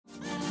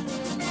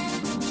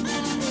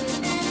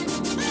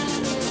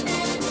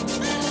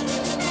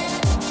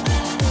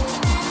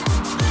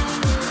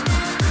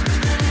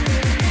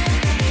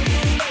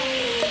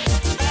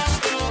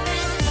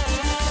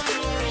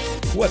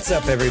What's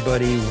up,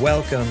 everybody?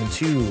 Welcome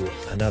to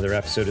another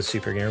episode of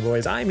Super Gamer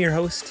Boys. I'm your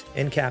host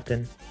and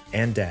captain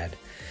and dad,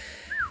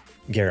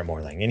 Garrett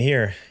Morling. And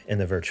here in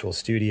the virtual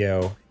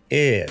studio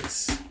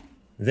is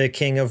the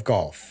king of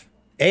golf,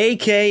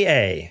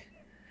 a.k.a.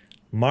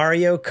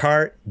 Mario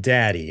Kart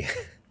Daddy,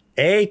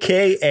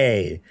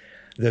 a.k.a.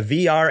 the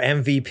VR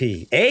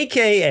MVP,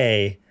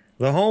 a.k.a.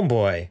 the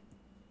homeboy,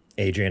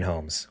 Adrian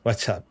Holmes.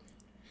 What's up?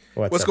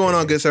 What's going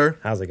on, good sir?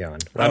 How's it going?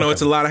 Welcome. I know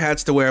it's a lot of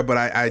hats to wear, but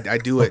I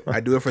do it. I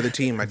do it for the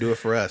team. I do it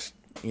for us.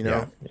 You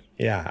know?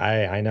 Yeah,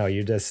 I know.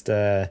 You just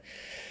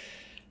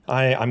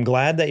I'm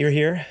glad that you're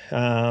here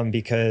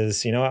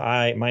because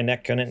my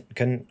neck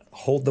couldn't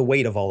hold the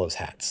weight of all those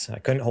hats. I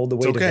couldn't hold the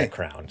weight of that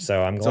crown.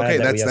 So I'm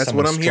glad that we have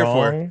someone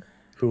strong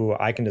who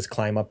I can just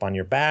climb up on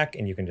your back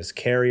and you can just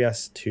carry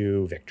us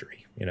to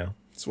victory. You know,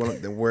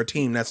 we're a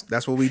team.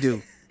 That's what we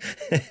do.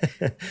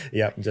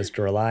 Yep, just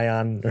rely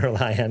on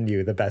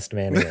you, the best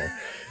man here.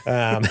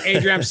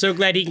 Adrian, I'm so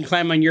glad he can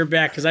climb on your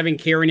back because I've been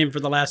carrying him for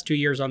the last 2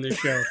 years on this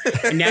show.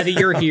 And now that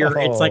you're here,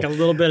 it's like a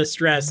little bit of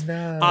stress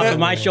off of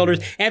my shoulders.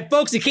 And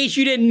folks, in case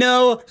you didn't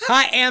know,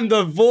 I am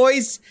the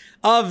voice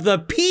of the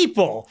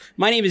people.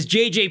 My name is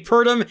JJ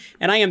Purdom,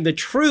 and I am the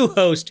true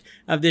host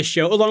of this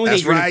show, along with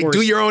Adrian, of course.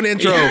 Do your own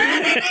intro.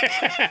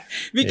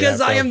 Because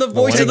I am the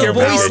voice of the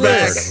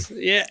voiceless.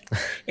 Yeah.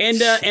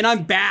 And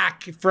I'm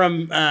back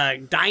from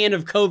dying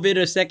of COVID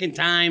a second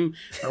time,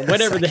 or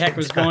whatever the heck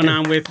was going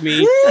on with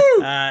me.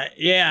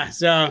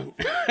 So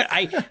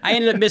I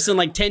ended up missing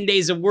like 10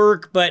 days of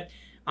work, but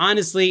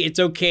honestly,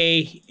 it's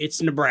okay.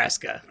 It's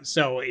Nebraska,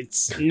 so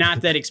it's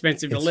not that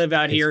expensive to live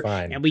out here.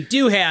 Fine. And we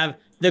do have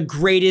the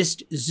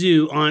greatest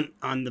zoo on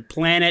the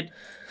planet,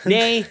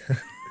 nay,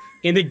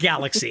 in the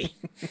galaxy.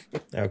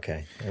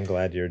 Okay, I'm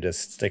glad you're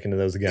just sticking to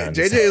those guns.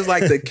 JJ is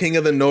like the king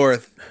of the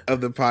north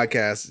of the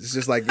podcast. It's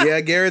just like,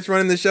 yeah, Garrett's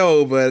running the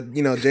show, but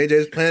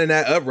JJ's planning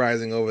that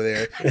uprising over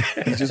there.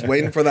 He's just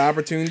waiting for the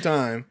opportune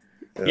time.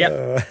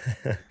 Yep.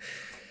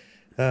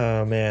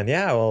 Oh man,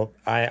 yeah. Well,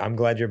 I'm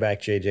glad you're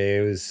back, JJ.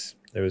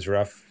 It was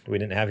rough. We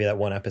didn't have you that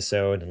one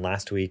episode, and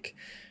last week,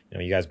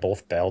 you guys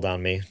both bailed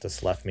on me,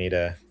 just left me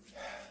to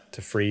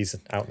freeze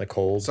out in the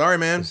cold. Sorry,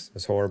 man. It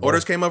was horrible.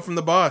 Orders came up from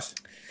the boss.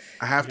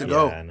 I have to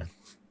go.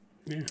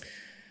 Yeah.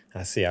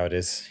 I see how it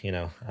is.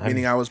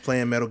 Meaning I was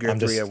playing Metal Gear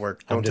 3 at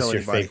work. Don't tell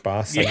anybody. Fake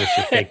boss. I'm just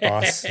your fake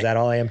boss. Is that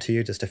all I am to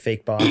you? Just a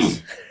fake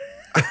boss?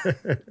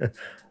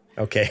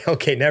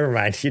 Okay, never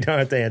mind. You don't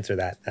have to answer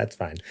that. That's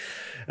fine.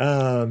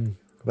 But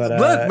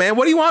look, man,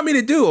 what do you want me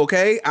to do?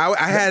 Okay,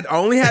 I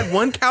only had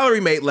one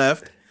calorie mate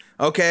left.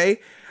 Okay,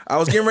 I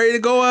was getting ready to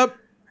go up,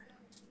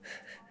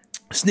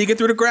 sneaking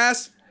through the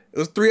grass. There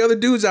was 3 other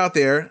dudes out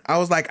there. I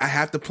was like, I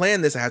have to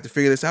plan this. I have to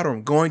figure this out, or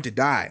I'm going to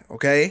die.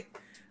 Okay, I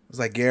was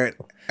like, Garrett,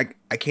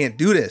 I can't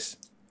do this.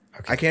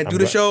 Okay, I can't do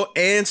the show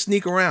and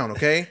sneak around.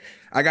 Okay,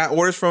 I got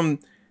orders from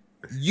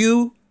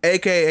you,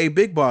 aka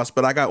Big Boss,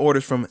 but I got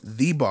orders from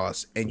the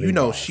boss, and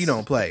she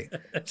don't play.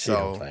 She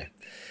don't play.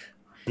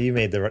 You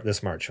made the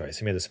smart choice.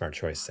 You made the smart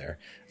choice there.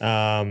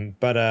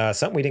 But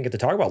something we didn't get to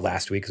talk about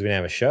last week because we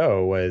didn't have a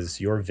show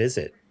was your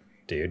visit,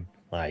 dude.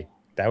 Like,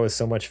 that was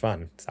so much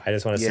fun. I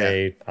just want to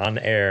say on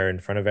air in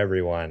front of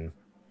everyone,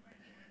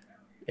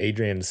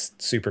 Adrian's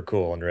super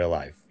cool in real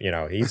life.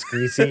 He's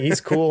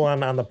cool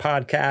on the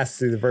podcast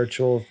through the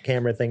virtual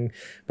camera thing,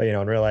 but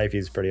in real life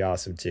he's pretty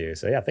awesome too.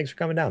 So yeah, thanks for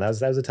coming down. That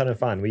was a ton of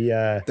fun.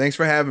 Thanks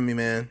for having me,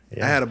 man.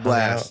 I had a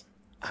blast.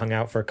 Hung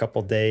out for a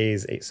couple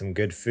days, ate some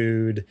good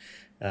food.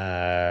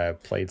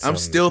 Played some I'm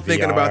still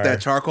thinking VR. about that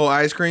charcoal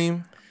ice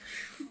cream.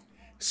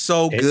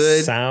 So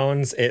good.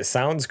 It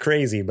sounds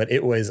crazy, but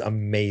it was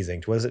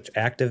amazing. Was it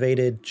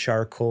activated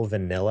charcoal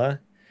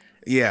vanilla?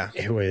 Yeah.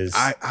 It was.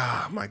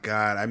 Oh my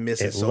God. I miss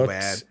it so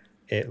bad.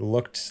 It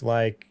looked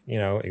like,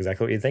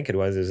 exactly what you think it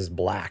was. It was just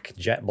black,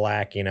 jet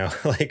black,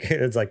 like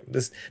it's like,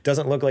 this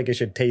doesn't look like it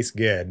should taste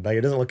good. Like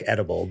it doesn't look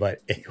edible,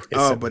 but it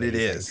was but it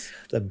is.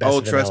 The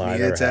best trust me, I've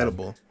it's ever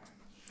edible.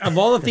 Of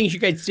all the things you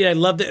guys did, I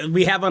love that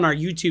we have on our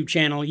YouTube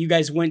channel. You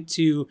guys went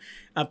to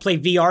play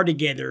VR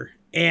together,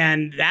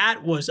 and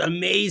that was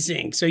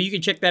amazing. So you can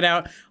check that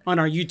out on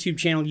our YouTube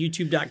channel,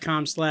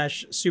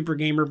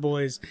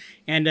 youtube.com/supergamerboys.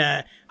 And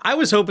I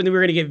was hoping that we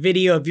were going to get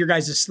video of your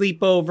guys'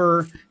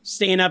 sleepover,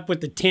 staying up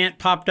with the tent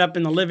popped up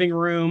in the living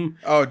room.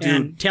 Oh, dude.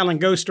 And telling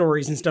ghost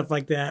stories and stuff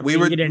like that.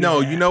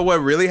 You know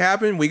what really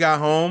happened? We got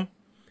home.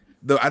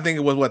 I think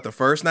it was the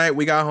first night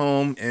we got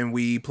home, and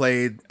we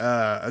played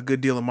a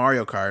good deal of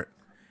Mario Kart.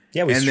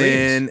 Yeah, we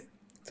streamed.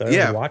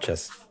 So watch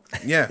us.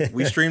 Yeah,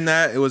 we streamed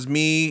that. It was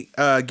me,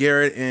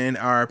 Garrett, and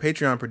our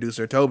Patreon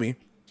producer, Toby.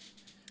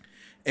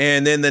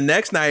 And then the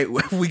next night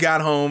we got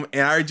home,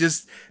 and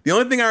the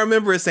only thing I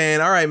remember is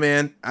saying, all right,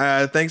 man,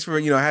 thanks for,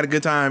 I had a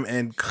good time.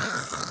 And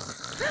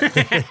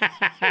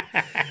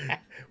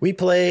we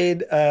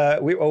played,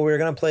 we were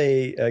going to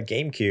play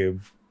GameCube,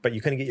 but you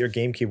couldn't get your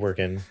GameCube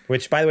working,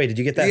 which, by the way, did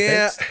you get that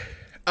fixed?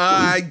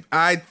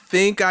 I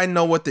think I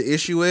know what the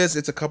issue is.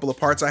 It's a couple of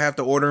parts I have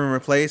to order and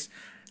replace.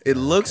 It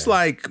looks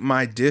like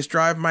my disk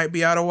drive might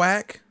be out of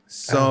whack,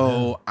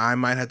 so I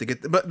might have to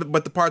get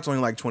but the part's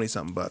only like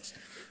 $20-something,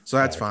 so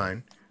that's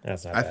fine.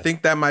 That's not I bad.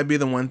 think that might be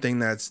the one thing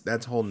that's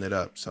holding it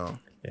up. So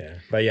Yeah,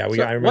 but yeah,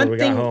 So I remember we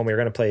got one thing- home. We were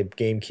gonna play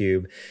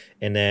GameCube,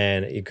 and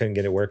then you couldn't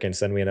get it working.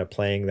 So then we ended up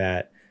playing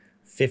that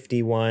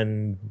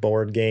 51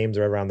 board games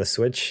right around the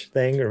Switch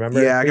thing.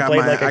 Remember? yeah, We played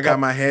like I got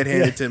my head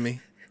handed to me.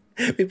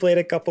 We played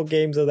a couple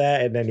games of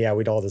that, and then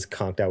we'd all just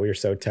conked out. We were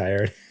so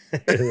tired.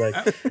 It was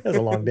like it was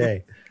a long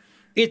day.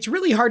 It's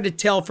really hard to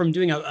tell from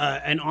doing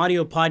an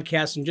audio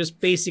podcast and just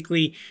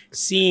basically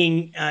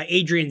seeing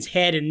Adrian's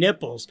head and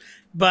nipples.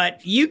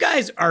 But you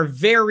guys are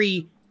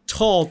very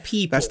tall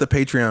people. That's the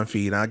Patreon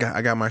feed. I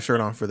got my shirt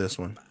on for this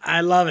one.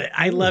 I love it.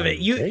 I love it.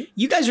 Okay.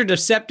 You guys are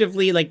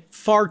deceptively like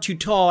far too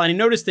tall, and I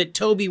noticed that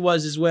Toby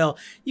was as well.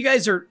 You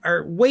guys are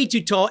way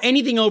too tall.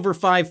 Anything over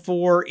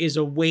 5'4" is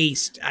a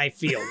waste. I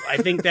feel. I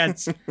think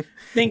that's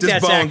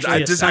Just bones.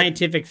 actually a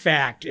scientific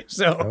fact.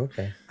 So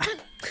Okay.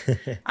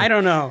 I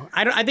don't know.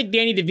 I think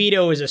Danny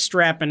DeVito is a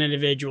strapping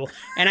individual,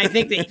 and I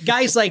think that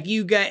guys like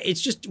you guys, it's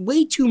just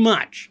way too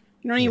much.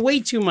 You know what I mean? Way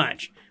too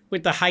much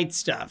with the height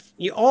stuff.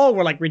 You all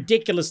were like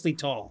ridiculously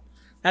tall.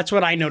 That's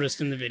what I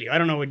noticed in the video. I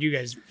don't know what you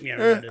guys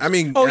noticed. I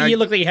mean, you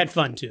look like you had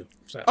fun too.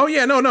 So. Oh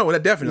yeah, no,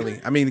 definitely.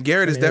 I mean,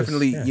 Garrett is it was-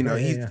 definitely,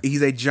 yeah,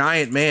 he's a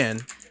giant man.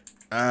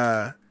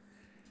 I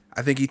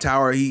think he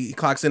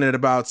clocks in at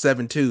about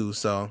 7'2",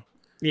 so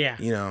Yeah.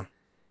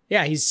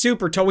 Yeah, he's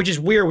super tall, which is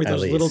weird with At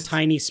those little least.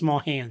 tiny small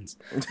hands.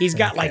 He's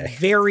got like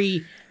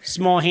very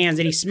small hands,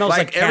 and he smells like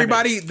like cabbage.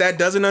 everybody that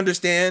doesn't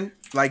understand,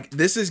 like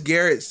this is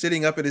Garrett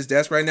sitting up at his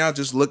desk right now.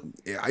 Just look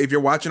if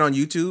you're watching on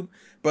YouTube,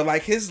 but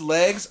like his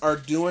legs are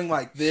doing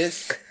like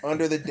this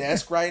under the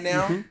desk right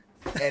now,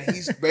 and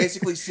he's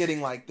basically sitting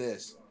like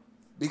this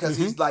because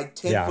he's like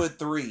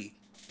 10'3"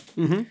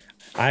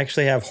 I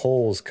actually have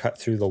holes cut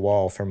through the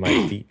wall for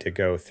my feet to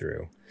go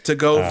through. to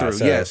go through.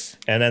 So- Yes.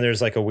 And then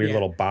there's like a weird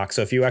little box.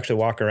 So if you actually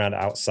walk around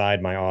outside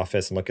my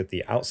office and look at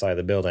the outside of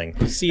the building,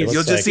 See it his looks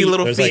You'll just like see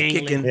little there's feet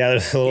like- kicking. Yeah,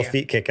 there's little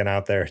feet kicking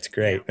out there. It's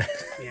great.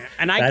 Yeah,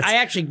 and I That's-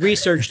 actually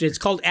researched it. It's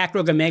called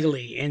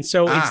acromegaly, and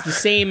so it's the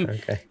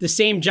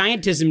same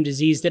giantism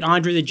disease that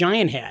Andre the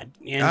Giant had.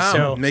 And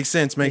so makes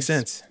sense. Makes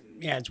sense.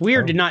 yeah, it's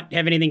weird to not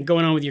have anything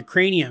going on with your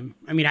cranium.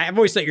 I mean, I've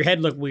always thought your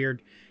head looked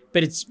weird,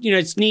 but it's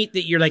it's neat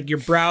that your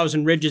brows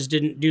and ridges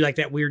didn't do like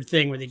that weird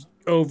thing where they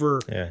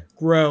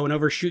overgrow and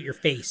overshoot your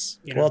face.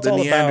 Well, it's The all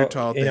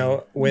Neanderthal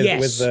about thing. with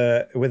Yes.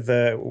 with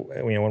the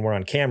when we're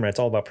on camera, it's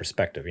all about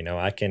perspective.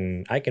 I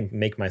can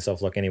make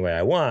myself look any way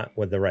I want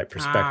with the right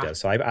perspective.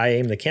 So I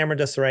aim the camera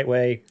just the right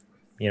way.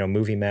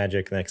 Movie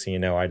magic. Next thing you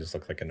know, I just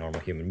look like a normal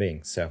human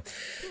being. So,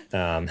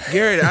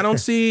 Garrett, I don't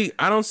see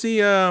a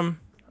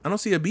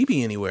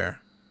BB anywhere.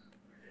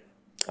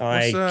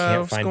 I can't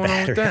what's find going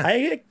on with batteries. that?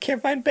 I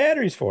can't find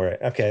batteries for it.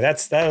 Okay, that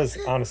was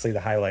honestly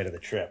the highlight of the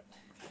trip.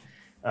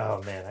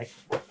 Oh man,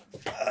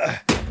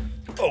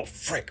 oh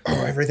frick!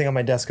 Oh, everything on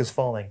my desk is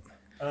falling.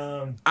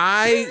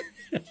 I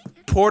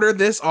porter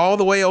this all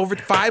the way over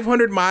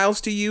 500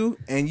 miles to you,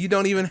 and you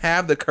don't even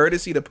have the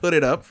courtesy to put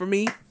it up for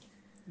me.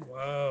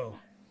 Whoa.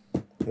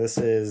 This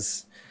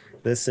is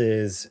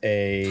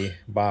a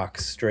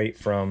box straight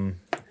from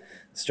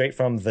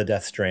the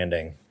Death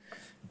Stranding.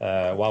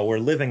 While we're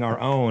living our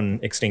own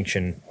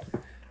extinction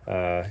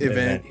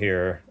event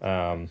here,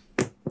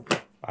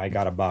 I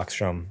got a box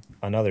from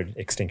another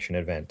extinction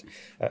event,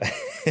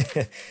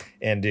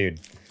 and dude,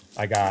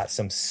 I got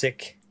some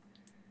sick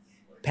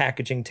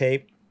packaging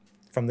tape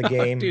from the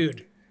game.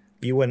 Dude,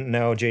 you wouldn't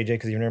know, JJ,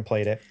 because you've never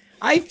played it.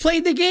 I've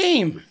played the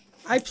game.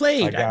 I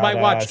played. I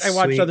watched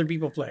sweet- other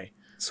people play.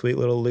 Sweet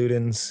little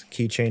Luden's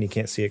keychain. You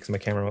can't see it because my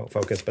camera won't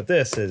focus, but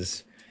this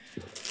is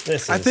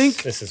I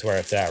think- this is where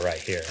it's at right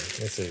here.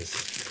 This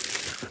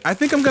is. I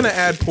think I'm gonna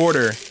add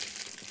Porter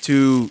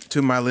to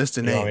my list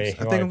of You want names. me-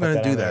 I you think want I'm me to gonna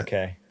put do on there? that.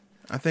 Okay.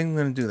 I think I'm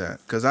gonna do that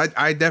because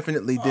I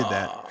definitely did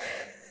that.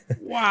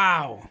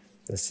 Wow.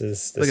 This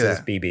is Look at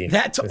that. BB.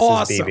 That's This is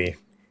awesome. BB.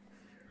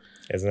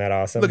 Isn't that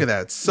awesome? Look at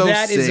that, so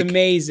That sick. is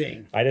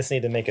amazing. I just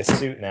need to make a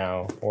suit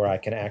now where I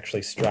can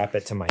actually strap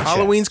it to my chest.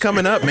 Halloween's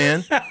coming up,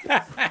 man.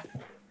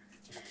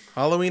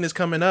 Halloween is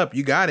coming up.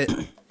 You got it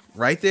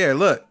right there.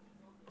 Look,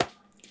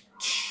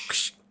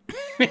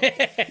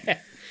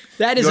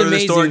 That is go to the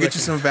amazing. store, get looking. you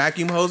some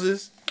vacuum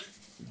hoses.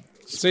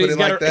 So Put he's it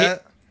got like a,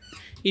 that.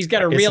 he's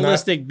got a It's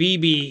realistic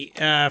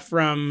BB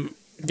from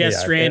Death Yeah,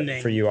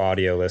 Stranding. For you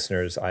audio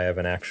listeners, I have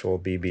an actual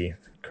BB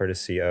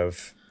courtesy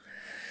of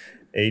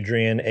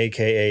Adrian,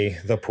 aka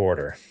the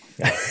Porter.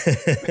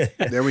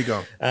 There we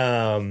go.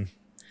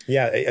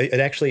 Yeah, it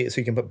actually,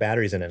 so you can put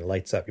batteries in it and it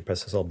lights up. You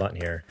press this little button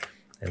here,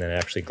 and then it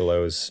actually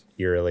glows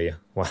eerily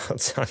while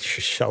it's on your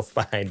shelf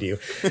behind you.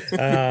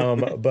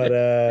 But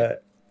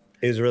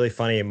it was really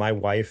funny. My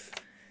wife,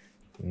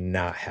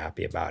 not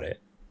happy about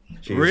it.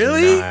 She's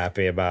Really? not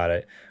happy about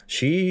it.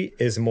 She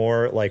is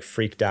more like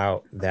freaked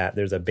out that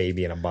there's a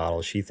baby in a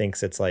bottle. She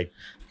thinks it's like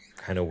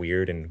kind of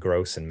weird and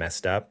gross and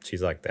messed up.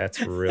 She's like,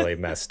 that's really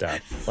messed up.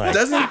 Like,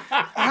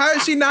 How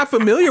is she not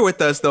familiar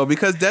with us though?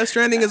 Because Death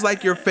Stranding is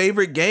like your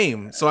favorite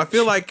game, so I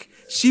feel like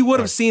she would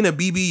have seen a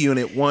BB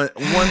unit once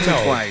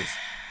or twice.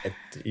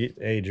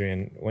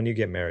 Adrian, when you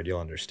get married, you'll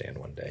understand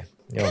one day.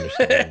 You'll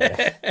understand one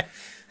day.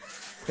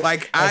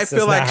 Like, I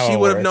feel like she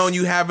would have known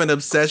you have an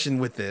obsession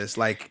with this.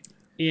 Like,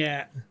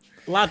 yeah.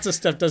 Lots of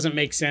stuff doesn't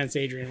make sense,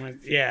 Adrian.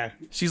 Yeah.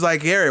 She's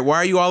like, Garrett, why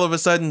are you all of a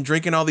sudden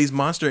drinking all these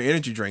Monster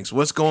energy drinks?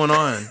 What's going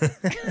on?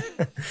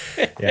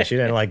 Yeah, she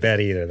didn't like that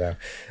either, though.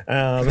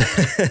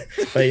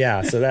 But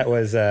yeah, so that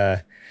was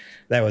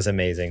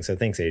amazing. So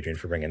thanks, Adrian,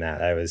 for bringing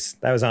that.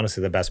 That was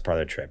honestly the best part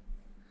of the trip.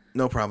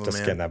 No problem, Just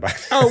man. getting that by.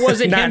 Oh,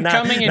 was it him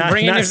coming and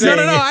bringing his? No.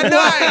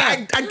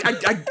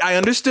 I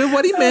understood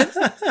what he meant.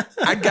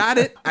 I got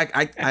it.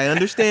 I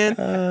understand.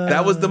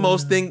 That was the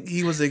most thing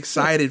he was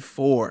excited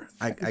for.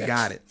 I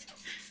got it.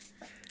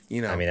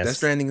 You know, I mean, Death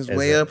Stranding is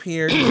way up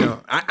here. You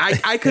know,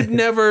 I could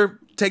never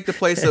take the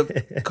place of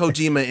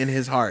Kojima in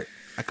his heart.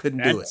 I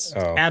couldn't do it.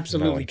 Oh,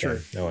 absolutely true.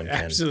 No one can.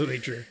 Absolutely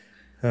true.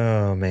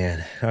 Oh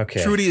man.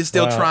 Okay. Trudy is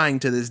still trying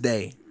to this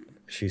day.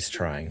 She's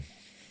trying,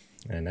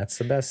 and that's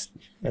the best.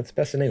 That's the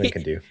best anyone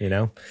can do. You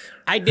know.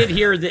 I did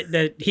hear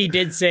that he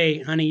did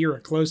say, "Honey, you're a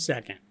close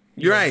second."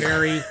 You're right.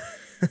 Very.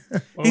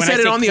 Well, he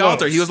said it on the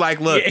altar. He was like,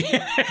 "Look,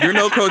 you're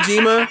no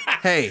Kojima.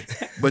 Hey,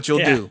 but you'll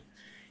do."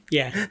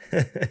 Yeah,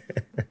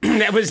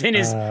 that was in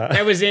his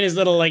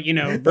little, like, you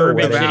know,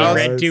 verbiage that he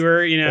read to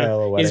her, you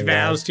know, his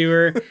vows to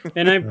her,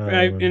 and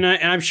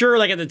I'm sure,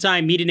 like, at the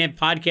time he didn't have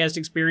podcast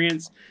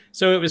experience,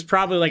 so it was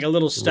probably like a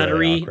little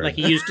stuttery, like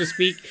he used to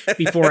speak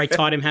before I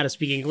taught him how to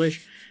speak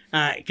English,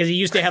 because he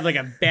used to have like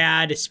a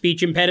bad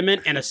speech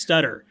impediment and a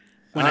stutter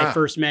when I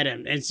first met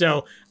him, and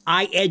so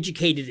I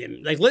educated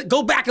him. Like,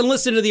 go back and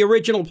listen to the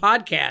original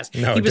podcast.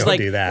 No, he was don't like,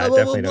 do that.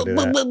 Definitely don't do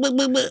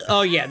that.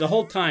 Oh yeah, the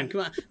whole time.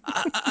 Come on.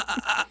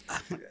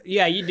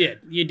 Yeah, you did.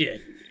 You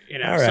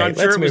know. All right, so I'm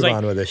sure let's it was move like,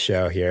 on with the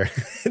show here.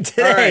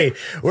 Today,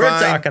 we're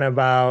talking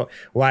about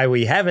why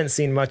we haven't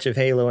seen much of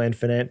Halo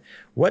Infinite,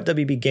 what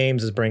WB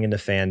Games is bringing to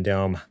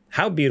fandom,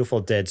 how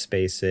beautiful Dead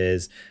Space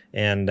is,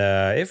 and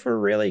if we're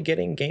really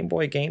getting Game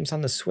Boy games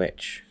on the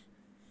Switch.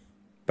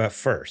 But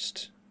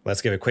first,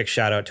 let's give a quick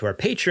shout out to our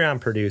Patreon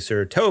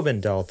producer,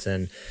 Tobin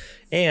Dalton,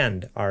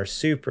 and our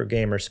Super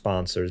Gamer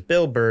sponsors,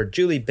 Bill Bird,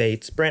 Julie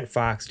Bates, Brent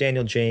Fox,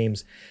 Daniel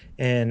James,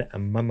 and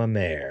Mama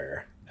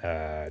Mare.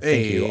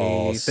 Thank you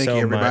all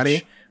so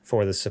much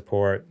for the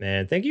support.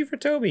 And thank you for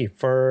Toby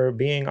for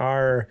being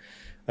our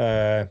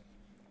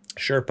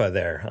Sherpa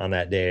there on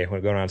that day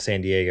when going on to San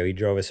Diego. He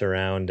drove us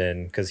around,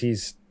 and because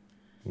he's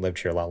lived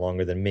here a lot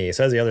longer than me.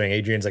 So that's the other thing.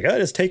 Adrian's like, oh,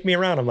 just take me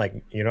around. I'm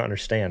like, you don't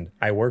understand.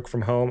 I work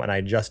from home and I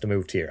just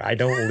moved here. I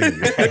don't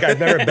leave. Like, I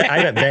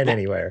haven't been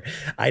anywhere.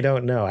 I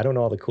don't know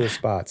all the cool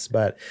spots.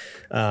 But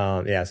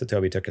yeah, so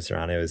Toby took us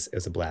around. It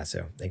was a blast.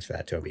 So thanks for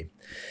that, Toby.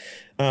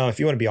 If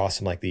you want to be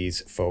awesome like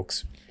these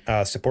folks,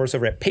 support us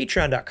over at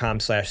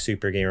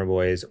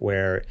patreon.com/supergamerboys,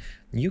 where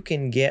you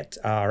can get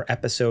our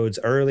episodes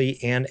early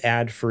and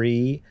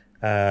ad-free,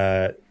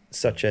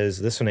 such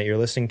as this one that you're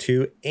listening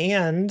to,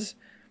 and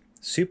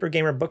Super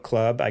Gamer Book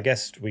Club, I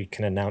guess we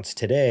can announce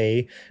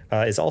today,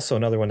 is also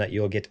another one that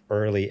you'll get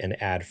early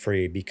and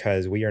ad-free,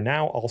 because we are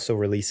now also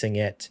releasing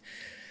it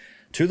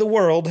to the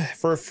world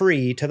for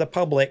free to the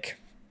public.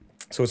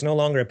 So it's no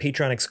longer a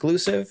Patreon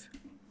exclusive,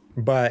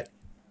 but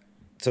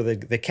so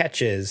the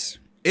catch is...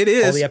 It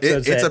is.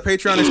 It's a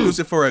Patreon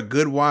exclusive for a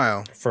good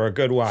while. For a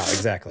good while,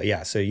 exactly.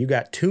 Yeah. So you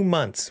got 2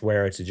 months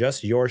where it's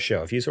just your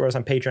show. If you support us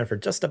on Patreon for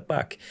just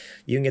 $1,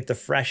 you can get the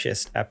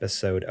freshest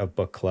episode of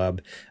Book Club,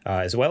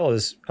 as well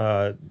as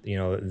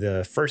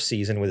the first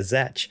season with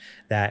Zetch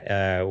that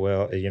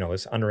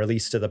is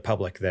unreleased to the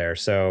public there.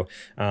 So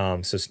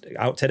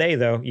out today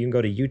though, you can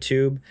go to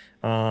YouTube.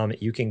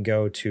 You can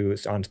go to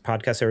on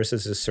podcast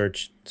services to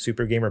search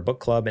Super Gamer Book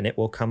Club, and it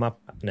will come up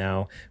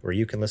now where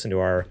you can listen to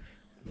our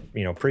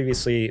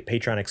previously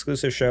Patreon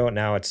exclusive show.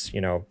 Now it's,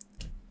 the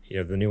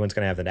new one's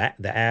going to have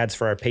the ads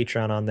for our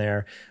Patreon on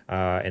there,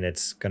 and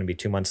it's going to be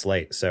 2 months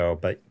late. So,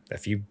 but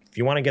if you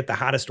want to get the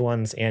hottest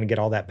ones and get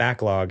all that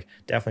backlog,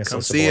 definitely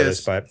still support us.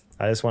 But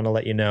I just want to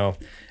let you know,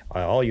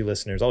 all you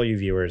listeners, all you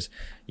viewers,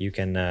 you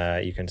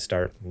can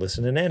start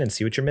listening in and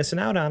see what you're missing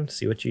out on.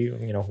 See what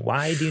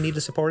why do you need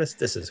to support us?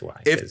 This is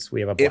why, because we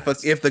have a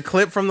blast. If the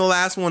clip from the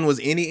last one was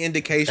any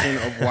indication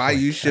of why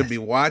you should be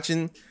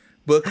watching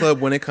Book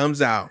Club when it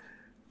comes out,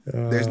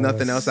 there's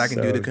nothing else I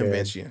can do to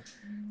convince you.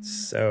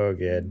 So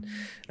good.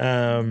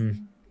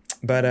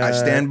 But I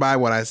stand by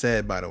what I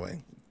said, by the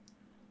way.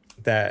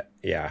 Don't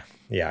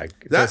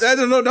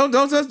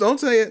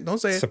say it. Don't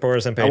say it. Support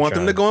us on Patreon. I want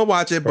them to go and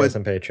watch it, support us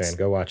on Patreon.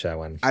 Go watch that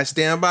one. I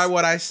stand by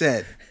what I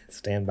said.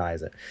 Stand by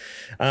it.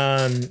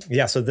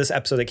 So this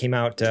episode that came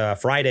out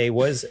Friday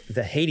was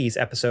the Hades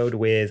episode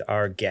with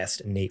our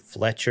guest Nate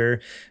Fletcher,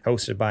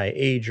 hosted by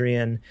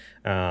Adrian.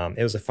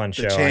 It was a fun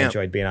show. I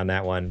enjoyed being on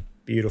that one.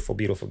 Beautiful,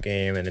 beautiful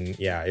game. And then,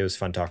 it was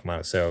fun talking about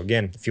it. So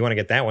again, if you want to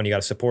get that one, you got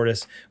to support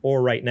us. Or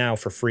right now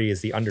for free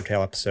is the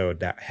Undertale episode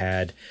that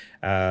had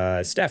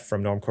Steph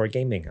from Normcore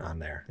Gaming on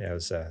there. That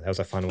was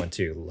a fun one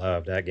too.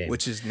 Loved that game.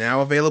 Which is now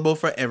available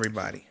for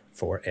everybody.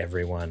 For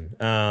everyone.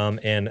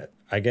 And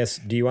I guess,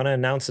 do you want to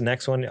announce the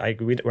next one?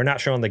 We're not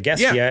showing the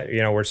guest yet.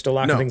 We're still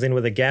locking things in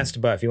with a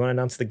guest. But if you want to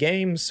announce the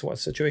games, what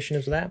situation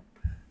is with that?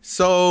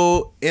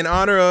 So in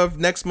honor of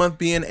next month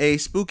being a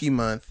spooky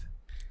month,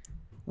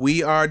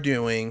 we are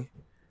doing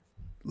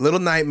Little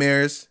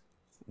Nightmares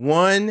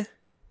 1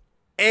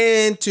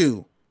 and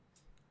 2.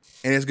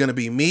 And it's going to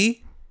be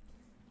me.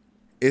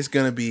 It's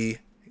going to be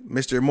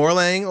Mr.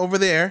 Morlang over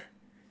there.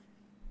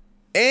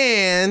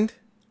 And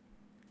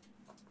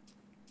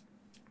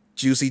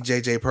Juicy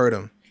JJ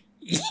Purdom.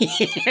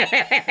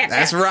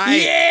 That's right.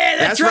 Yeah,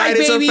 that's right,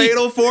 It's baby. a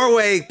fatal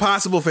 4-way,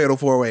 possible fatal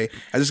 4-way.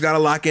 I just got to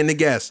lock in the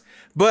guess.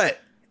 But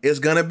it's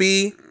going to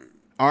be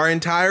our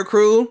entire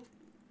crew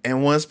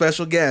and one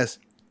special guest.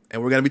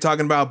 And we're going to be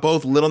talking about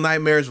both Little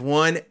Nightmares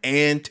 1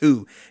 and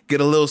 2.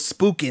 Get a little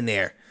spook in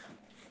there.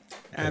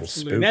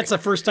 Absolutely. That's the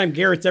first time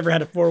Garrett's ever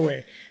had a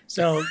 4-way.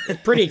 So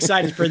pretty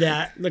excited for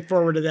that. Look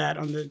forward to that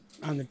on the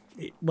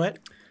what?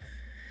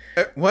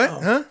 What?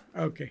 Huh?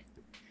 Okay.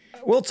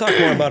 We'll talk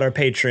more about our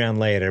Patreon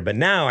later, but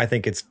now I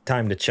think it's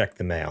time to check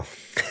the mail.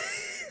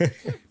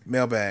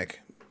 Mailbag.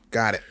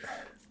 Got it.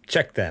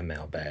 Check that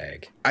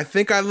mailbag. I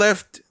think I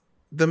left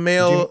the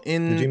mail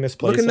in. Did you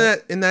misplace Look in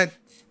it? that.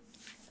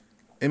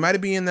 It might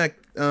be in that.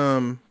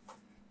 The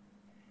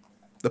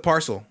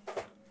parcel.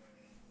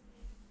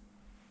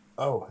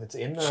 Oh, it's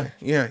in the.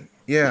 Yeah.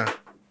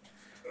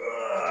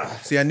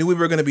 See, I knew we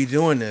were going to be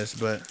doing this,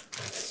 but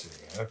Let's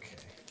see. Okay.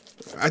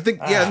 I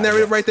think isn't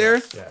that right there?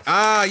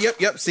 yes.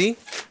 Yep. See,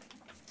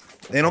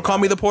 they don't call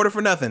me the porter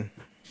for nothing.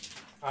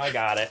 I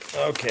got it.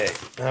 Okay,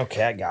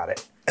 I got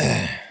it.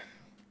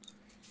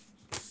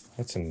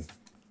 That's in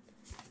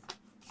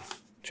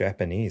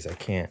Japanese. I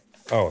can't.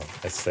 Oh,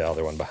 that's the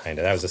other one behind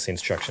it. That was just the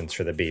instructions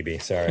for the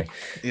BB. Sorry.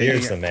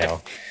 Here's the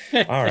mail.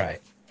 All right.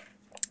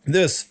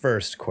 This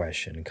first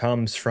question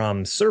comes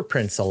from Sir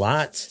Prince a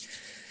lot.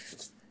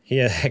 He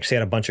actually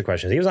had a bunch of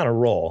questions. He was on a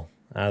roll.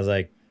 I was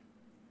like,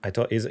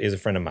 he's a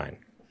friend of mine,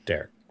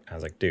 Derek. I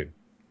was like, dude,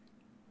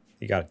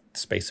 you got to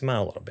space him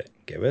out a little bit.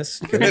 Give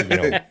us a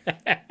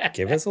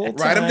little time.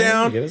 Write him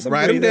down. Give us a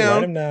Write him breather, down.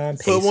 Write him down.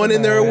 Put one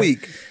in there a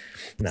week.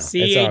 No,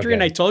 See, it's all Adrian,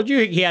 good. I told you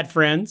he had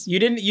friends. You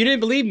didn't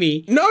believe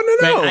me. No.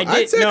 But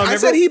I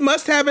said he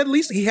must have at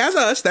least. He has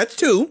us. That's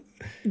 2.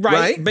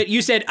 Right? But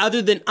you said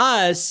other than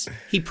us,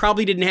 he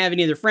probably didn't have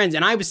any other friends.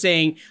 And I was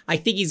saying, I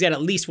think he's got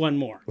at least one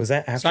more. Was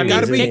that after I you mean,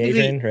 visited me, technically-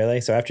 Adrian?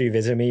 Really? So after you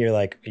visited me,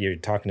 you're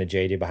talking to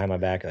JD behind my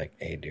back, like,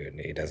 hey, dude,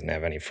 he doesn't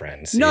have any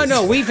friends.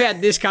 No, we've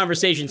had this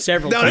conversation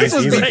several No, times. this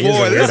was He's a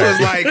before. This was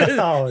like.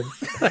 Oh,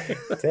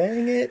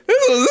 dang it.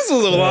 This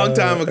was a long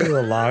time This is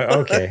ago. a long,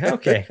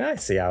 okay. I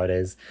see how it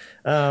is.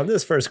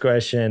 This first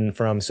question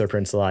from Sir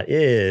Prince Lot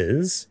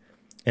is: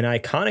 an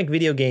iconic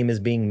video game is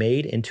being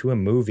made into a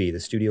movie. The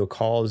studio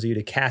calls you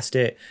to cast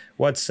it.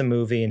 What's the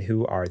movie and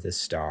who are the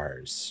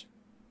stars?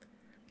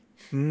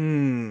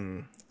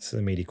 This is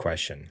a meaty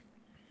question.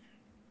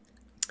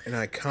 An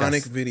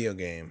iconic video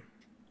game.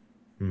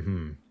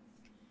 Mm-hmm.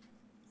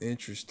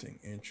 Interesting.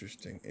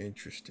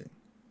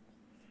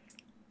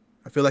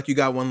 I feel like you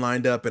got one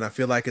lined up, and I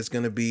feel like it's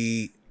going to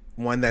be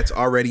one that's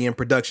already in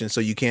production, so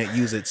you can't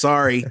use it.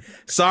 Sorry,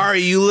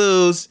 you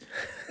lose.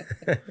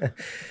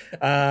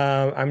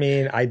 I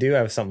mean, I do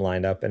have something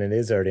lined up, and it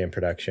is already in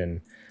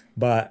production.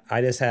 But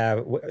I just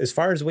have, as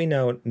far as we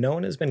know, no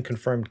one has been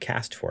confirmed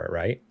cast for it,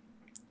 right?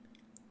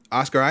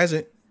 Oscar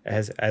Isaac.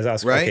 As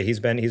Oscar, Right? okay, he's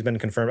been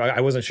confirmed.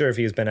 I wasn't sure if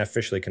he's been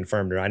officially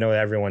confirmed, or I know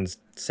everyone's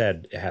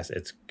said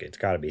it's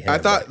got to be him. I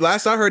thought but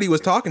last I heard he was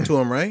talking to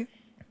him, right?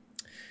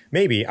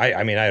 maybe.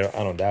 I mean, I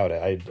don't doubt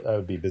it. I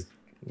would be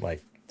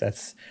like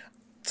that's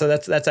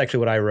actually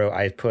what I wrote.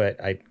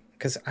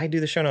 Because I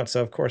do the show notes,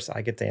 so of course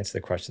I get to answer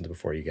the questions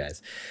before you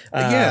guys.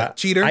 Yeah,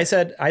 cheater. I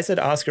said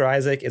Oscar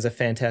Isaac is a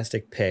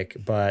fantastic pick,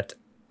 but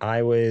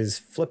I was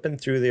flipping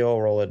through the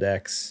old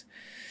Rolodex,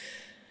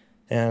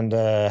 and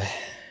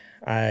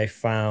I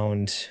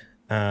found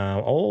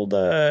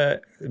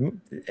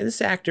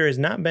this actor has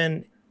not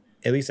been,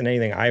 at least in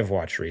anything I've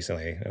watched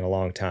recently, in a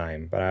long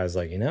time. But I was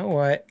like, you know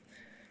what?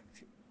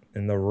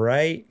 In the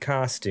right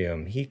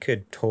costume, he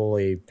could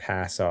totally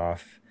pass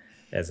off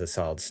as a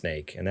Solid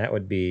Snake, and that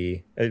would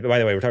be. By the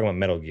way, we're talking about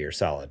Metal Gear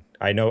Solid.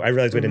 I know. I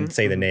realized we didn't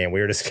say the name.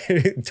 We were just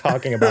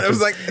talking about. I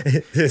was like,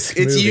 this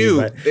it's movie, you.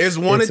 but There's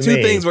one or it's two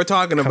me. things we're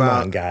talking Come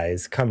about. on,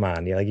 guys. Come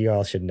on. Yeah, like you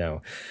all should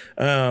know.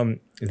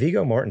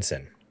 Viggo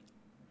Mortensen.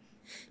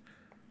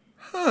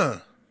 Huh.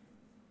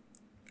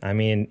 I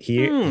mean,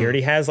 he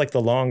already has like the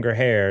longer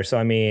hair. So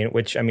I mean,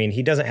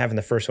 he doesn't have in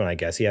the first one. I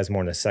guess he has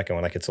more in the second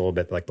one. Like it's a little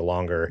bit like the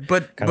longer.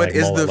 But kinda like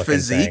is the mullet-looking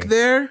physique thing.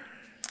 there?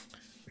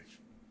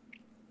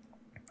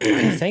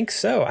 I think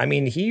so. I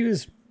mean, he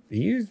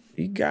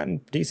got in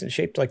decent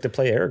shape to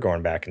play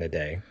Aragorn back in the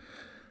day.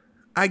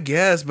 I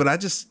guess, but I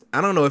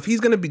don't know if he's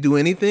gonna do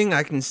anything.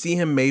 I can see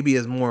him maybe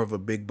as more of a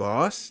big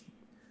boss.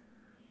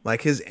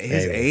 Like his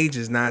age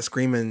is not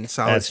screaming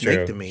Solid That's Snake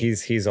true. to me.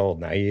 He's old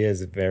now. He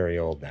is very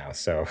old now.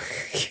 So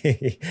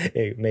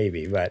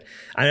maybe, but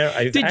I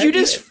don't. Did you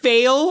just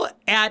fail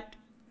at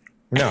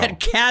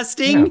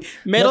casting No.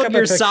 Metal Look up a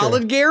Gear picture.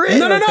 Solid Garrett?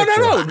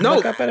 No.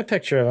 Look up at a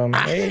picture of him.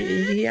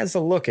 He has a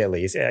look at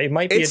least. It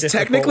might be. It's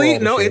technically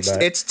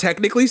it's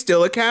technically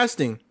still a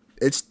casting.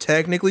 It's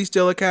technically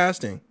still a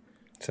casting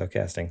still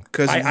casting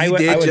because I he would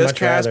did just much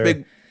cast rather-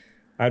 big.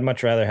 I'd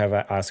much rather have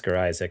Oscar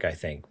Isaac, I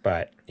think.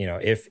 But you know,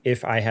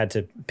 if I had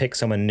to pick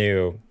someone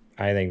new,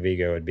 I think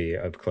Viggo would be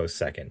a close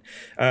second.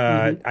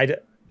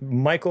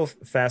 Michael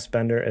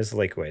Fassbender as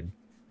Liquid.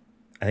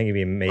 I think he'd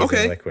be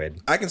amazing.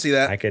 Liquid. I can see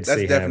that. I could That's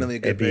see definitely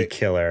him. a good It'd pick. be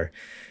killer.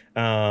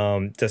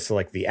 Just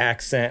like the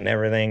accent and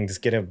everything.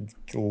 Just get him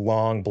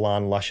long,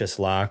 blonde, luscious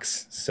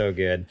locks. So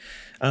good.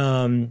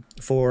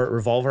 For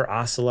Revolver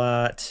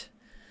Ocelot,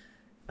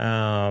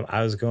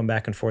 I was going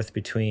back and forth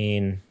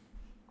between.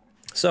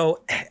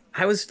 So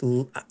I've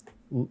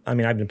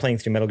been playing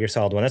through Metal Gear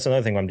Solid 1. That's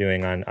another thing I'm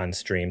doing on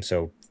stream.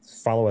 So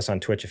follow us on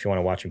Twitch if you want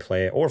to watch me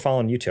play it, or follow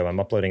on YouTube. I'm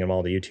uploading them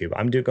all to YouTube.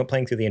 I'm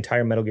playing through the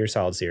entire Metal Gear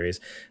Solid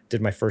series.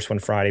 Did my first one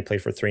Friday,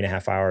 played for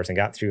 3.5 hours, and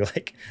got through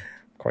like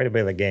quite a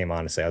bit of the game,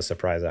 honestly. I was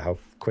surprised at how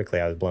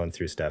quickly I was blowing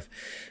through stuff.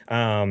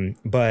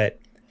 But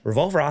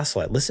Revolver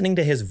Ocelot, listening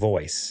to his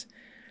voice,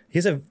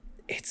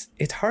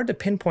 it's hard to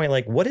pinpoint,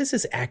 like, what is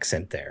his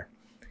accent there?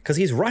 Because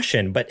he's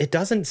Russian, but it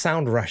doesn't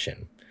sound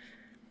Russian.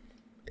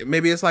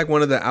 Maybe it's like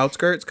one of the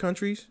outskirts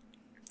countries.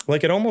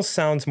 Like, it almost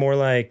sounds more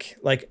like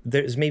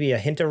there's maybe a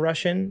hint of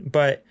Russian,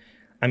 but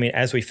I mean,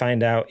 as we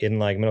find out in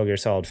like Metal Gear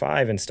Solid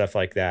 5 and stuff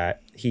like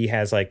that, he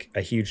has like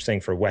a huge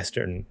thing for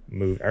Western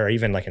movie, or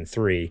even like in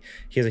 3,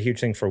 he has a huge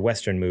thing for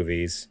Western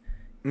movies,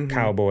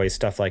 cowboys,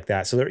 stuff like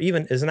that. So there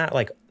even isn't that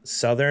like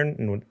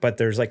Southern, but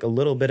there's like a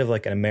little bit of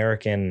like an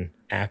American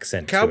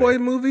accent. Cowboy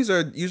movies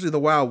are usually the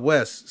Wild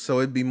West, so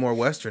it'd be more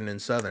Western than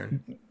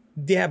Southern.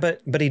 Yeah,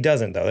 but he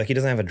doesn't though. Like, he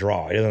doesn't have a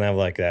draw. He doesn't have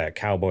like that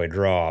cowboy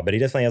draw, but he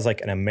definitely has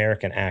like an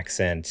American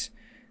accent.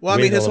 Well, I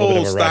mean, his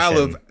whole style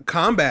of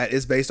combat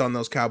is based on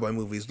those cowboy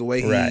movies. The way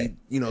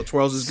he,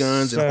 twirls his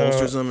guns and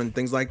holsters them and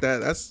things like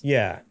that. That's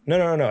no,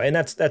 and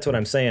that's what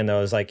I'm saying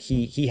though. Is like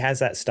he has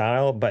that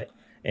style,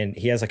 and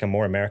he has like a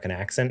more American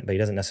accent, but he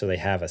doesn't necessarily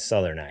have a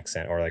Southern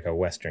accent or like a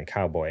Western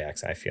cowboy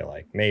accent. I feel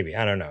like maybe,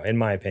 I don't know, in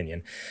my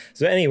opinion.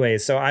 So,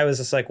 anyways, so I was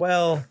just like,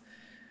 well,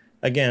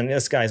 again,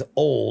 this guy's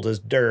old as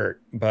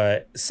dirt,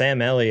 but Sam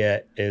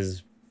Elliott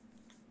is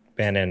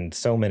been in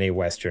so many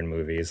Western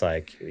movies.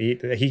 Like, he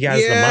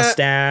has the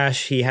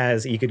mustache.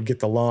 You could get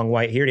the long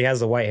white hair. He has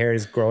the white hair.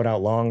 He's grown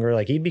out longer.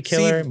 Like, he'd be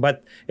killer.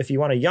 But if you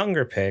want a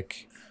younger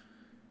pick,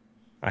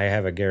 I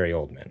have a Gary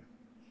Oldman.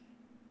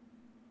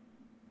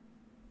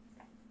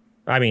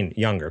 I mean,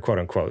 younger, quote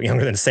unquote,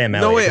 younger than Sam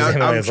Elliott. No way.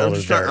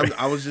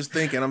 I was just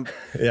thinking. I'm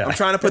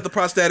trying to put the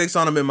prosthetics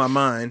on him in my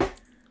mind.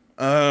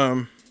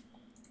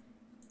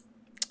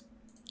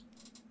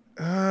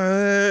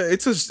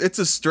 It's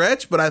a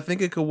stretch, but I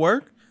think it could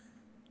work.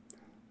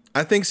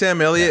 I think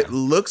Sam Elliott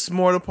looks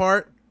more the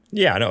part.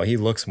 Yeah, no, he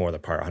looks more the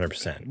part,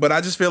 100%. But I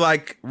just feel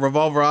like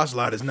Revolver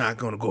Ocelot is not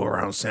going to go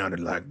around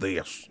sounding like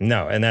this.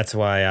 No, and that's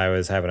why I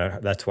was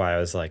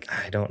like,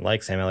 I don't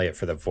like Sam Elliott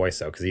for the voice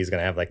though, because he's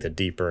gonna have like the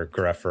deeper,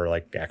 gruffer,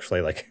 like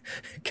actually like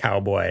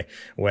cowboy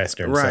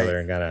Western,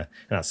 Southern kind of,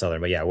 not Southern,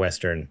 but yeah,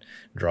 Western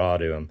draw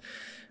to him.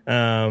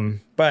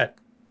 But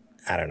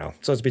I don't know.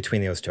 So it's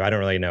between those two. I don't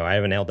really know. I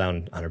haven't nailed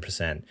down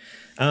 100%.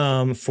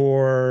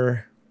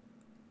 For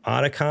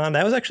Otacon,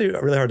 that was actually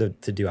really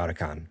hard to do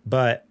Otacon,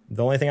 but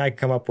the only thing I can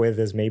come up with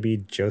is maybe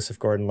Joseph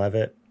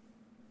Gordon-Levitt.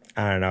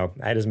 I don't know.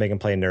 I just make him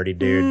play a nerdy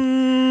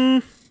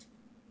dude.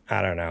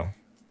 I don't know.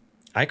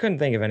 I couldn't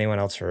think of anyone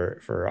else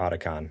for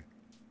Otacon.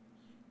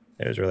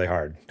 It was really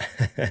hard.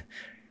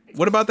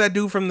 What about that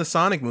dude from the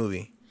Sonic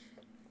movie?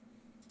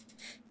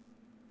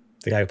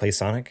 The guy who plays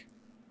Sonic?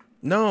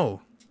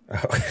 No.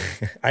 Oh.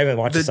 I haven't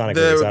watched the Sonic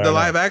movie. So the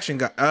live action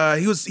guy.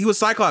 He was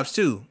Cyclops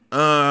too.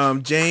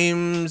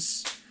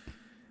 James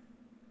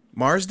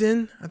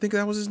Marsden, I think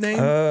that was his name.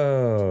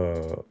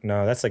 Oh,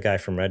 no, that's the guy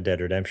from Red Dead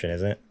Redemption,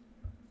 isn't it?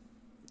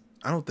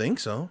 I don't think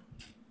so.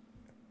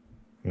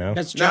 No?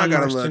 That's John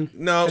Marston.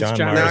 No, That's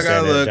John now I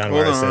gotta look. John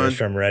Hold Marston on. is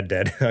from Red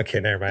Dead. Okay,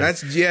 never mind.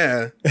 That's,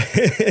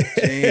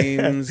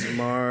 James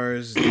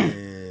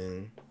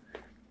Marsden.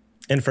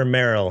 And for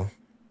Meryl,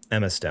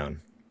 Emma Stone,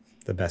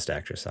 the best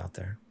actress out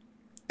there.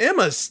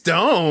 Emma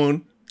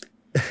Stone?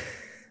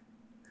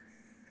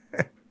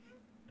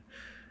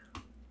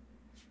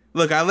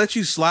 Look, I let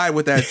you slide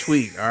with that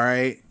tweet, all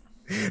right?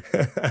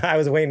 I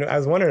was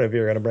wondering if you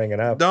were going to bring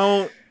it up.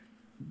 Don't.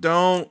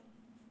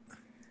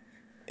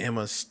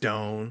 Emma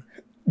Stone.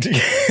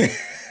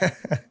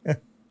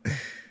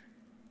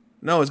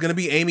 No, it's going to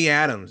be Amy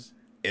Adams.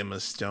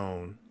 Emma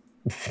Stone.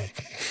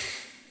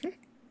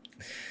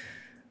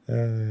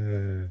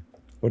 Are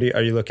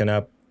you looking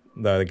up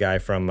the guy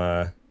from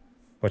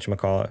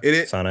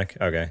whatchamacallit? Sonic?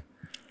 Okay.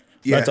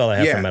 Yeah, that's all I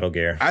have from Metal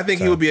Gear. I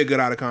think he would be a good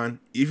Otacon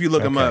if you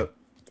look him up.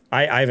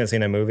 I haven't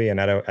seen a movie,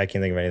 and I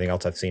can't think of anything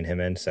else I've seen him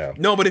in. So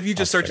no, but if you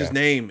just search his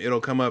name, it'll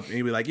come up, and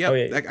you'll be like,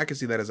 "Yep, I can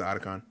see that as an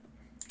Otacon."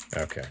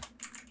 Okay.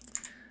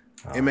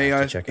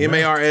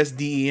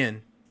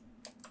 Marsden.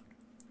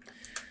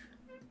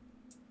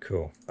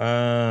 Cool.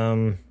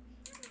 Do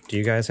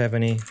you guys have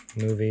any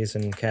movies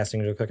and casting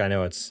real quick? I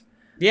know it's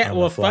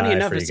well, funny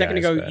enough, a second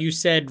ago but you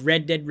said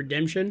Red Dead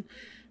Redemption.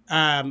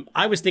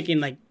 I was thinking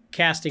like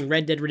casting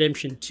Red Dead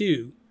Redemption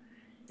 2,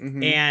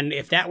 and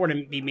if that were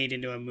to be made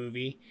into a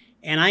movie.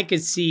 And I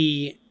could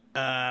see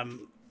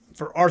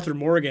for Arthur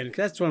Morgan, 'cause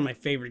that's one of my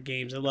favorite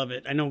games. I love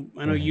it. I know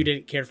you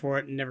didn't care for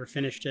it and never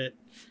finished it,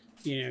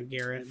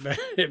 Garrett.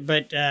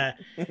 But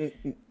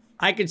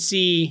I could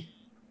see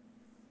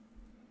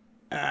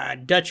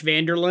Dutch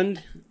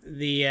Vanderland,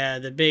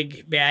 the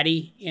big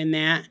baddie in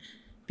that,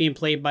 being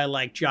played by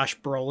like Josh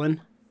Brolin.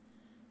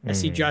 I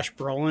see Josh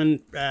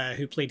Brolin,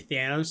 who played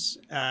Thanos,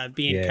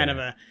 being kind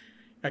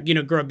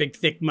of grow a big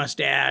thick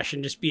mustache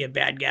and just be a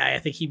bad guy. I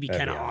think he'd be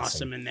kind of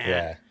awesome in that.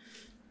 Yeah.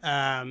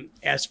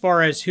 As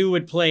far as who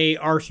would play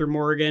Arthur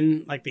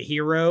Morgan, like the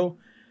hero,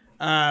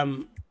 I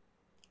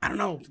don't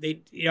know.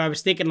 I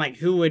was thinking like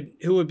who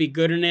would be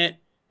good in it,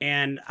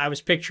 and I was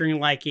picturing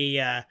like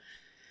a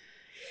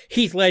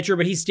Heath Ledger,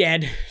 but he's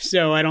dead,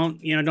 so I don't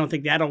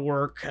think that'll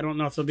work. I don't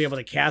know if they'll be able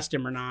to cast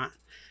him or not.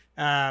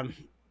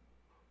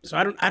 So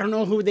I don't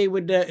know who they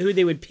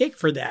would pick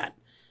for that.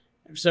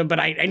 So, but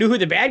I knew who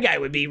the bad guy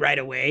would be right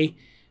away,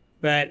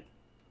 but.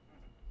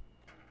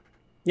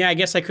 Yeah, I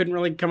guess I couldn't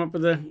really come up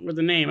with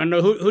a name. I don't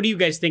know who do you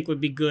guys think would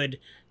be good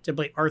to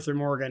play Arthur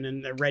Morgan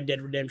in the Red Dead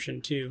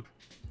Redemption 2?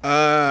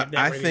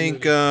 I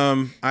think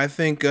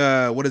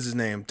what is his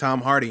name?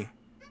 Tom Hardy.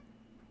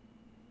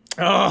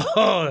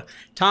 Oh,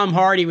 Tom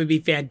Hardy would be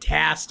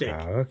fantastic.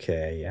 Oh,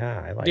 okay,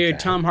 yeah, I like Dude, that.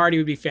 Tom Hardy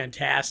would be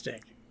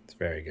fantastic. It's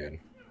very good.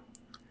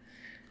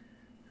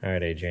 All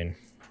right, Adrian,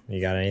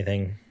 you got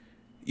anything?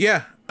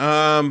 Yeah,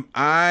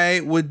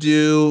 I would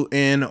do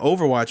an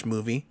Overwatch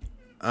movie.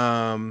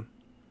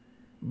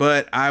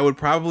 But I would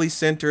probably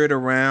center it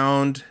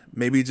around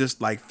maybe just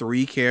like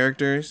 3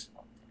 characters,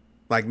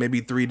 like maybe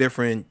 3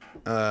 different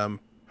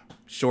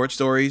short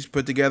stories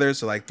put together.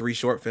 So like 3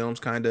 short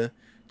films, kind of,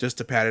 just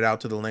to pad it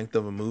out to the length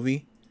of a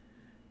movie.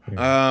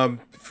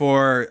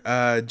 For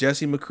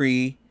Jesse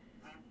McCree,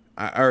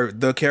 or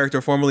the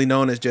character formerly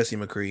known as Jesse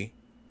McCree,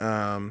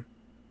 I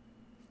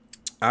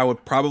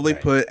would probably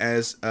put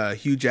as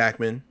Hugh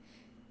Jackman.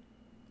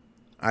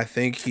 I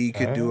think he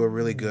could do a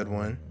really good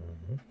one.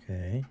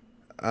 Okay.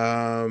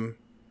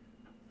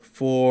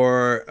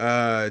 For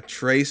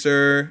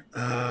Tracer,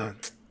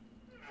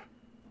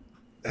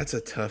 that's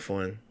a tough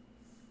one.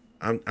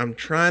 I'm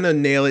trying to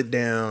nail it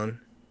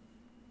down.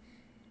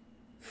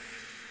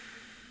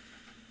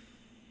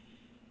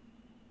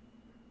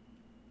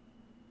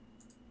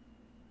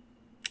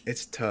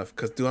 It's tough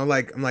because do I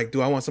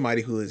want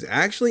somebody who is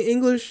actually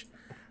English,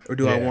 or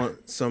do I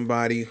want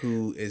somebody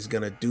who is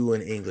gonna do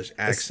an English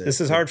accent? This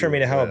is hard for me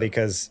to help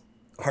because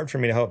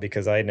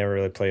I had never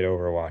really played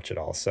Overwatch at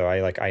all. So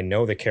I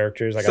know the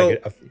characters. Like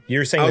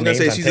you're saying the names,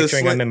 I'm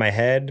picturing them in my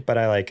head,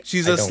 but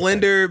she's a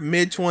slender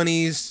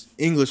mid-20s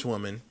English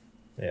woman.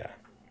 Yeah.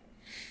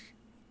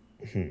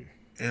 And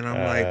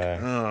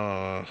I'm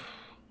oh.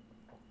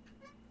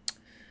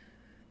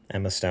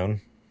 Emma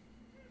Stone.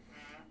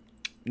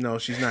 No,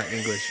 she's not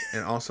English,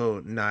 and also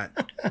not.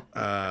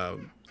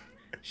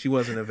 She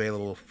wasn't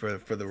available for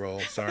the role.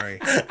 Sorry.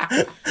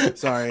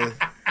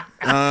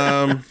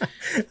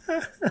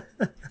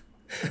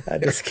 I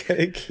just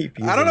can't keep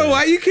using I don't know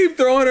why you keep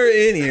throwing her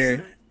in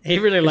here. He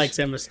really likes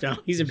Emma Stone.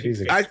 She's a great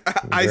see.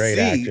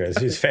 actress.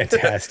 She's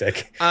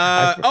fantastic.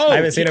 I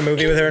haven't seen a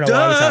movie with her in a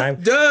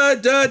long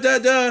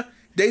time.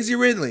 Daisy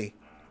Ridley.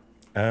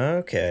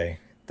 Okay.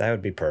 That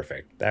would be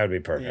perfect.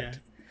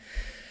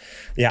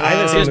 Yeah, I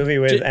haven't seen a movie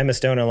with Emma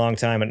Stone in a long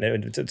time.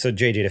 And so,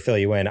 JJ, to fill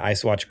you in, I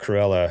watched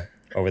Cruella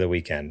over the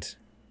weekend.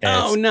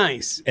 Oh,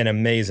 nice. An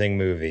amazing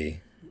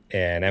movie.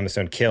 And Emma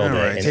Stone killed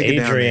right, it. And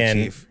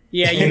Adrian...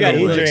 Yeah, you got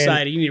really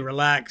excited. You need to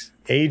relax.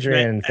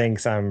 Adrian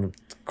thinks I'm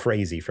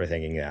crazy for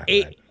thinking that.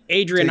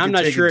 Adrian, I'm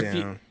not sure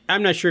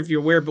if you're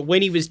aware, but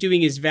when he was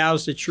doing his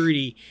vows to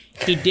Trudy,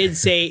 he did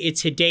say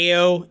it's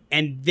Hideo,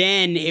 and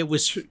then it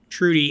was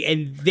Trudy,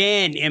 and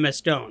then Emma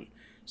Stone.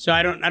 So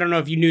I don't know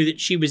if you knew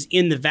that she was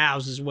in the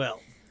vows as well.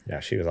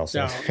 Yeah, she was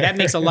also. So that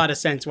makes a lot of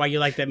sense why you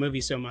like that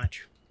movie so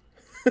much.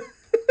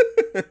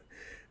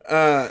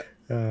 Oh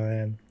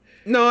man.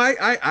 No,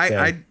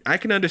 I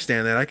can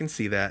understand that. I can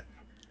see that.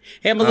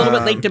 Hey, I'm a little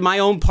bit late to my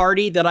own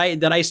party that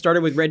I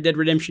started with Red Dead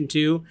Redemption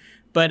 2,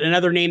 but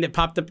another name that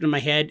popped up in my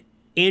head,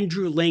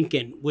 Andrew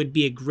Lincoln would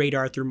be a great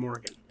Arthur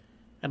Morgan.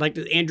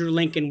 Andrew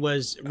Lincoln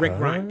was Rick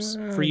Grimes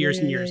for years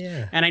and years.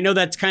 Yeah. And I know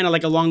that's kind of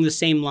like along the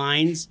same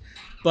lines,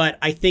 but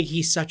I think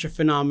he's such a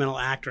phenomenal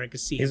actor. I could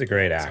see he's a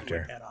great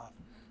actor.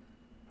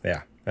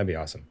 Yeah, that'd be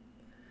awesome.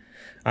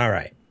 All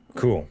right,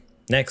 cool.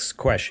 Next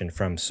question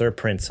from Sir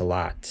Prince a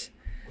lot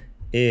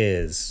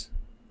is...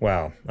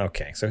 Well,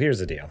 okay, so here's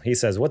the deal. He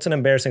says, what's an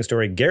embarrassing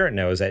story Garrett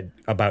knows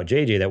about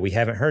JJ that we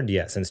haven't heard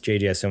yet, since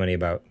JJ has so many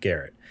about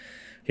Garrett?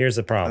 Here's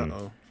the problem.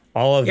 Uh-oh.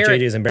 All of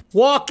Garrett, JJ's embarrassing...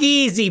 Walk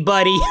easy,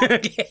 buddy.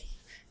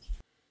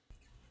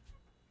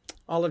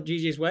 All of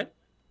JJ's what?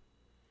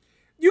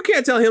 You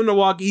can't tell him to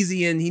walk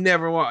easy and you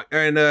never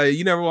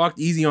walked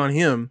easy on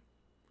him.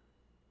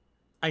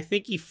 I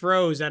think he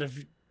froze out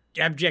of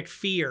abject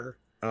fear.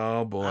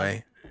 Oh,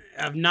 boy.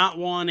 Of not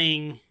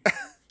wanting...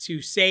 to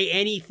say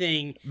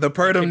anything. The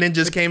Purdom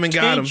ninjas came and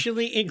got him.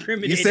 Potentially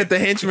incriminating. You sent the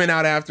henchmen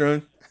out after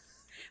him.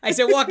 I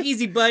said, walk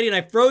easy, buddy, and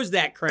I froze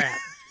that crap.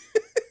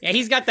 Yeah,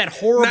 he's got that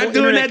horrible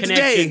internet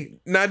connection.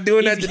 Not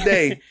doing that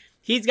today.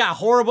 He's got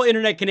horrible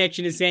internet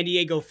connection in San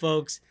Diego,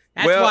 folks.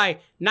 That's why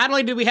not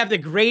only do we have the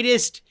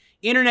greatest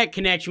internet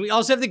connection, we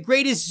also have the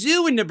greatest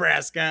zoo in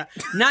Nebraska.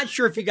 Not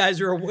sure if you guys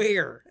are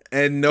aware.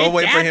 And no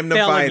way for him to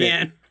fight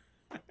it.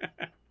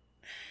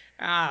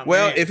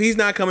 Man. If he's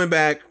not coming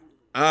back,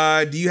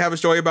 do you have a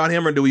story about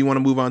him, or do we want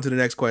to move on to the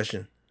next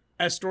question?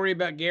 A story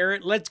about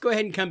Garrett? Let's go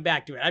ahead and come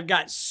back to it. I've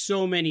got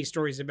so many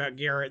stories about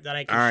Garrett that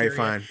I can share.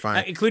 All right,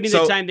 fine. Including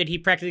the time that he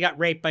practically got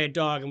raped by a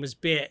dog and was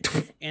bit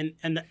and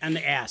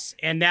the ass.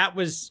 And that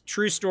was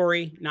true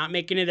story, not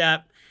making it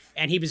up.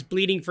 And he was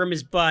bleeding from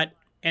his butt.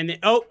 And then,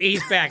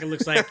 he's back, it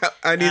looks like.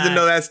 I need to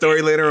know that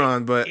story later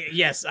on, but...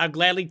 Yes, I'll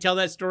gladly tell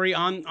that story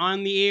on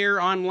the air,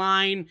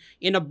 online,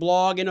 in a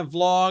blog, in a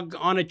vlog,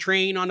 on a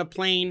train, on a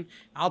plane.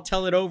 I'll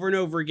tell it over and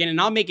over again, and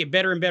I'll make it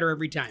better and better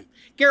every time.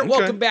 Garrett,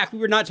 welcome back. We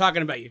were not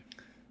talking about you.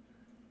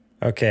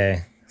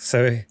 Okay,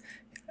 so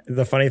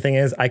the funny thing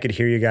is, I could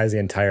hear you guys the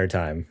entire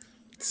time.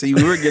 See,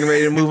 we were getting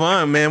ready to move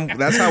on, man.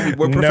 That's how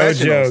we're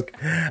professionals. No joke.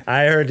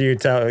 I heard you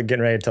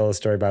getting ready to tell a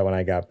story about when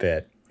I got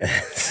bit.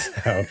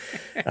 So,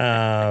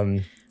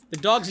 the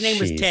dog's name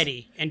was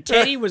Teddy, and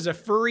Teddy was a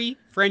furry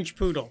French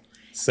poodle.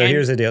 So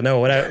here's the deal. No,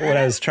 what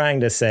I was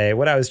trying to say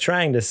was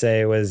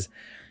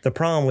the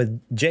problem with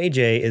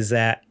JJ is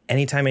that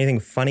anytime anything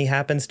funny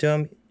happens to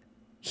him,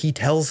 he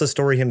tells the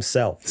story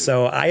himself.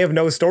 So I have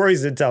no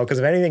stories to tell because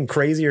if anything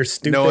crazy or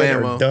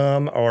stupid or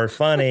dumb or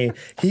funny,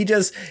 he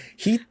tells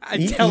himself. That's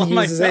he smart. tells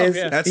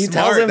himself,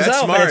 That's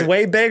smart. and it's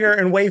way bigger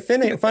and way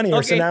funnier.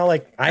 Okay. So now,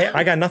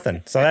 I got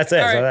nothing. So that's it.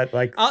 Right. So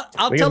that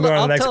I'll we tell can move on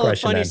to the next a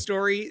question. funny Then.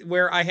 story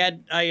where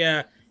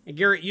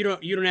Garrett, you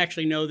don't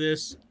actually know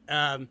this,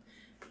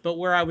 but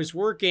where I was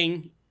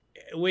working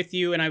with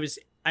you and I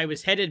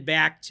was headed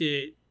back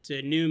to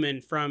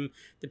Newman from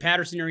the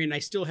Patterson area, and I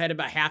still had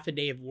about half a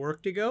day of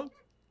work to go.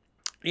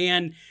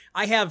 And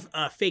I have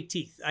fake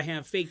teeth.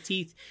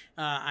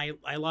 I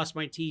lost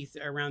my teeth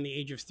around the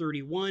age of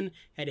 31.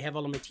 Had to have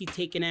all of my teeth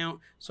taken out.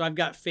 So I've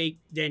got fake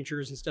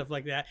dentures and stuff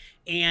like that.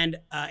 And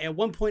at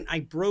one point,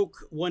 I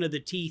broke one of the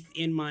teeth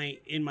in my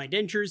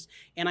dentures,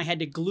 and I had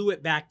to glue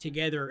it back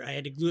together. I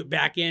had to glue it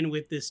back in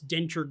with this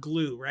denture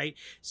glue, right?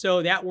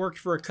 So that worked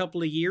for a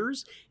couple of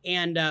years.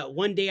 And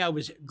one day I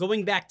was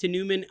going back to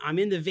Newman. I'm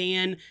in the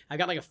van. I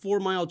got like a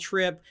 4-mile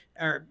trip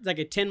or like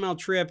a 10-mile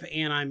trip,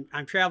 and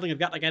I'm traveling. I've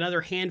got like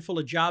another handful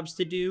of jobs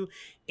to do,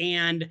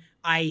 and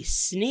I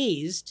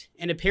sneezed,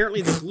 and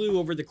apparently the glue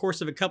over the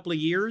course of a couple of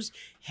years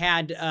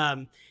had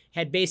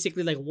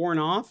basically like worn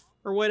off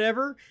or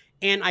whatever.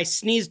 And I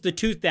sneezed the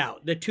tooth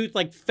out. The tooth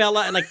like fell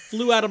out and like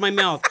flew out of my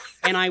mouth.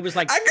 And I was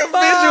like, I can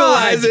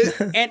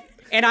visualize it.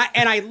 And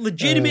I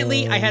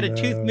legitimately, I had a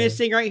tooth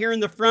missing right here in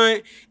the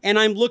front, and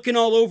I'm looking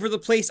all over the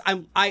place.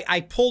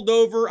 I pulled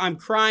over, I'm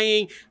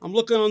crying, I'm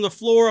looking on the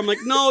floor. I'm like,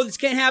 no, this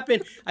can't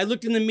happen. I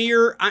looked in the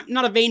mirror. I'm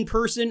not a vain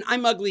person.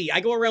 I'm ugly. I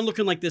go around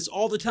looking like this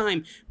all the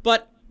time.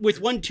 But with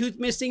one tooth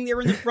missing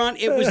there in the front,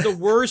 it was the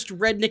worst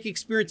redneck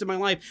experience of my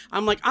life.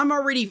 I'm like, I'm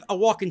already a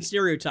walking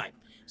stereotype.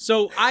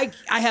 So I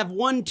have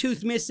one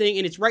tooth missing,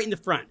 and it's right in the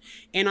front.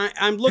 And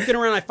I'm looking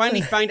around. I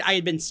finally find I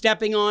had been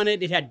stepping on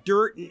it. It had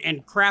dirt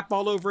and crap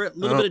all over it, a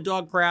little bit of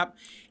dog crap.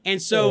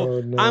 And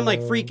so I'm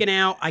like freaking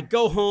out. I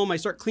go home. I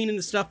start cleaning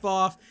the stuff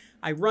off.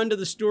 I run to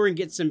the store and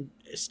get some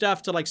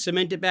stuff to like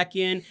cement it back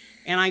in.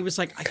 And I was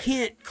like, I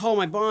can't call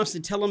my boss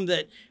and tell him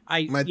that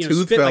I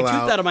spit my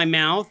tooth out of my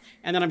mouth,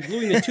 and then I'm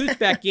gluing the tooth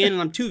back in,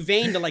 and I'm too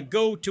vain to like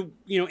go to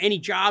any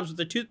jobs with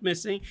the tooth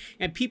missing.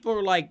 And people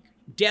are like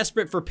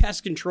desperate for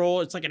pest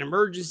control. It's like an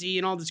emergency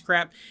and all this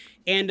crap.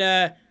 And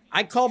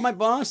I called my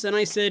boss and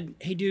I said,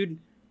 hey dude,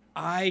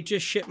 I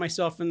just shit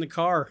myself in the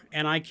car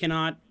and I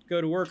cannot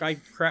go to work. I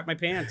crap my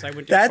pants. I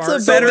went to That's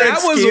fart. a better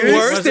that was excuse.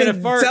 worse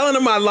than telling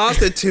him I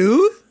lost a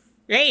tooth?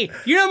 Hey,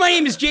 my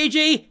name is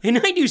JJ, and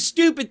I do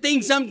stupid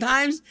things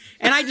sometimes.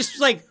 And I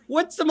just like,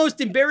 what's the most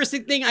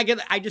embarrassing thing I get?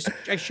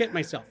 I shit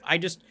myself. I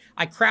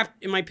crapped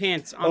in my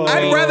pants.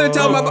 I'd rather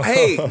tell my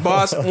hey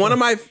boss, one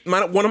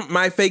of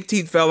my fake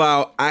teeth fell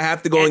out. I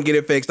have to go and get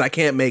it fixed. I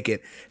can't make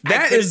it.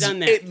 I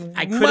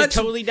could have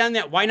totally done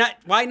that. Why not?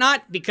 Why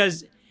not?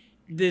 Because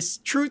this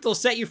truth will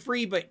set you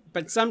free,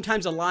 but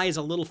sometimes a lie is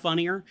a little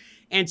funnier.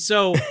 And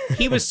so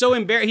he was so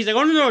embarrassed. He's like,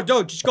 oh, no,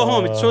 just go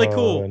home. It's really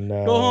cool.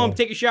 No. Go home,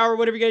 take a shower,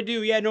 whatever you got to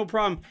do. Yeah, no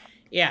problem.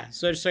 Yeah,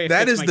 so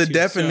that is the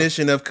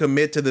definition of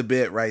commit to the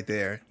bit right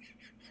there.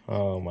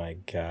 Oh, my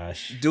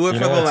gosh. Do it for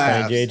the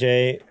laughs. Funny,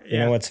 JJ? You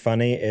know what's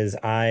funny is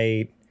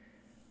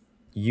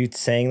you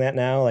saying that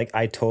now, like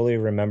I totally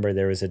remember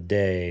there was a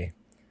day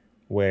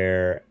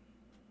where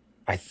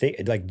I think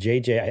like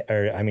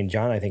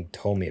John, I think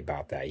told me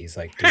about that. He's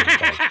like, dude,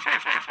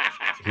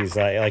 he's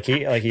like I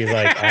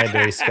had to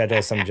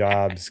reschedule some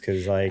jobs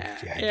because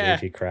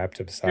he crapped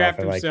himself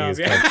and he was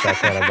kind of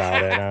chuckling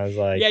about it, and I was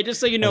like, yeah, just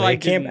so you know, I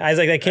was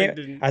like,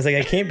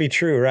 that can't be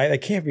true, right?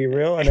 That can't be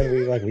real. And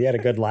then we had a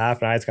good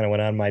laugh, and I just kind of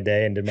went on my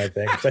day and did my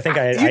thing. So I think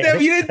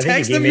you didn't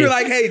text him. You're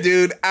like, hey,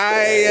 dude,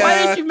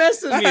 why did you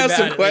mess with me? I have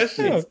some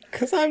questions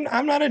because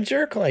I'm not a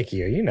jerk like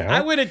you. You know,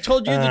 I would have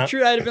told you the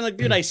truth. I'd have been like,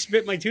 dude, I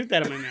spit my tooth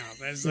out of my mouth.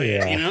 That's like,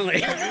 you know,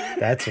 like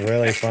that's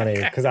really funny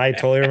because I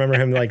totally remember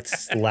him like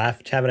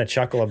having a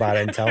chuckle about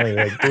it and telling me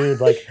like, dude,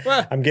 like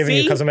I'm giving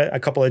you a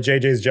couple of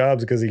JJ's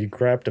jobs because he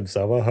crapped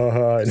himself.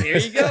 There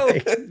you go.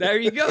 There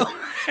you go.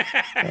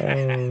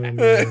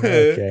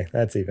 Okay,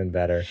 that's even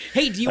better.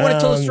 Hey, do you want to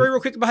tell a story real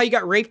quick about how you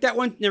got raped that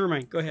one? Never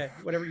mind. Go ahead.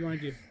 Whatever you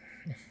want to do.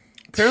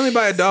 Apparently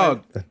by a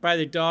dog. By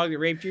the dog that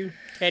raped you,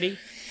 Teddy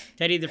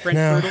the French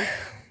poodle.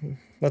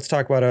 Let's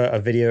talk about a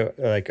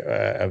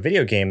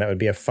video game that would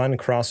be a fun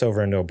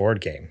crossover into a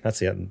board game. That's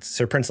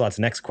Sir Princelot's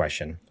next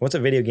question. What's a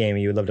video game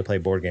you would love to play a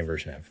board game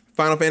version of?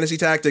 Final Fantasy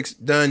Tactics.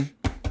 Done.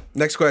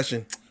 Next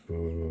question.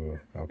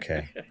 Ooh,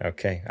 okay.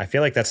 I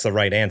feel like that's the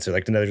right answer.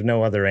 Like there's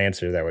no other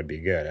answer that would be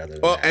good other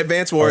than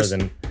Advance Wars.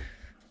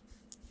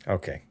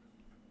 Okay.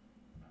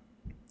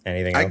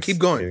 Anything else? I keep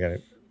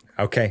going.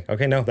 Okay,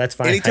 no, that's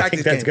fine. I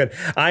think that's good.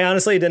 I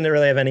honestly didn't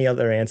really have any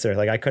other answer.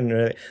 Like I couldn't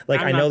really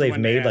I know they've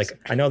made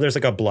I know there's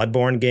like a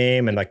Bloodborne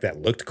game and like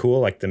that looked cool.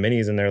 Like the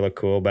minis in there look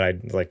cool, but I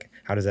like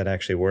how does that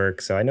actually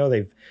work? So I know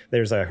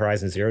there's a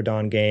Horizon Zero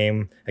Dawn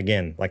game.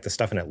 Again, like the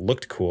stuff in it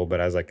looked cool,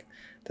 but I was like,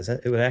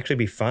 it would actually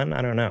be fun?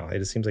 I don't know. It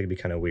just seems like it'd be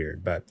kind of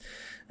weird. But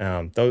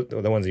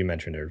the ones you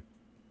mentioned are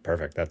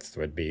perfect. That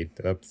would be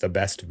the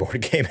best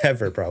board game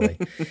ever, probably.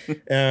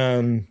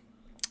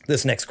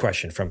 This next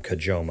question from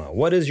Kajoma.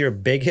 What is your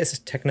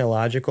biggest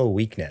technological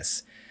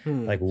weakness?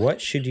 Like,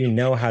 what should you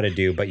know how to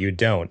do, but you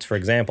don't? For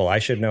example, I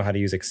should know how to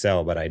use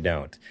Excel, but I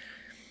don't.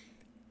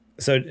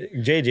 So,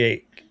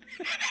 JJ,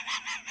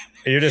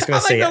 you're just going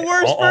to say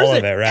all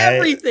of it, right?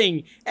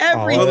 Everything.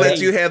 We'll let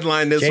you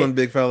headline this one,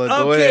 big fella.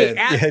 Go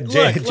ahead.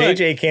 Look.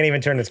 JJ can't even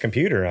turn his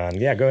computer on.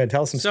 Yeah, go ahead.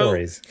 Tell some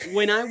stories.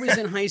 When I was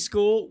in high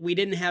school, we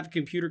didn't have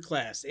computer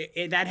class.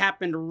 That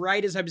happened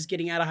right as I was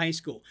getting out of high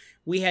school.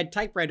 We had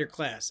typewriter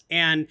class,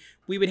 and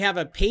we would have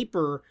a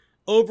paper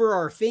over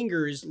our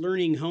fingers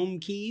learning home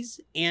keys,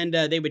 and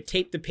they would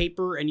tape the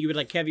paper, and you would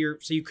like have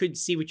so you couldn't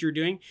see what you were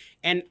doing.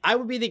 And I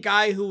would be the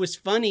guy who was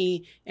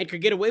funny and could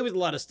get away with a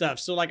lot of stuff.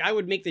 So like I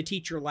would make the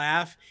teacher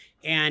laugh,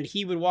 and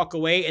he would walk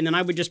away, and then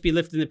I would just be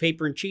lifting the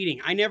paper and cheating.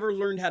 I never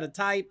learned how to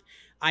type.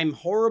 I'm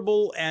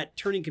horrible at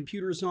turning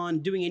computers on,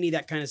 doing any of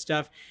that kind of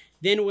stuff.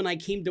 Then when I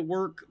came to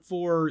work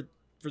for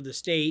the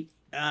state,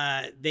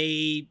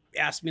 they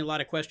asked me a lot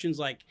of questions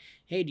like,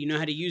 hey, do you know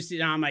how to use it?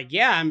 And I'm like,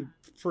 yeah, I'm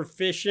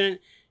proficient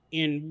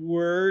in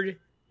Word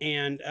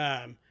and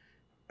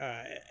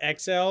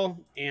Excel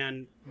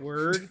and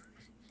Word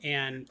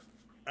and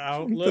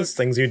Outlook. Those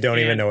things you don't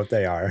even know what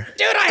they are.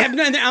 Dude, I have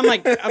none. I'm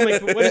like,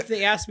 what if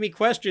they ask me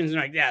questions? And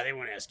I'm like, yeah, they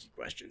want to ask you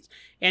questions.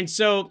 And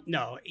so,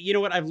 no, you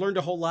know what? I've learned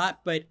a whole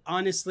lot, but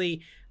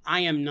honestly, I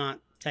am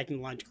not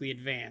technologically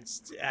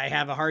advanced. I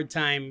have a hard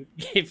time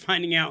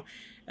finding out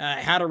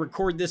how to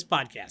record this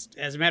podcast.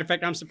 As a matter of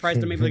fact, I'm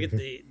surprised I'm able to get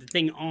the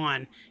thing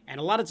on. And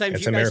a lot of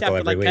times you guys have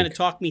to like kind of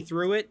talk me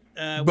through it.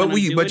 But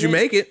you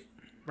make it.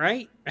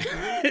 Right?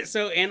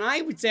 So, and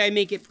I would say I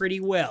make it pretty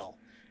well.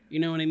 You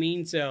know what I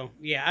mean? So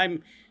yeah,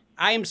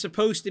 I am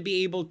supposed to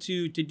be able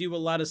to do a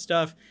lot of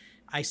stuff.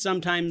 I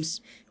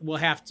sometimes will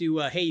have to,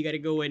 hey, you got to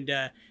go and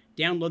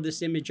download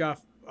this image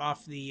off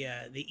the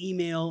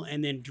email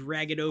and then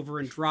drag it over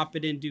and drop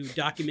it into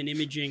document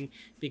imaging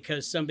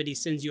because somebody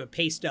sends you a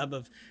pay stub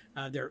of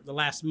the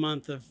last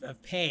month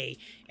of pay,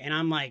 and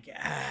I'm like,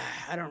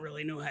 I don't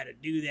really know how to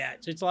do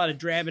that. So it's a lot of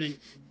grabbing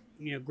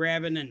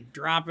and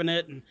dropping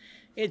it, and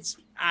it's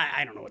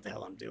I don't know what the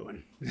hell I'm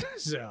doing.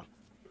 So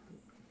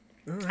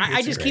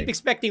I just keep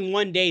expecting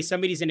one day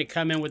somebody's going to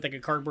come in with like a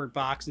cardboard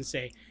box and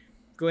say,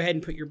 go ahead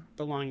and put your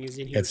belongings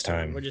in here. It's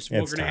time. We're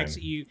going to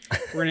exit you.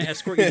 We're going to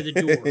escort you to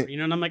the door. You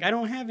know, and I'm like, I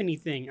don't have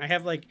anything. I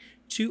have like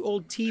 2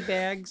 old tea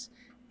bags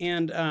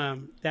and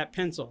that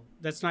pencil.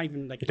 That's not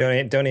even like. You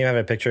don't even have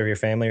a picture of your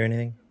family or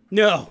anything?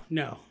 No.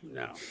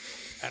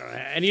 I don't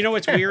have. And you know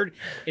what's weird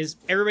is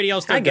everybody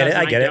else does. I get it.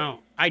 I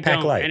don't.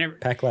 Pack light.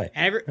 Pack light.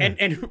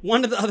 And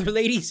one of the other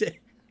ladies.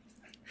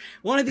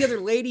 One of the other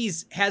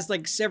ladies has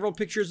like several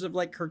pictures of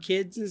like her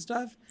kids and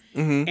stuff.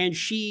 Mm-hmm. And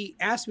she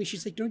asked me,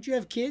 she's like, don't you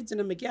have kids? And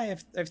I'm like, yeah, I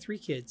have 3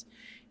 kids.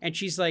 And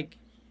she's like,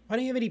 why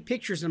don't you have any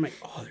pictures? And I'm like,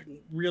 oh, they're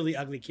really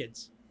ugly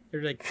kids.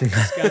 They're like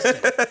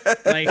disgusting.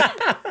 Like,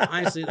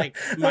 honestly, like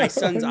my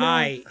son's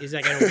eye is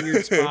like at a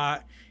weird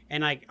spot.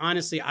 And like,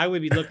 honestly, I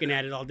would be looking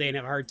at it all day and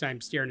have a hard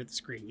time staring at the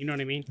screen. You know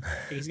what I mean?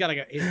 Like, he's got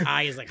like his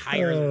eye is like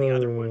higher than the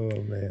other one.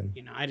 Oh man!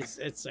 You know,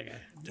 it's like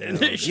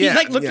she's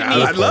like looked at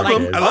me. I love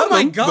them. Oh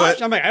my gosh!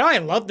 But I'm like, I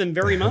love them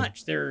very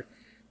much. They're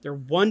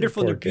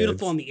wonderful. They're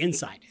beautiful on the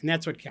inside, and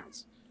that's what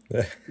counts.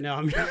 No,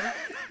 I'm.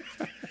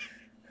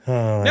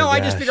 No, I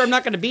just figure I'm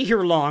not going to be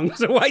here long,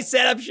 so why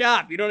set up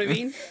shop? You know what I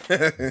mean?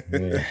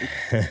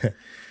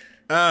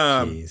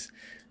 Jeez.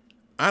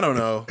 I don't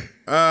know.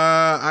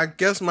 I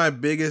guess my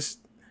biggest,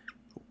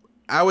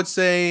 I would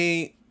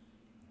say,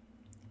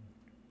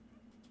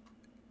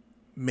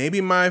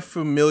 maybe my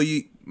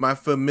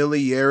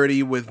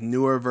familiarity with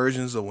newer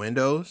versions of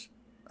Windows.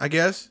 I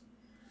guess.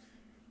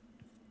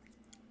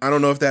 I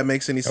don't know if that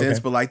makes any sense,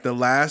 but like the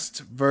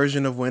last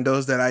version of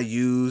Windows that I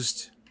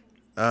used,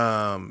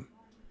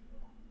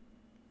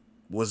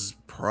 was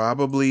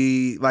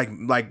probably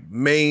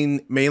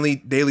mainly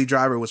daily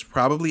driver was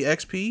probably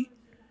XP.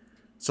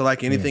 So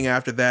like anything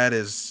after that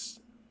is,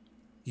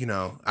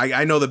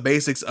 I know the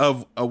basics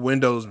of a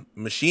Windows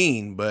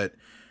machine, but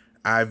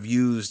I've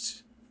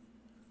used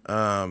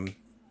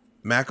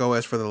Mac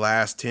OS for the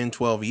last 10,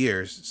 12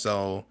 years.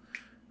 So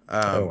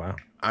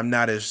I'm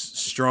not as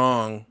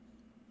strong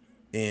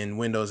in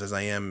Windows as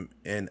I am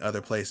in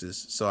other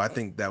places. So I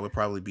think that would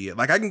probably be it.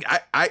 Like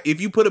I if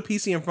you put a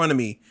PC in front of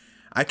me,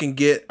 I can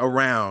get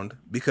around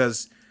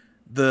because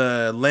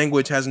the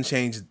language hasn't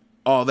changed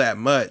all that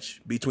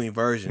much between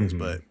versions,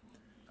 but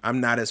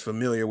I'm not as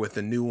familiar with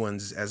the new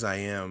ones as I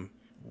am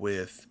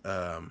with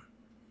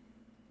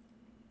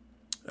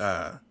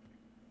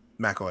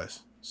Mac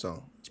OS.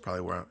 So it's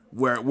probably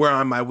where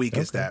I'm my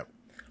weakest at.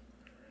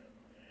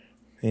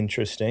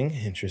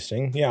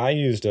 Interesting. Yeah, I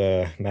used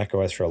Mac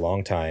OS for a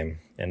long time,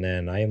 and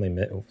then I only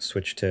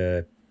switched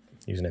to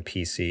using a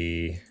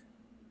PC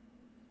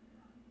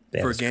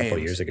for a couple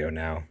years ago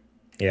now.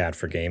 Yeah,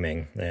 for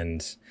gaming,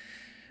 and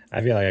I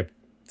feel like I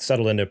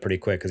settled into it pretty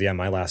quick because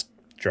my last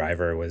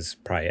driver was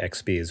probably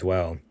XP as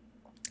well,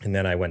 and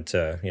then I went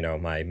to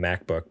my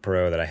MacBook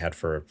Pro that I had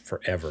for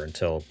forever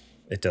until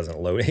it doesn't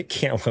load. It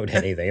can't load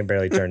anything. It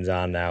barely turns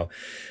on now.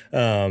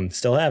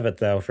 Still have it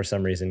though for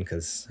some reason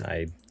because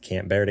I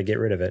can't bear to get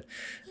rid of it.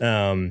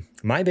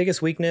 My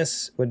biggest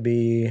weakness would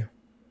be,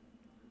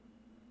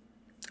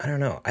 I don't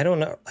know.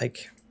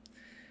 Like,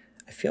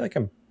 I feel like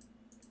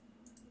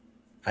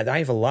I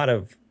have a lot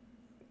of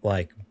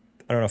like,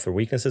 I don't know if they're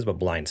weaknesses, but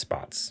blind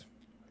spots.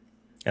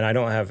 And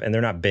and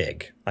they're not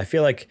big. I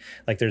feel like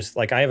there's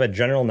like, I have a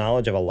general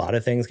knowledge of a lot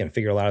of things, can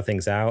figure a lot of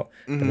things out.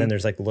 But then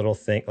there's like little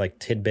like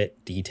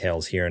tidbit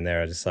details here and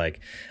there. Just like,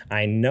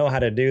 I know how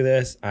to do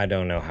this. I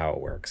don't know how it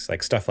works.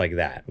 Like stuff like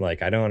that.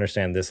 Like, I don't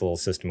understand this little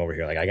system over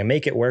here. Like I can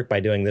make it work by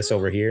doing this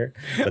over here,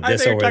 but this over there. I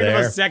think you're talking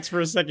about sex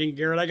for a second,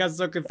 Garrett. I got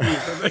so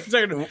confused.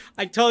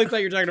 I totally thought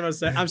you were talking about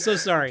sex. I'm so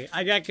sorry.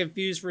 I got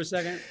confused for a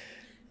second.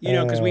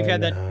 Because we've had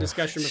that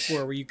discussion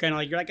before where you kind of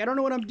like, you're like, I don't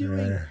know what I'm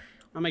doing.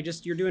 I'm like,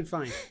 you're doing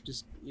fine.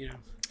 Just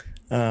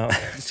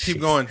just keep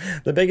going.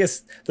 The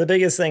biggest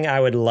thing I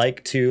would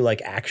like to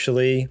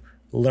actually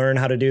learn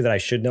how to do that I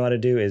should know how to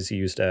do is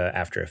use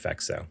After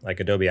Effects though, like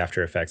Adobe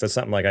After Effects. That's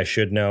something like I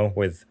should know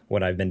with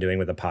what I've been doing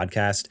with the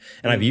podcast,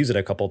 and I've used it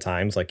a couple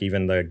times. Like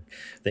even the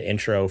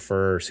intro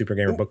for Super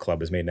Gamer Book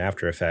Club is made in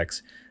After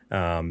Effects.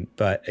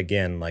 But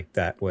again, like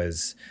that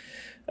was.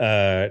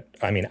 I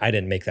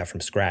didn't make that from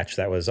scratch.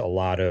 That was a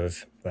lot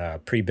of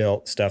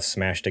pre-built stuff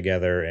smashed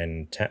together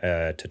and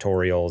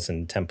tutorials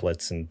and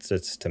templates and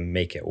just to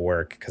make it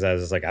work. Because I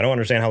was like, I don't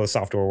understand how the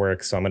software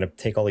works, so I'm going to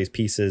take all these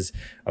pieces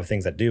of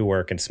things that do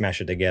work and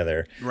smash it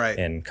together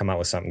and come out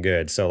with something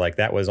good. So like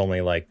that was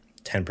only like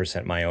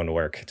 10% my own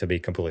work, to be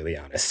completely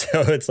honest.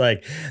 So it's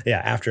like,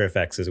 After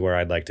Effects is where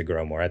I'd like to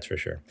grow more. That's for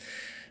sure.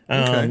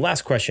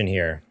 Last question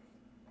here.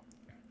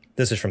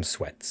 This is from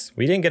Sweats.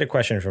 We didn't get a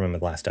question from him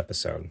in the last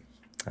episode.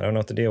 I don't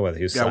know what to deal with.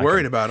 He was got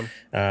worried about him.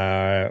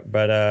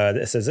 But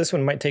it says this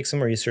one might take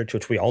some research,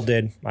 which we all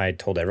did. I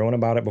told everyone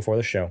about it before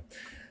the show.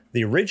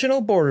 The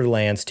original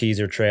Borderlands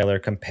teaser trailer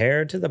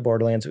compared to the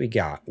Borderlands we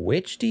got.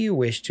 Which do you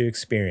wish to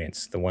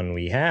experience? The one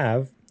we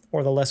have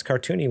or the less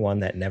cartoony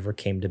one that never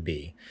came to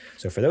be?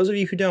 So for those of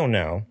you who don't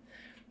know,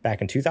 back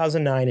in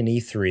 2009 in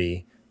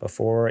E3,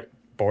 before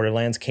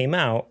Borderlands came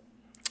out,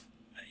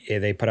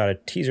 they put out a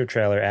teaser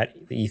trailer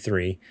at the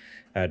E3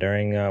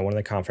 during one of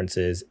the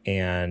conferences,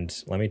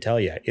 and let me tell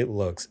you, it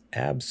looks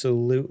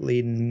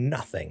absolutely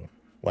nothing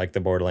like the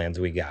Borderlands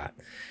we got.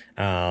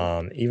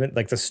 Even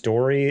like the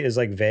story is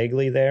like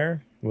vaguely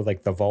there with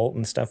like the vault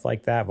and stuff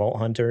like that, Vault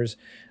Hunters.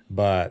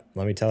 But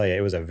let me tell you,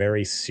 it was a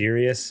very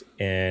serious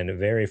and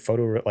very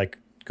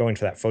going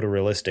for that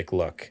photorealistic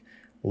look,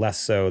 less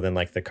so than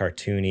like the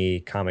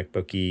cartoony, comic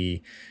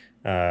booky,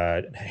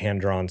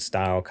 hand-drawn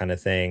style kind of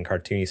thing,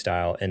 cartoony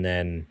style, and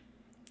then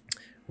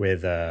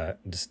with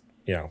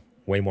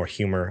way more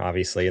humor,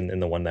 obviously,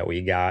 in the one that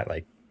we got,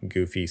 like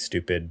goofy,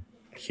 stupid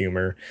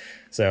humor.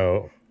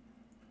 So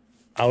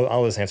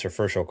I'll just answer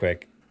first real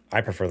quick.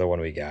 I prefer the one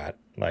we got.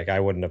 Like, I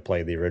wouldn't have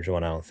played the original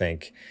one, I don't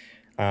think.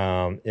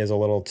 It was a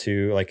little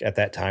too, like, at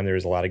that time, there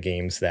was a lot of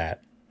games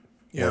that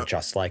were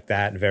just like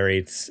that.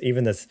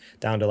 Even this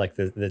down to, like,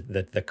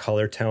 the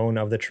color tone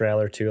of the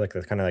trailer, too, like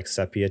the kind of, like,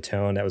 sepia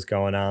tone that was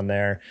going on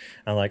there.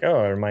 I'm like,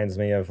 oh, it reminds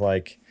me of,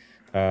 like,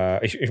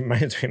 it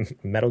reminds me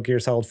of Metal Gear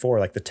Solid 4,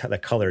 like the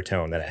color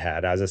tone that it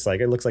had. I was just like,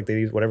 it looks like they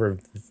used whatever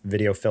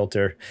video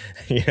filter,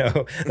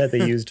 that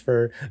they used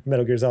for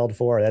Metal Gear Solid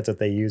 4. That's what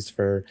they used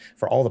for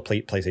all the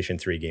PlayStation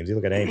 3 games. You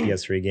look at any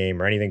PS3 game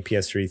or anything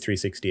PS3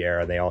 360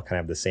 era, they all kind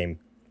of have the same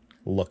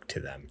look to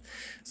them.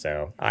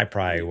 So I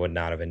probably would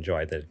not have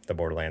enjoyed the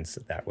Borderlands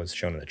that was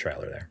shown in the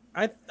trailer there.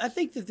 I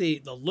think that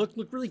the look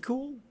looked really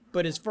cool,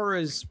 but as far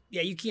as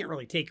you can't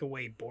really take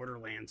away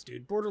Borderlands,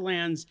 dude.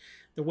 Borderlands,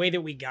 the way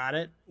that we got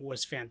it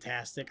was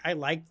fantastic. I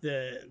liked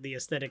the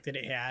aesthetic that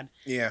it had.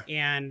 Yeah.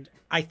 And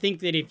I think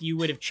that if you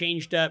would have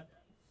changed up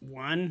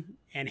 1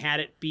 and had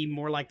it be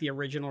more like the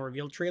original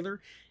reveal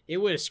trailer, it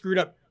would have screwed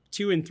up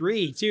 2 and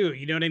 3 too.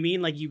 You know what I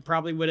mean? Like it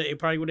probably would have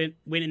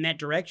went in that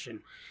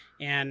direction,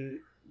 and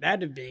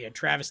that'd be a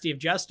travesty of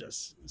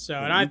justice. So,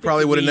 and I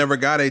probably would have never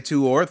got a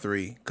 2 or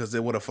 3 because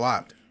it would have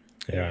flopped.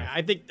 Yeah,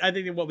 I think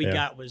that what we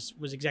got was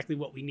exactly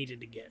what we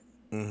needed to get.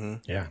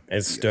 Mm-hmm. Yeah,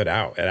 it stood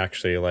out. It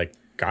actually like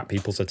got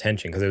people's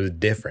attention because it was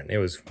different. It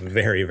was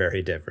very,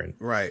 very different.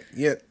 Right.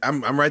 Yeah,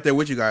 I'm right there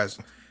with you guys.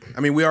 I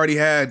mean, we already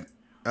had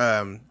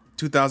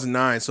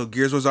 2009, so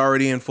Gears was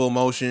already in full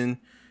motion.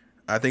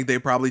 I think they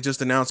probably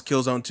just announced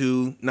Killzone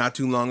 2 not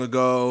too long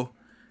ago.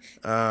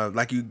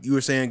 Like you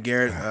were saying,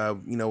 Garrett,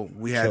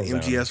 we had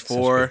Killzone,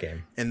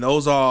 MGS4, and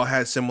those all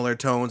had similar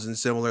tones and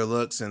similar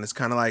looks, and it's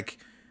kind of like,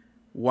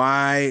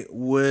 why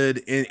would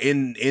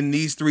in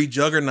these 3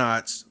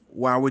 juggernauts,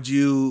 why would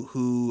you,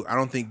 who I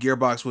don't think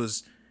Gearbox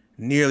was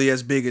nearly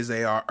as big as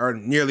they are, or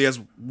nearly as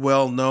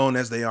well known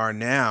as they are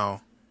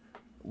now,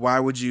 why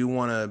would you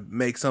want to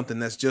make something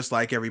that's just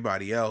like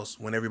everybody else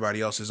when everybody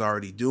else is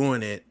already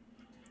doing it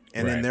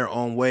and in their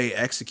own way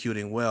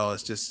executing well?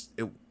 It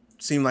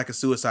seemed like a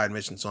suicide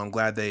mission. So I'm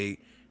glad they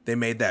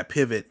made that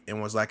pivot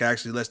and was like,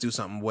 actually, let's do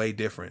something way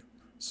different.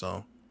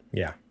 So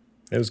yeah,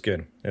 it was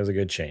good. It was a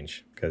good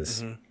change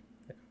because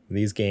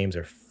these games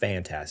are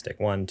fantastic.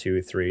 1,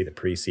 2, 3, the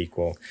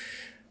pre-sequel,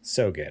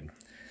 so good.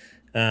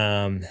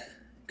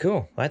 Cool.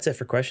 Well, that's it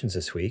for questions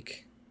this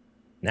week.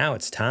 Now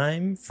it's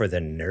time for the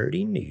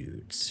nerdy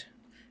news.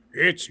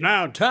 It's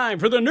now time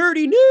for the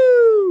nerdy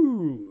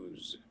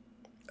news.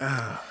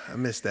 I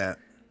missed that.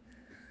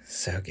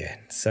 So good.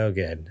 So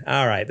good.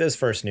 All right. This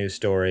first news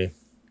story.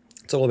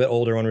 It's a little bit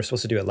older one. We were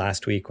supposed to do it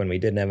last week when we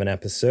didn't have an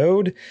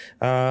episode.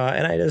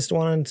 And I just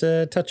wanted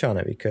to touch on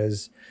it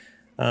because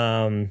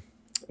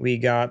we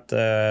got,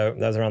 that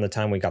was around the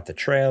time we got the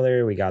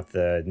trailer. We got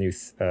the new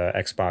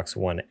Xbox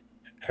One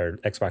or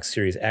Xbox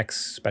Series X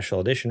special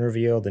edition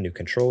revealed, the new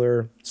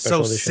controller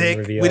special edition sick.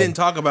 revealed. We didn't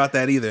talk about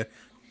that either.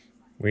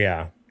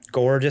 Yeah.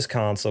 Gorgeous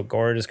console,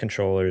 gorgeous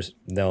controllers.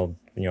 They'll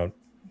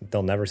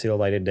never see the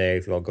light of day.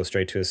 They'll go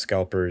straight to a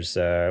scalper's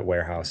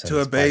warehouse. To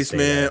a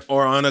basement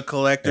or on a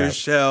collector's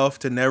shelf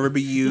to never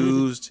be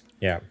used.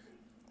 Yeah.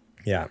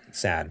 Yeah.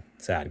 Sad.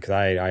 Because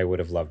I would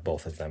have loved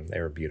both of them.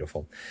 They were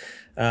beautiful.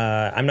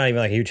 I'm not even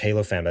like a huge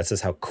Halo fan, but that's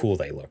just how cool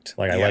they looked.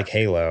 Like I like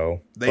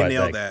Halo. They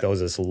nailed that. Those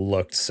just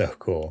looked so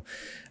cool.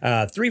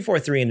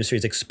 343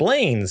 Industries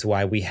explains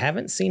why we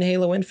haven't seen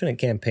Halo Infinite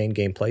campaign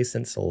gameplay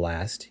since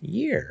last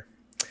year.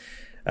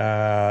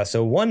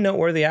 So one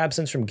noteworthy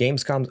absence from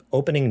Gamescom's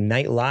opening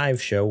night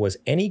live show was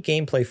any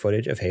gameplay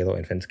footage of Halo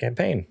Infinite's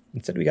campaign.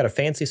 Instead, we got a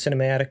fancy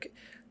cinematic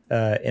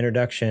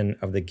introduction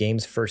of the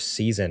game's first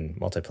season,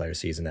 multiplayer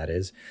season, that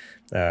is.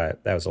 That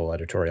was a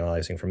little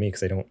editorializing for me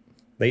because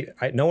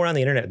nowhere on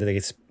the internet they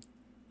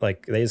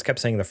just kept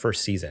saying the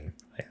first season.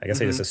 I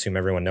guess I just assume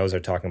everyone knows they're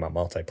talking about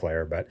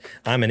multiplayer, but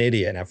I'm an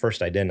idiot, and at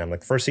first I didn't. I'm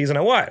like, first season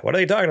of what? What are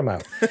they talking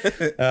about?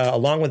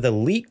 Along with the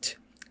leaked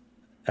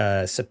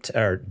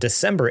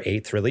December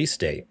 8th release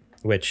date,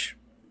 which,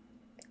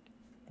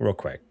 real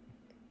quick,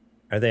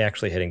 are they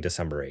actually hitting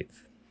December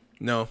 8th?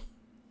 No.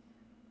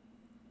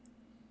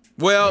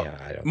 Well,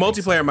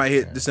 multiplayer might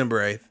hit December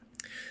 8th.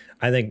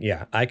 I think,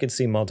 I could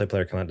see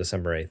multiplayer come out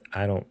December 8th.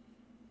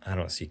 I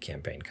don't see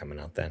campaign coming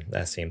out then.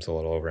 That seems a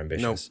little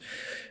overambitious.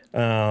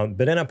 Nope.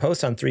 But in a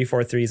post on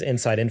 343's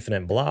Inside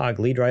Infinite blog,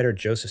 lead writer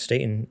Joseph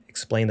Staten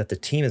explained that the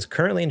team is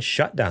currently in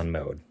shutdown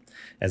mode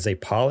as they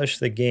polish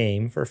the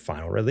game for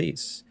final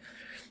release.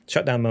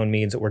 Shutdown mode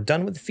means that we're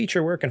done with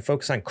feature work and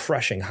focus on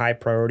crushing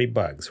high-priority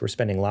bugs. We're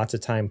spending lots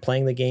of time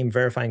playing the game,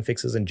 verifying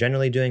fixes, and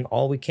generally doing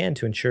all we can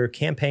to ensure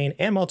campaign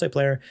and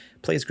multiplayer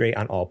plays great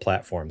on all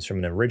platforms, from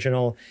an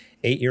original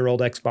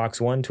 8-year-old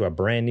Xbox One to a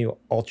brand new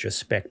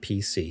ultra-spec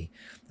PC.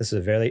 This is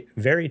a very,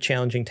 very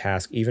challenging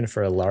task, even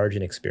for a large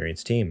and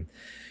experienced team.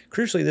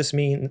 Crucially,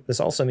 this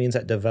also means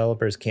that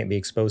developers can't be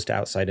exposed to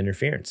outside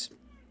interference.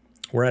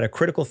 We're at a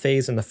critical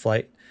phase in the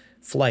flight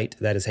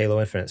that is Halo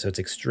Infinite, so it's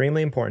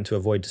extremely important to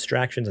avoid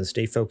distractions and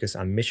stay focused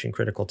on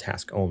mission-critical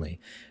tasks only,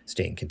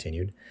 Staten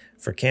continued.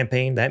 For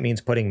campaign, that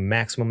means putting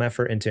maximum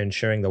effort into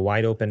ensuring the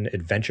wide-open,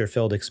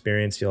 adventure-filled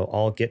experience you'll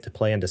all get to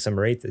play on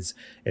December 8th is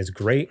as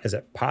great as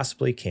it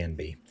possibly can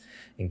be.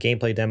 And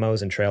gameplay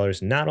demos and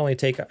trailers not only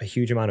take a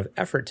huge amount of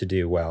effort to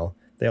do well,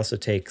 they also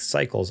take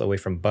cycles away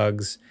from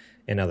bugs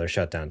and other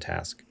shutdown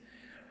tasks.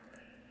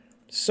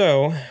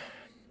 So,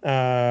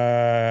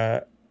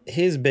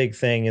 his big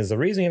thing is the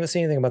reason you haven't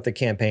seen anything about the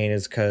campaign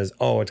is because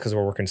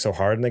we're working so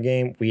hard in the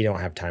game. We don't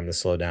have time to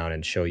slow down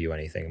and show you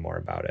anything more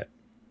about it.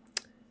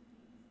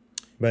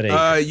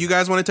 But you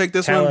guys want to take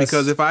this one?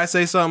 Because if I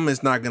say something,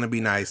 it's not going to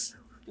be nice.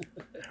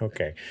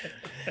 Okay.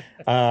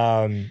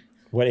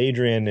 What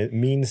Adrian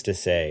means to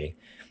say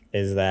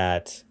is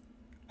that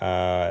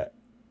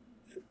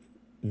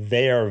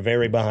they are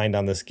very behind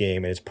on this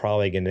game, and it's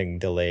probably getting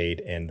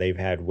delayed. And they've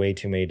had way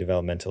too many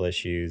developmental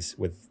issues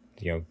with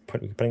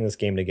putting this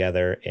game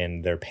together,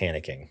 and they're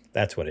panicking.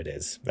 That's what it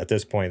is. At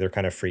this point, they're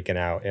kind of freaking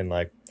out and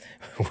like,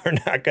 we're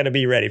not going to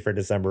be ready for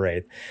December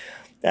 8th.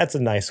 That's a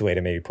nice way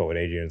to maybe put what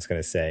Adrian's going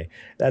to say.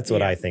 That's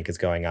what I think is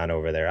going on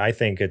over there. I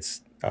think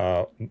it's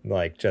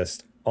like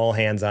just all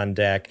hands on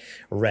deck,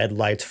 red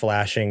lights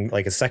flashing,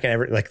 like a second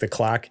every, like the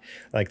clock,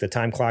 like the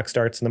time clock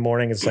starts in the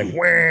morning. It's like,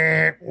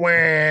 wah, wah,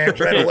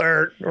 red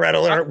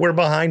alert. We're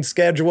behind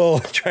schedule.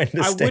 Trying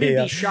to stay wouldn't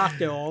up. be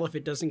shocked at all if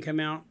it doesn't come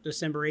out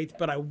December 8th,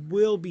 but I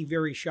will be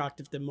very shocked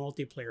if the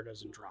multiplayer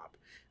doesn't drop.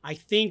 I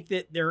think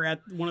that they're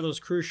at one of those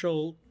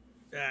crucial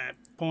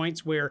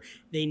points where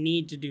they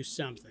need to do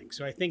something.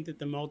 So I think that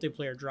the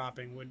multiplayer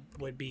dropping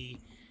would be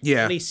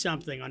at least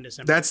something on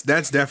December.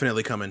 That's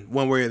definitely coming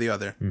one way or the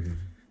other. Mm-hmm.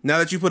 Now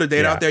that you put a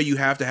date out there, you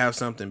have to have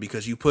something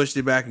because you pushed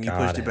it back and you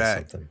pushed it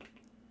back. Something.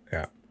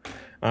 Yeah.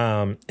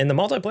 And the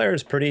multiplayer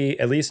is pretty,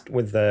 at least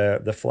with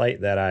the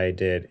flight that I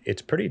did,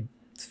 it's pretty,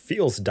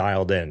 feels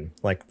dialed in.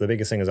 Like the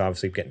biggest thing is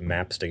obviously getting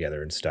maps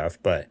together and stuff,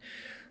 but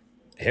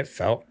it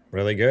felt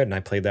really good. And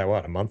I played that,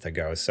 a month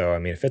ago. So, I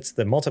mean, if it's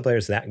the multiplayer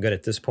is that good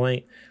at this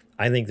point,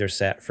 I think they're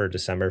set for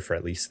December for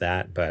at least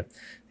that. But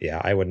yeah,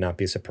 I would not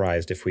be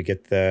surprised if we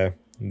get the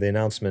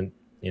announcement,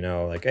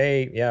 like,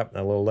 hey, a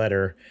little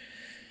letter,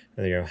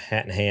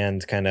 hat in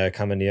hand, kind of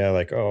coming to you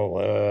like,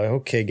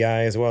 okay,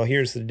 guys, well,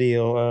 here's the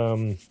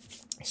deal.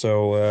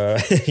 So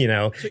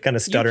kind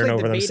of stuttering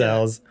over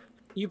themselves.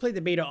 You played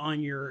the beta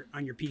on your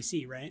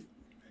PC, right?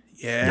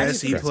 Yes,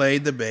 he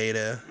played the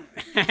beta.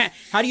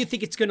 How do you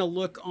think it's going to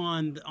look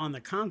on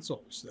the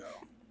consoles,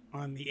 though?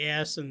 On the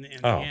S and the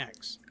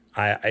X?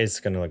 It's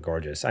going to look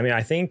gorgeous. I mean,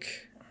 I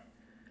think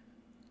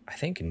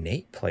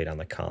Nate played on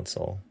the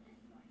console.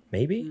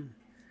 Maybe?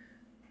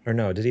 Or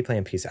no, did he play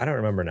on PC? I don't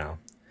remember now.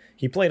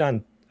 He played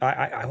on,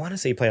 I want to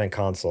say he played on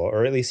console,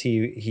 or at least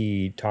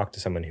he talked to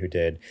someone who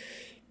did.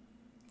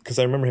 Because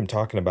I remember him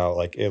talking about,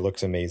 like, it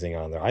looks amazing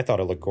on there. I thought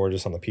it looked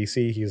gorgeous on the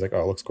PC. He was like,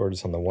 it looks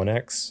gorgeous on the One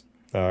X.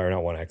 Or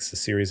not One X, the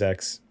Series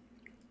X.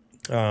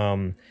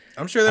 I'm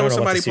sure there was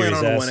somebody playing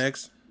on the One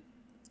X.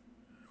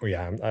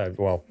 Yeah,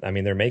 well, I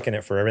mean, they're making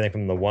it for everything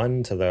from the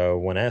 1 to the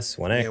 1S,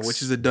 1X. Yeah,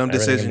 which is a dumb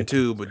decision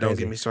too, but don't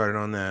get me started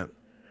on that.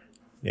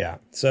 Yeah,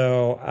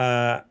 so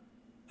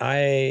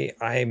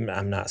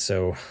I'm not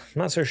so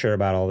sure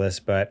about all this,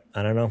 but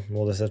I don't know.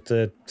 We'll just have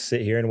to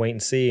sit here and wait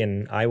and see.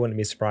 And I wouldn't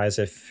be surprised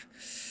if,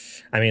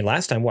 I mean,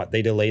 last time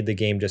they delayed the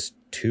game just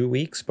 2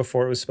 weeks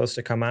before it was supposed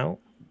to come out.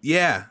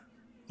 Yeah,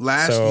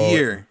 last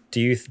year. Do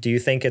you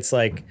think it's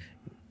like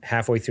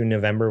halfway through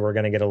November we're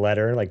gonna get a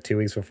letter like 2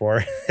 weeks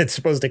before it's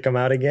supposed to come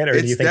out again, or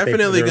do you think they're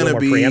a little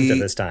more preemptive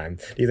this time?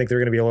 Do you think they're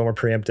gonna be a little more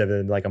preemptive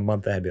and like a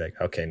month ahead, be like,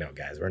 okay, no,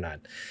 guys, we're not.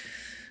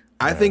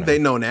 I think they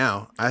know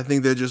now. I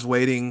think they're just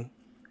waiting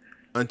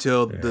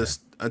until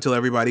until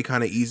everybody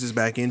kind of eases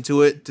back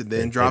into it to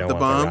then drop the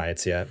bomb.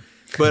 Riots yet.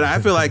 But I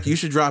feel like you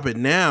should drop it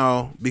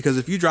now, because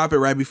if you drop it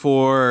right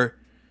before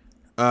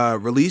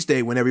release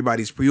date, when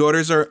everybody's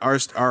pre-orders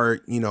are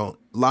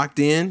locked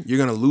in, you're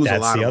gonna lose a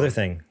lot. That's the other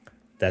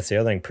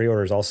thing.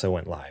 Pre-orders also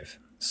went live.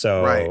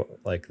 So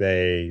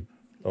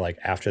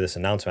after this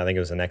announcement, I think it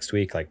was the next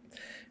week, like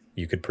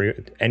you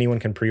could anyone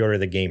can pre-order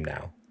the game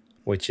now,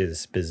 which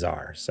is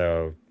bizarre.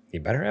 So you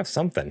better have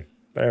something.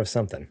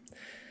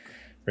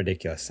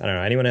 Ridiculous. I don't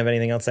know. Anyone have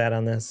anything else to add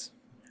on this?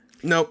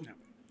 Nope.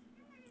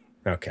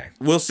 Okay.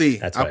 We'll see.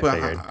 That's what I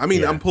figured. I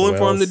mean, I'm pulling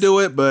for him to do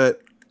it,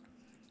 but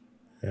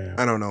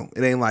I don't know.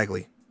 It ain't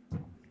likely.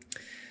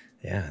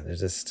 Yeah, they're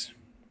just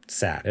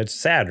sad. It's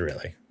sad,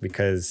 really,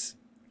 because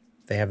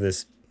they have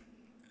this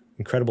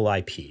incredible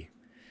IP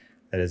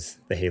that is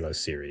the Halo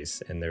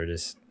series, and they're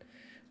just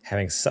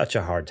having such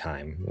a hard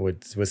time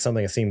with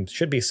something that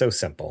should be so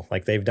simple.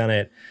 Like, they've done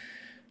it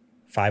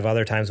 5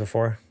 other times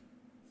before.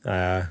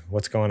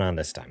 What's going on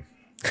this time?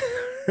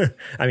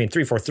 I mean,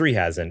 343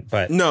 hasn't,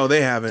 but no,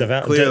 they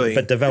haven't. Clearly,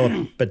 but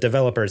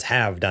developers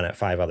have done it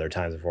 5 other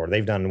times before.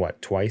 They've done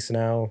what, twice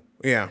now?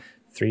 Yeah,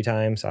 3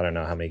 times. I don't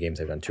know how many games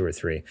they've done, 2 or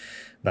 3,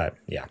 but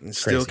yeah,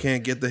 still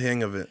can't get the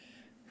hang of it.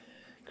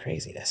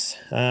 Craziness.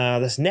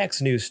 This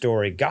next news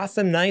story: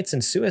 Gotham Knights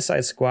and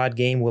Suicide Squad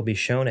game will be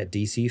shown at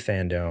DC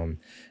Fandom.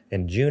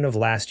 In June of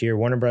last year,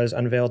 Warner Bros.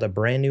 Unveiled a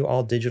brand new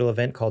all-digital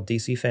event called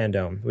DC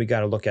Fandom. We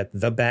got a look at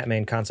the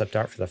Batman concept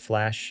art for The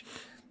Flash,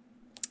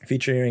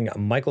 featuring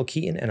Michael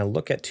Keaton, and a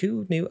look at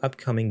 2 new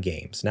upcoming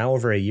games. Now,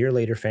 over a year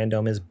later,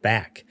 Fandom is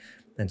back,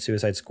 and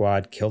Suicide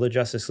Squad, Kill the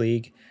Justice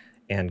League,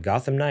 and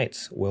Gotham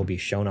Knights will be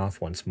shown off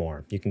once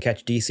more. You can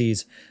catch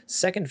DC's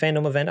second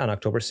Fandom event on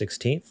October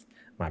 16th,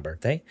 my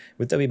birthday,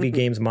 with WB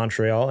Games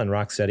Montreal and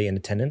Rocksteady in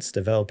attendance,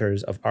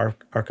 developers of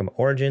Arkham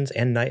Origins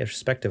and Knight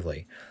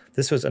respectively.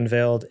 This was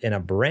unveiled in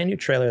a brand new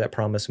trailer that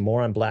promised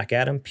more on Black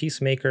Adam,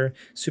 Peacemaker,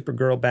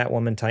 Supergirl,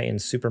 Batwoman,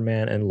 Titans,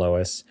 Superman, and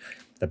Lois,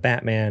 the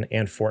Batman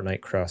and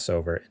Fortnite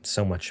crossover, and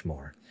so much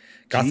more.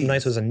 Gotham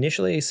Knights was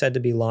initially said to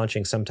be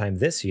launching sometime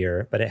this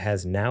year, but it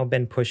has now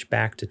been pushed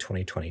back to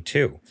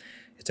 2022.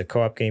 It's a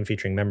co-op game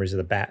featuring members of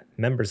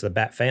the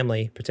Bat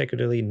family,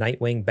 particularly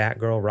Nightwing,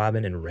 Batgirl,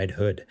 Robin, and Red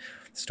Hood.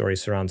 The story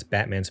surrounds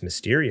Batman's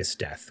mysterious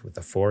death, with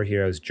the four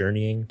heroes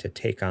journeying to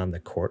take on the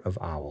Court of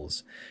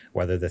Owls.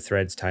 Whether the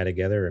threads tie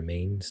together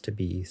remains to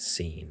be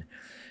seen.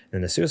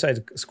 And the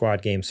Suicide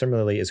Squad game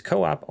similarly is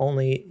co-op,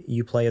 only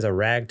you play as a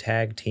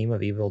ragtag team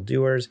of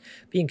evildoers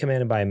being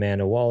commanded by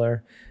Amanda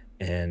Waller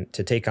and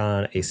to take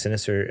on a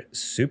sinister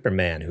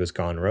Superman who has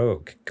gone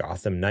rogue.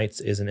 Gotham Knights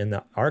isn't in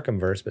the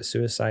Arkhamverse, but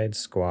Suicide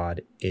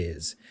Squad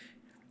is.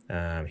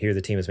 Here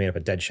the team is made up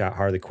of Deadshot,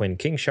 Harley Quinn,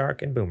 King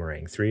Shark, and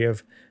Boomerang, three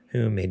of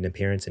whom made an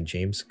appearance in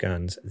James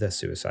Gunn's The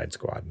Suicide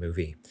Squad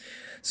movie.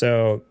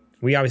 So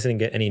we obviously didn't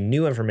get any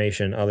new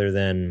information other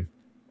than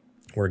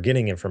we're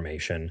getting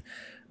information,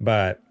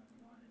 but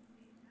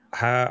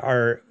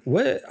I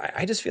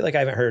just feel like I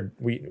haven't heard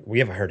we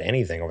haven't heard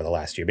anything over the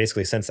last year,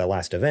 basically since that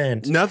last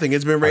event. Nothing.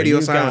 It's been radio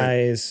silent.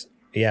 Guys,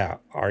 yeah.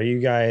 Are you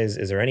guys,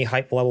 is there any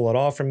hype level at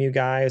all from you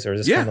guys? Or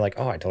is this kind of like,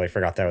 oh, I totally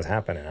forgot that was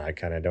happening. I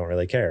kind of don't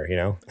really care, you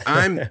know?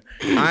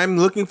 I'm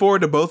looking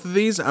forward to both of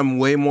these. I'm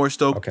way more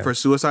stoked for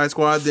Suicide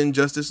Squad than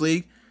Justice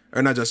League.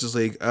 Or not Justice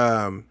League.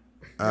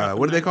 What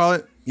do they call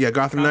it? Yeah,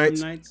 Gotham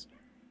Knights.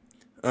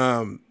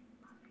 But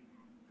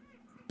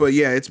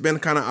yeah, it's been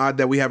kind of odd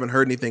that we haven't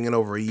heard anything in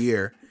over a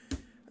year.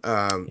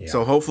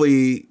 So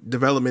hopefully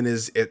development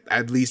is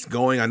at least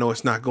going. I know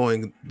it's not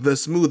going the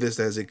smoothest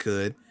as it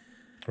could.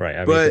 Right.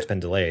 I mean, if it's been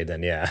delayed,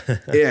 then yeah.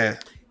 Yeah.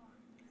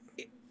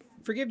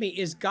 Forgive me,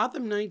 is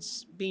Gotham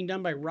Knights being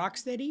done by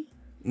Rocksteady?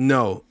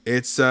 No,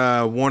 it's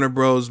Warner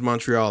Bros.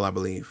 Montreal, I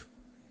believe.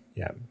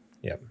 Yep.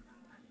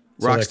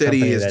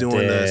 Rocksteady is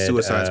doing the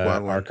Suicide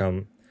Squad one.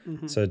 Arkham.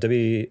 Mm-hmm. So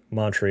WB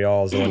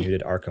Montreal is the one who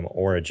did Arkham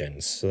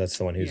Origins. So that's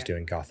the one who's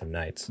doing Gotham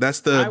Knights.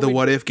 That's the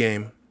What If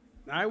game.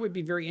 I would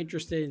be very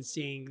interested in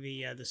seeing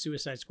the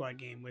Suicide Squad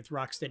game with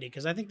Rocksteady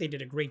because I think they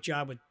did a great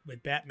job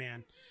with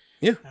Batman.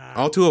 Yeah,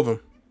 all two of them.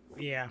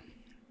 Yeah.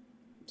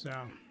 So.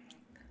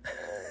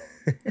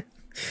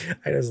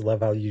 I just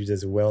love how you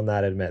just will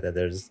not admit that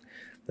there's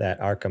that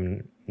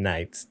Arkham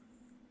Knights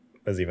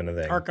was even a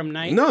thing. Arkham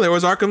Knight? No, there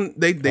was Arkham.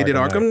 They did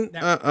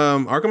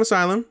Arkham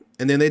Asylum,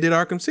 and then they did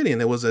Arkham City, and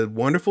it was a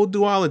wonderful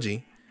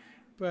duology.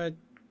 But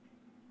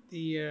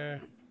there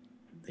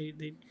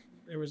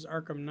was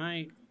Arkham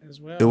Knight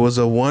as well. It was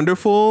a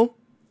wonderful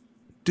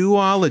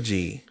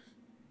duology.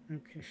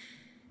 Okay.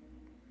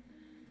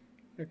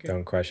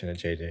 Don't question it,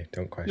 JJ.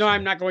 Don't question it. No,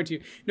 I'm not going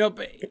to. No,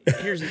 but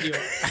here's the deal.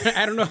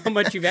 I don't know how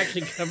much you've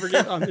actually covered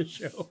it on the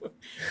show.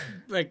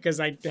 Because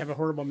I have a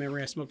horrible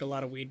memory. I smoked a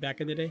lot of weed back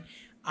in the day.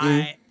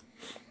 I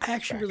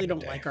actually really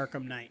don't like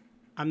Arkham Knight.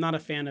 I'm not a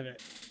fan of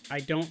it. I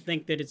don't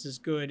think that it's as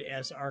good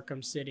as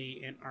Arkham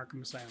City and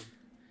Arkham Asylum.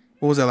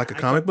 What was that, like a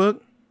comic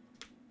book?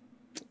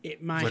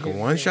 It might like a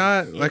one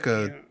shot? Like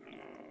a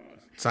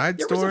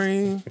side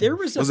story?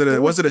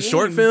 Was it a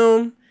short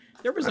film?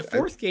 There was a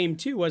fourth game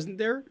too, wasn't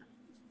there?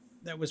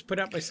 That was put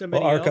out by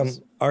somebody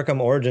else. Arkham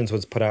Origins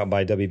was put out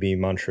by WB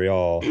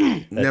Montreal.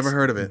 Never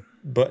heard of it.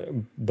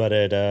 But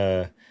it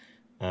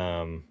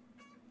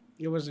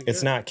it wasn't.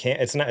 It's good.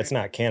 It's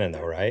not canon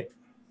though, right?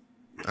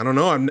 I don't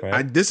know.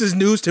 This is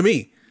news to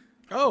me.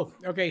 Oh,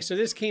 okay. So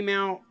this came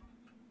out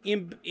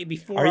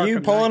before. Are you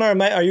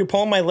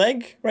pulling my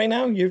leg right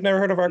now? You've never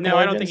heard of Arkham Origins? No,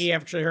 I don't think he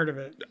actually heard of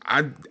it.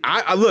 I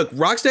look.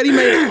 Rocksteady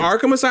made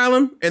Arkham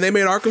Asylum, and they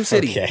made Arkham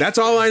City. Okay. That's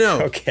all I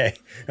know. Okay,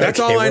 that's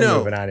all I know.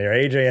 Moving on here,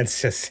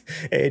 Adrian's.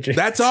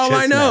 That's all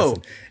I know.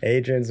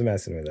 Adrian's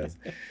messing with us.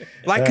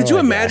 Like, could you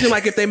imagine,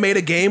 like, if they made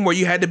a game where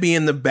you had to be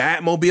in the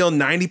Batmobile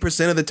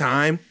 90% of the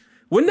time?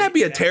 Wouldn't that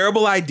be a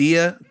terrible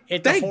idea?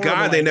 Thank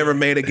God they never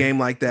made a game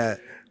like that.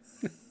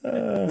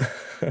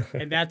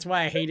 And that's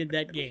why I hated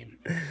that game.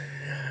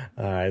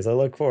 All right, so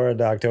look forward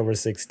to October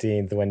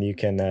 16th when you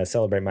can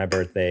celebrate my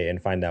birthday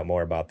and find out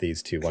more about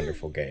these two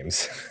wonderful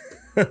games.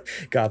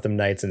 Gotham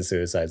Knights and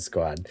Suicide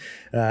Squad.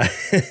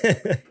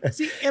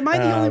 See, am I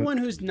the only one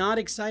who's not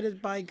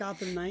excited by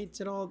Gotham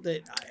Knights at all?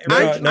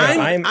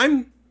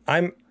 I'm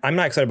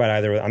not excited about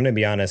either. I'm gonna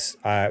be honest,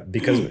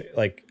 because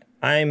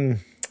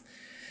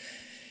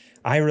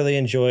I really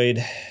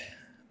enjoyed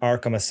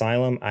Arkham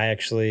Asylum. I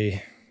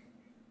actually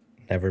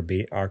never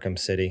beat Arkham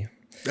City.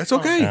 That's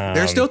okay.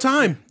 There's still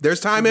time. There's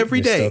time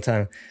every day. Still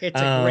time. It's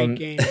a great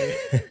game.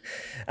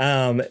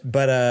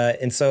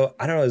 And so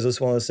I don't know. Is this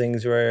one of those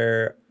things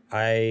where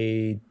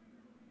when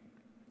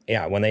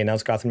they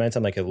announced Gotham Knights,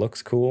 I'm like, it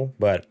looks cool,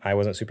 but I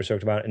wasn't super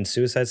stoked about it. And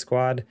Suicide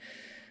Squad,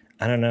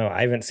 I don't know.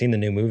 I haven't seen the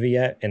new movie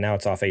yet, and now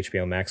it's off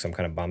HBO Max, so I'm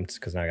kind of bummed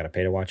because now I got to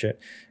pay to watch it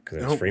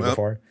because it was free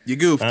before. You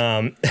goofed.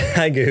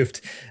 I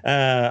goofed.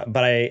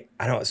 But I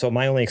don't. So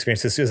my only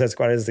experience with Suicide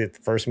Squad is the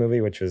first movie,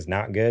 which was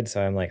not good.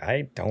 So I'm like,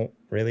 I don't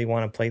really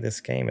want to play this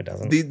game. It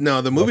doesn't.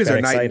 The movies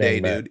are night and day,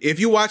 dude. If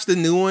you watch the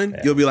new one,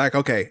 you'll be like,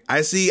 okay,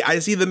 I see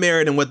the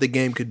merit in what the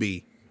game could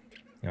be.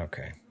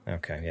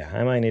 Okay, yeah,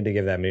 I might need to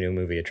give that new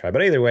movie a try.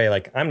 But either way,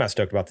 like, I'm not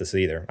stoked about this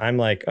either. I'm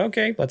like,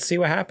 okay, let's see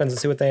what happens.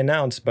 Let's see what they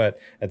announce. But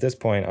at this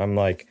point, I'm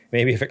like,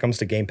 maybe if it comes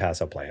to Game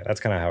Pass, I'll play it. That's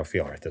kind of how I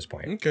feel at this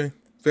point. Okay,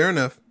 fair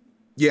enough.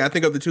 Yeah, I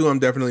think of the two, I'm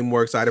definitely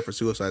more excited for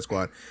Suicide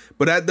Squad.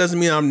 But that doesn't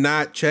mean I'm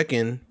not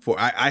checking for.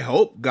 I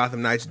hope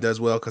Gotham Knights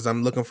does well because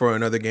I'm looking for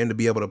another game to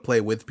be able to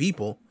play with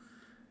people.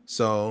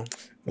 So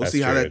we'll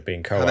see how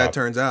that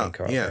turns out.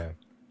 Yeah.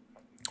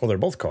 Well, they're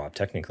both co-op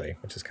technically,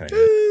 which is kind of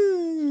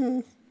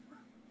neat.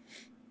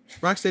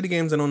 Rocksteady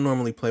games, I don't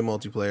normally play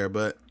multiplayer,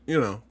 but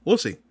we'll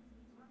see.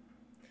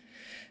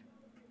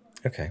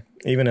 Okay.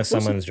 Even if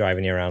someone's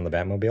driving you around the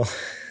Batmobile.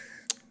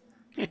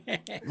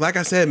 Like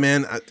I said,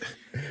 man,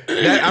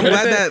 I'm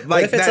glad that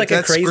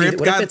that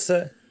script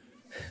got.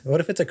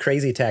 What if it's a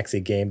crazy taxi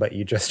game, but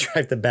you just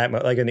drive the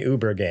Batmobile, like an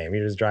Uber game?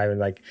 You're just driving,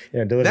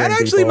 delivering. That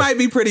actually might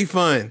be pretty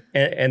fun.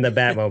 And the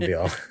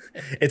Batmobile.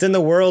 It's in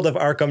the world of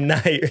Arkham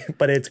Knight,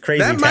 but it's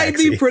crazy. That might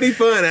be pretty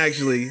fun,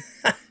 actually.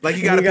 Like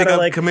you got to pick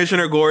up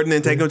Commissioner Gordon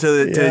and take him to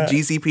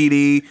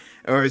GCPD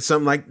or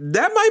something like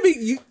that. Might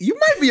be you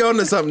might be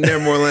onto something there,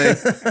 Morlane.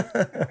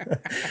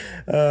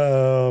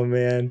 Oh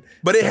man!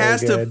 But it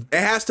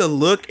has to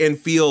look and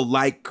feel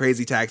like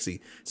Crazy Taxi.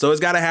 So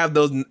it's got to have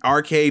those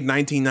arcade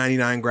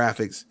 1999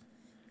 graphics.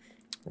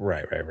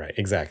 Right.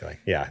 Exactly.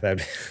 Yeah.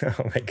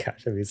 Oh my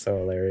gosh, that'd be so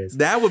hilarious.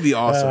 That would be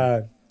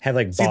awesome. Have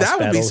boss that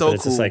battles, would be so but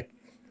it's cool. just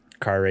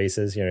car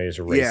races, you're just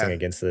racing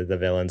against the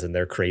villains and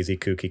their crazy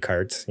kooky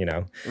carts,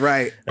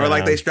 Right. Or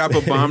they strap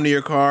a bomb to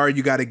your car,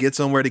 you got to get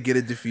somewhere to get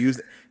it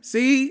diffused.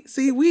 See,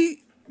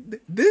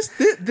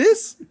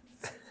 this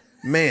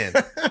man.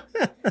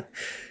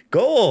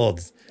 Gold,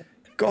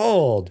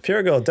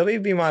 pure gold.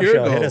 WB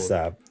Montreal, hit us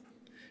up.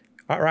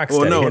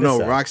 Rocksteady,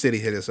 Rocksteady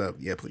hit us up.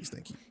 Yeah, please,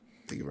 thank you.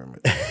 Thank you very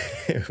much.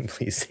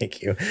 Please,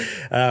 thank you.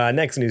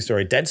 Next news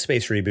story. Dead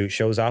Space reboot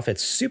shows off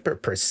its super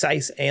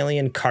precise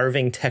alien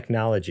carving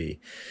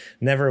technology.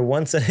 Never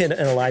once in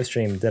a live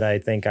stream did I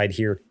think I'd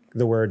hear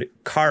the word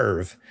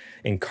carve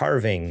and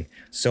carving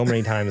so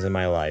many times in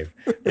my life.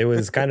 It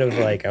was kind of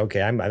like,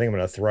 okay, I think I'm going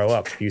to throw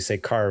up if you say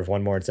carve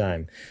one more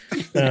time.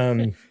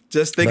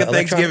 Just think of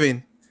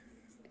Thanksgiving.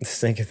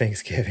 Think of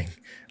Thanksgiving.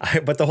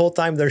 But the whole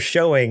time they're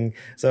showing,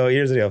 so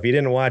here's the deal. If you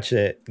didn't watch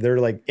it, they're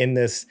in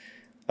this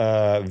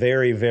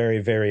very, very,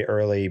 very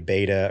early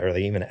beta or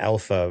even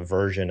alpha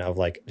version of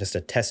just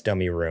a test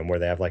dummy room where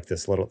they have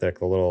this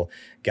little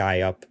guy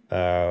up,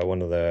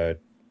 one of the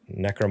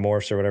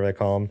necromorphs or whatever they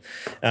call them.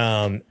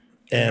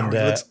 And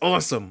it looks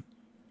awesome.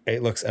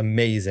 It looks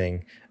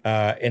amazing.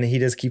 And he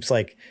just keeps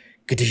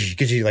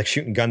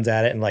shooting guns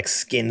at it and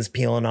skins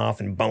peeling off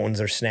and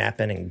bones are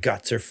snapping and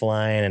guts are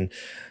flying. And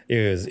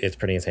it's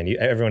pretty insane.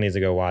 Everyone needs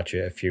to go watch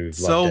it if you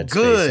love Dead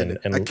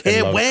good. Space. I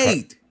can't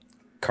wait.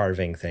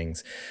 Carving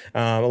things.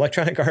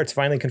 Electronic Arts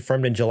finally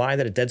confirmed in July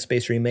that a Dead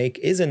Space remake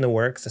is in the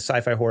works. The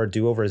sci-fi horror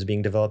do-over is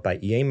being developed by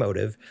EA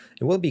Motive.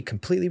 It will be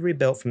completely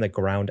rebuilt from the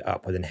ground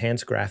up with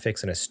enhanced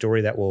graphics and a story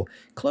that will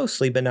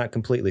closely but not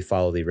completely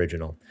follow the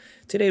original.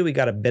 Today we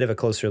got a bit of a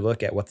closer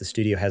look at what the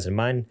studio has in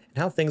mind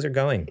and how things are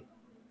going.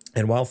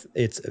 And while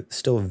it's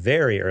still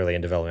very early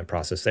in development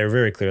process, they're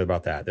very clear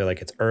about that. They're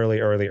it's early.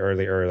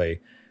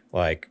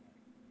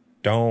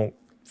 Don't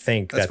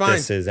think That's that fine.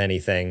 This is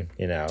anything,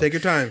 Take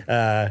your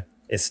time.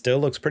 It still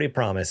looks pretty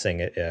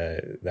promising,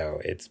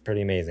 though. It's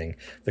pretty amazing.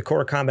 The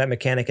core combat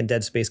mechanic in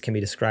Dead Space can be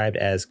described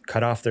as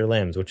cut off their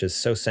limbs, which is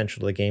so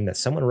central to the game that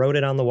someone wrote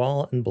it on the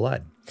wall in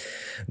blood.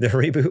 The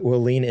reboot will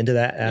lean into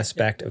that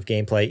aspect of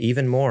gameplay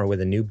even more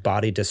with a new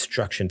body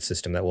destruction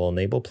system that will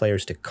enable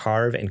players to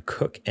carve and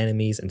cook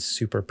enemies in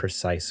super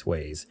precise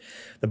ways.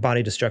 The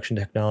body destruction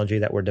technology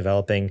that we're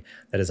developing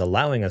that is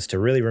allowing us to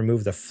really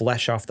remove the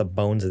flesh off the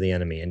bones of the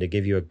enemy and to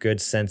give you a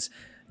good sense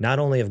not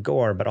only of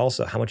gore, but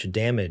also how much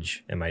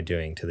damage am I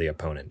doing to the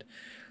opponent.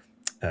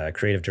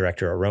 Creative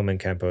director Roman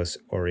Campos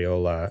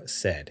Oriola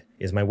said,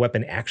 "Is my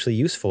weapon actually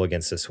useful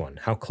against this one?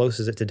 How close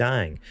is it to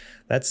dying?"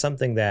 That's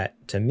something that,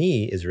 to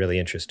me, is really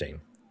interesting.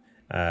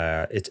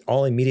 It's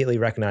all immediately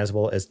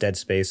recognizable as Dead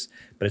Space,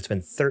 but it's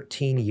been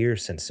 13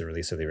 years since the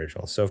release of the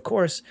original. So, of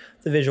course,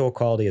 the visual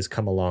quality has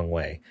come a long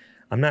way.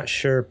 I'm not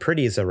sure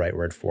pretty is the right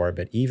word for it,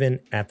 but even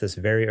at this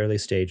very early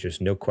stage,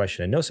 there's no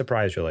question and no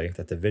surprise really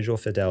that the visual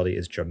fidelity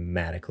is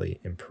dramatically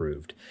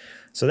improved.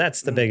 So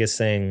that's the biggest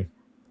thing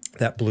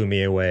that blew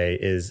me away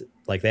is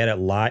they had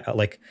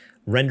it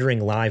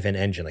rendering live in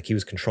engine, he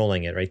was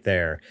controlling it right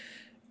there.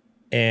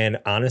 And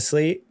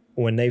honestly,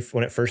 when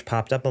it first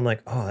popped up, I'm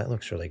like, oh, that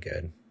looks really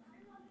good.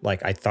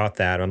 I thought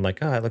that. I'm like,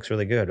 oh, it looks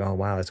really good. Oh,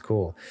 wow, that's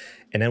cool.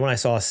 And then when I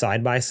saw a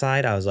side by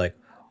side, I was like,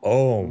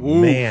 oh,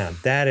 man,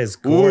 that is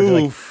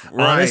gorgeous.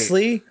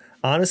 Right.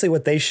 Honestly,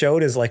 what they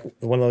showed is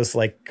one of those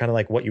kind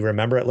of what you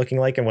remember it looking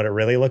like and what it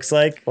really looks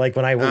like.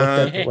 When I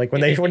looked at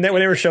when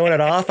they were showing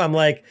it off, I'm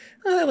like,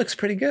 oh, that looks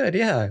pretty good,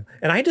 yeah.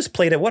 And I just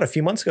played it a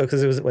few months ago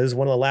because it was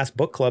one of the last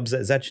book clubs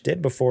that Zetch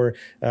did before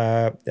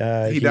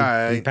he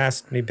died.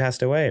 He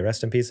passed away.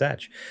 Rest in peace,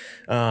 Zetch.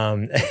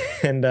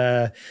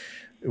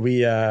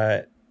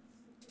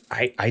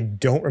 I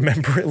don't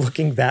remember it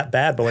looking that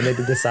bad, but when they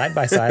did the side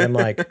by side, I'm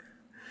like,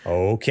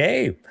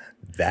 okay,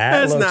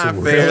 that's looks not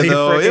really fair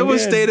though. It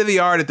was good. state of the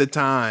art at the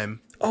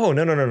time. Oh,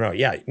 no.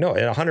 Yeah, no,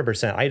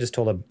 100%. I just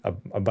told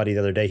a buddy the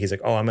other day, he's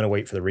like, oh, I'm going to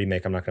wait for the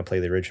remake. I'm not going to play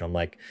the original. I'm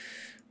like,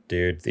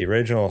 Dude, the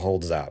original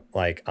holds up.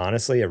 Like,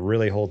 honestly, it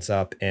really holds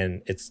up.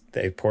 And it's,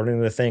 according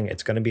to the thing,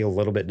 it's going to be a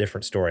little bit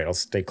different story. It'll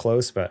stay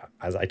close, but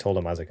as I told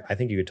him, I was like, I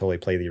think you could totally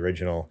play the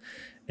original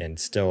and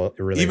still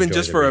really even enjoy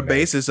just the for remake. a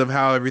basis of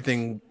how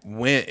everything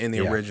went in the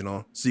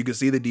original, so you could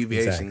see the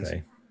deviations.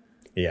 Exactly.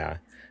 Yeah.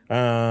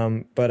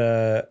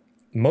 But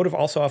Motive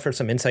also offered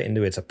some insight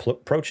into its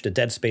approach to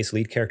Dead Space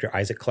lead character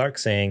Isaac Clarke,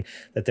 saying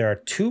that there are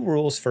 2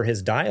 rules for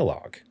his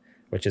dialogue,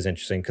 which is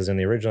interesting because in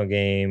the original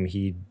game,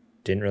 he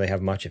didn't really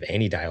have much of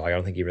any dialogue. I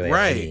don't think he really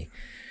had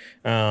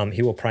any.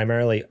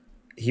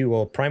 He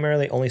will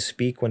primarily only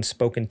speak when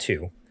spoken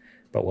to,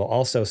 but will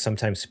also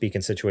sometimes speak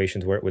in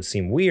situations where it would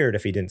seem weird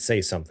if he didn't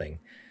say something.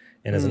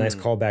 And as a nice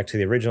callback to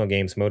the original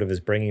games, Motive is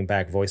bringing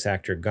back voice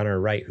actor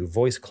Gunnar Wright, who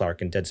voiced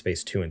Clarke in Dead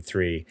Space 2 and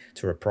 3,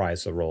 to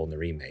reprise the role in the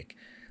remake.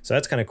 So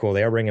that's kind of cool.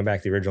 They are bringing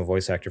back the original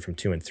voice actor from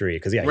 2 and 3,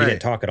 because he didn't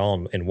talk at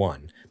all in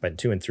 1, but in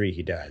 2 and 3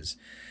 he does.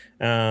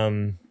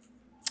 There's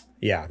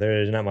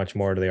not much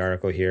more to the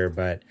article here,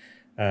 but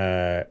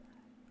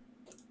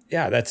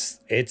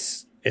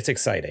it's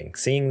exciting.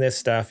 Seeing this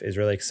stuff is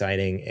really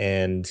exciting,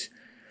 and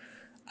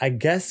I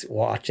guess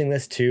watching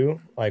this too,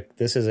 like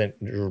this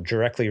isn't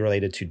directly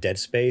related to Dead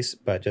Space,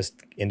 but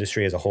just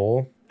industry as a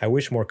whole. I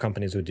wish more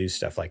companies would do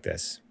stuff like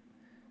this,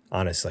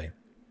 honestly.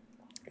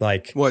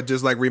 Like what,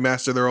 just like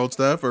remaster their old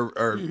stuff or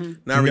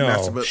not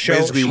remaster, but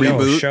basically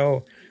reboot?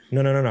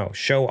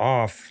 Show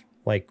off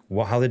like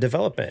how the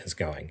development is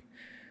going.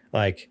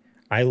 Like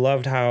I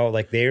loved how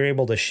like they were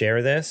able to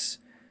share this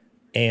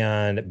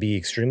and be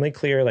extremely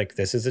clear, like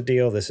this is a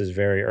deal, this is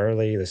very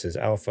early, this is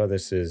alpha,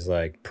 this is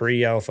like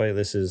pre-alpha,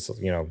 this is,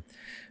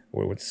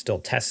 we're still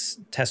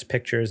test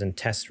pictures and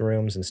test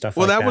rooms and stuff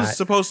like that. Well, that was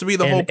supposed to be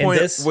the whole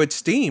point with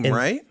Steam,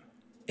 right?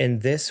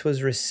 And this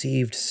was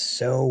received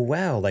so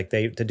well. Like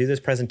to do this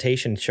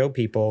presentation, show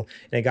people,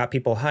 and it got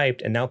people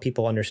hyped, and now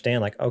people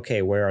understand, like,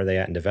 okay, where are they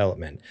at in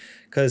development?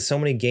 Because so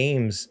many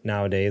games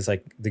nowadays,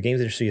 like the games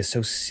industry is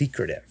so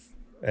secretive.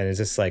 And it's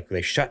just like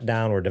they shut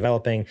down, we're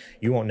developing.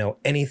 You won't know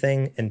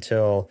anything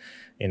until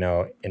you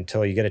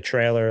get a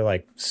trailer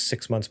like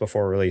 6 months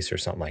before release or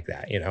something like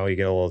that. You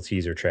get a little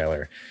teaser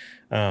trailer.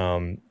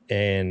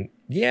 And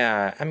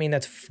yeah, I mean,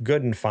 that's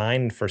good and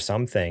fine for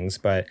some things,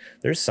 but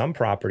there's some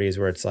properties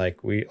where it's like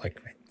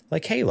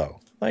like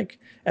Halo. Like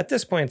at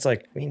this point, it's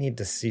like we need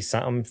to see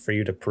something for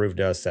you to prove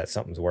to us that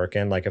something's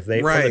working. Like if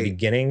they from the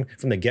beginning,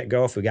 from the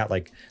get-go, if we got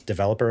like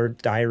developer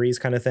diaries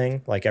kind of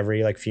thing, like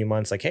every like few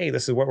months, like, hey,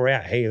 this is where we're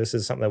at. Hey, this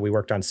is something that we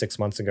worked on 6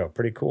 months ago.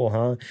 Pretty cool,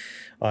 huh?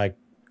 Like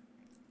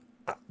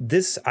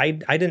this, I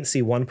didn't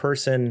see one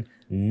person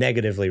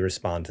negatively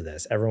respond to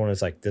this. Everyone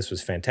is like, this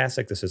was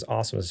fantastic. This is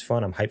awesome. This is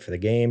fun. I'm hyped for the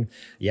game.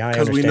 Yeah, I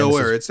understand. Because we know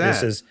where it's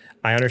at.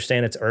 I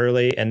understand it's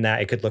early and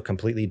that it could look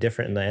completely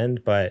different in the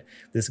end, but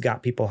this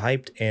got people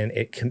hyped and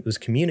it was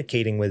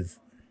communicating with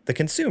the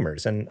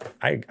consumers. And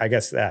I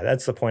guess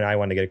that's the point I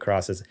wanted to get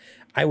across is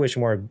I wish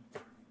more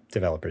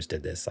developers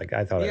did this. Like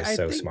I thought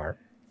it was smart.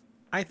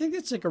 I think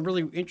that's like a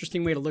really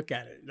interesting way to look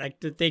at it.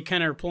 Like that they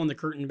kind of are pulling the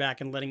curtain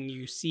back and letting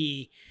you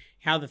see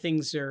how the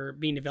things are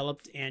being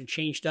developed and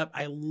changed up.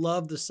 I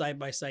love the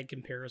side-by-side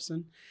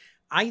comparison.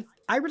 I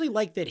really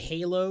like that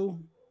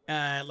Halo,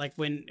 like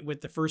when with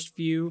the first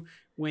few,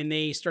 when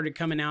they started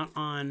coming out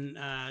on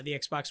the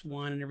Xbox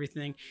One and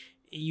everything,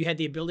 you had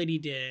the ability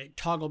to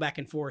toggle back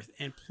and forth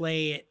and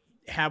play it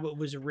how it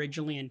was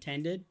originally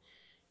intended,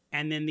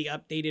 and then the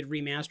updated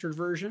remastered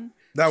version.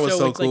 That was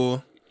so cool.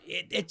 Like,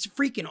 it's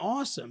freaking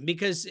awesome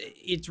because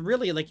it's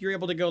really like you're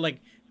able to go like,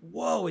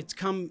 whoa, it's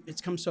come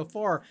so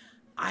far.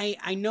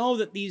 I know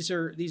that these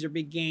are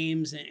big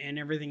games and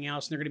everything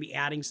else, and they're going to be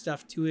adding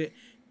stuff to it.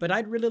 But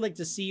I'd really like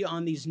to see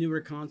on these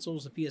newer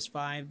consoles, the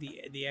PS5,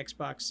 the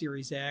Xbox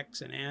Series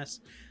X and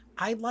S,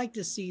 I'd like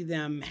to see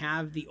them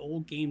have the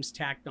old games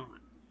tacked on.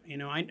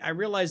 I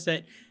realize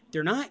that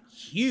they're not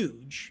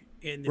huge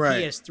in the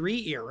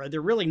PS3 era.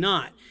 They're really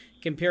not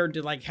compared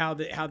to like how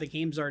the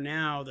games are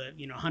now, the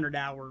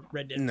 100-hour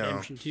Red Dead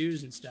Redemption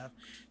 2s and stuff.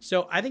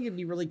 So I think it'd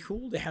be really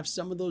cool to have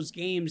some of those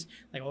games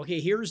like, okay,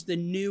 here's the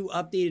new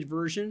updated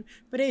version,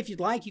 but hey, if you'd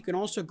like, you can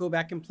also go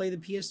back and play the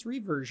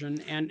PS3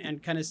 version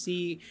and kind of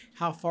see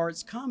how far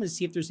it's come and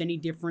see if there's any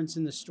difference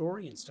in the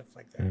story and stuff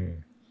like that.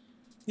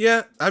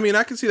 Yeah, I mean,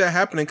 I can see that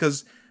happening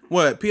because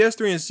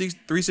PS3 and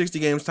 360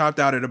 games topped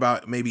out at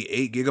about maybe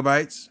 8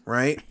 gigabytes,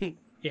 right?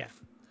 Yeah.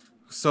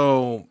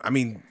 So, I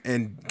mean,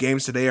 and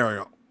games today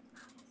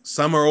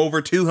some are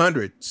over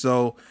 200,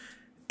 so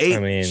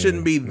 8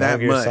 shouldn't be that Metal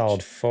Gear much.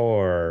 Solid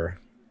 4,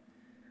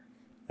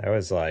 that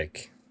was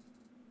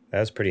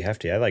pretty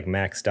hefty. I like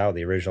maxed out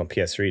the original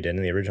PS3,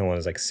 didn't the original one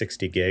was like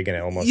 60 gig and it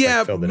almost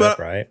filled it up,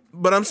 right?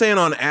 But I'm saying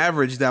on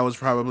average that was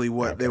probably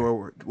what they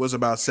was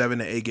about 7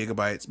 to 8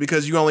 gigabytes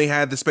because you only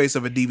had the space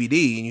of a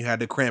DVD and you had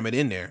to cram it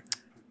in there.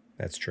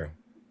 That's true.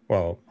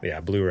 Well,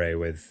 yeah, Blu-ray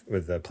with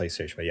the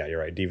PlayStation, but yeah, you're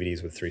right.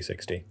 DVDs with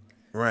 360.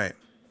 Right.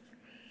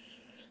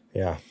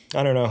 Yeah,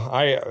 I don't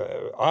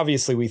know.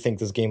 Obviously we think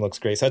this game looks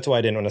great. So that's why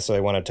I didn't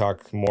necessarily want to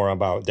talk more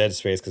about Dead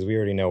Space, because we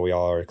already know we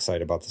all are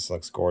excited about this. It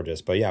looks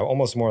gorgeous. But yeah,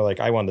 almost more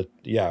like I wanted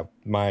to, yeah,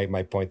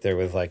 my point there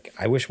was like,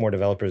 I wish more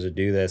developers would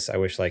do this. I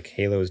wish like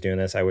Halo was doing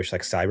this. I wish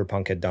like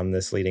Cyberpunk had done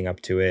this leading up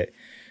to it.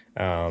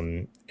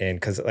 And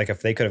because like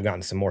if they could have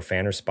gotten some more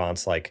fan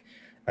response like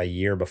a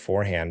year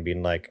beforehand,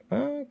 being like,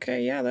 oh,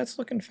 okay, yeah, that's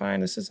looking fine.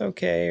 This is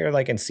okay. Or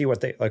like, and see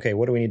what okay,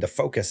 what do we need to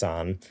focus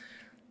on?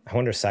 I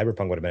wonder if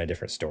Cyberpunk would have been a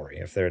different story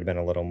if there had been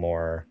a little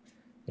more,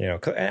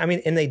 I mean,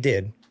 and they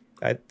did.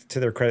 To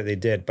their credit, they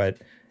did, but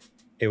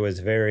it was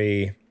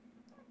very,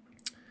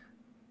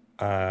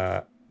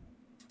 I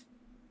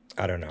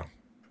don't know.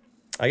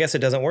 I guess it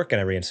doesn't work in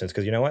every instance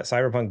because you know what?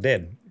 Cyberpunk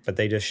did, but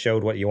they just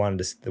showed what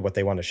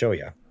they wanted to show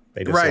you.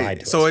 They just lied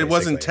to us, so it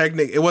wasn't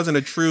it wasn't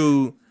a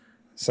true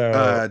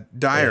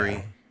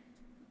diary.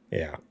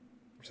 Yeah.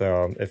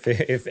 So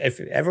if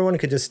everyone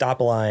could just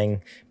stop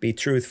lying, be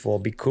truthful,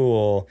 be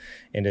cool,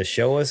 and just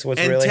show us what's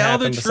really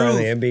happened beside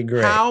the, it'd be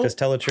great. Just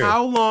tell the truth.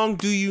 How long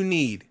do you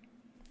need?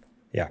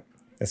 Yeah,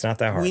 it's not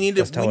that hard. We need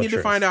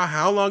to find out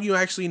how long you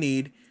actually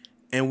need,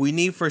 and we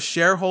need for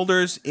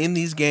shareholders in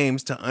these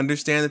games to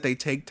understand that they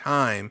take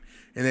time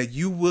and that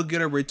you will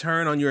get a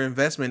return on your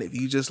investment if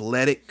you just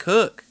let it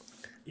cook.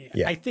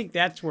 Yeah. I think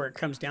that's where it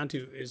comes down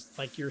to is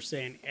like you're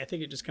saying. I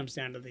think it just comes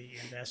down to the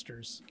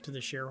investors, to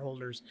the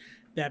shareholders,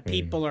 that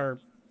people are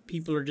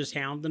just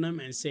hounding them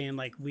and saying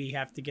like we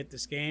have to get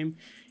this game,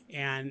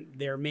 and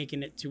they're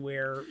making it to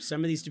where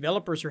some of these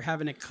developers are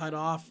having to cut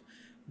off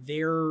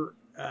their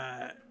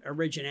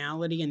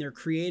originality and their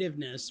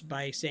creativeness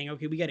by saying,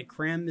 okay, we got to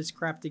cram this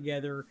crap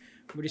together.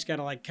 We just got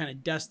to like kind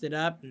of dust it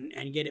up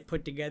and get it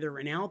put together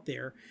and out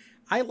there.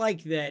 I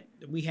like that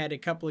we had a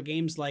couple of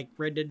games like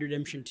Red Dead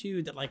Redemption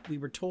 2 that like we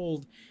were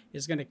told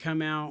is going to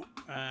come out,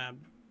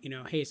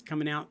 hey, it's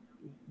coming out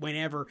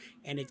whenever,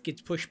 and it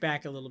gets pushed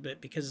back a little bit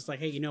because it's like,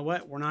 hey, you know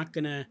what? We're not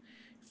going to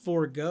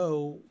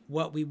forego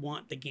what we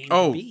want the game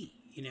to be.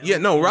 Yeah,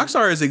 no,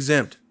 Rockstar is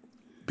exempt.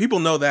 People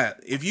know that.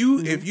 If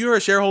you're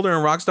a shareholder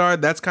in Rockstar,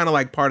 that's kind of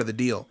like part of the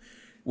deal,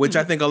 which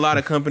I think a lot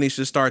of companies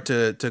should start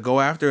to go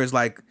after is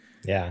like,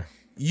 yeah,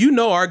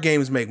 our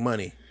games make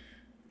money,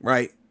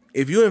 right?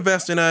 If you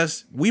invest in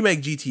us, we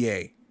make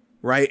GTA,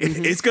 right?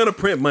 It's going to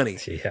print money.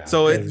 Yeah,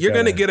 so you're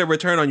going to get a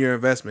return on your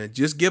investment.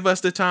 Just give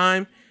us the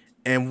time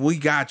and we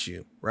got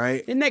you,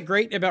 right? Isn't that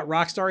great about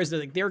Rockstar is that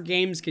like, their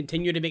games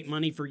continue to make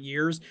money for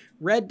years.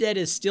 Red Dead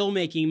is still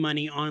making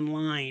money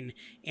online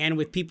and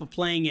with people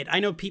playing it. I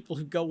know people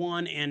who go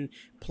on and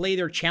play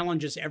their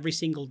challenges every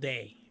single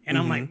day. And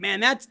I'm like, man,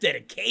 that's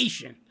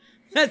dedication.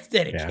 That's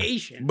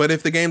dedication. Yeah. But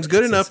if the game's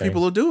good enough,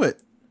 people will do it.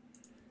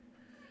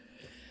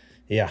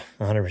 Yeah,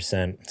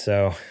 100%.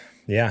 So,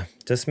 yeah,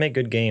 just make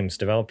good games,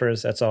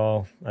 developers. That's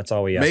all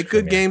we ask. Make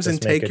good games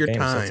and take your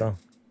time. That's all.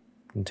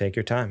 And take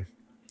your time.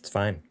 It's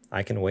fine.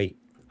 I can wait.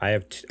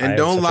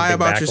 Don't lie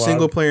about your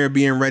single player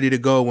being ready to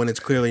go when it's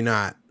clearly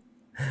not.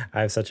 I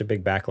have such a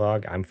big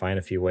backlog. I'm fine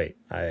if you wait.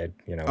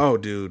 Oh,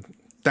 dude,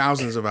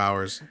 thousands of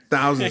hours,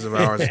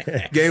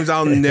 games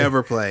I'll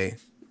never play.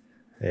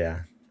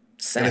 Yeah,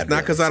 and it's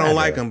not because I don't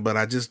like them, but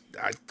I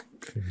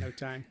no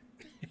time.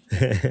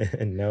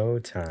 No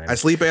time. I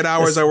sleep 8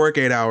 hours. I work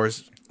 8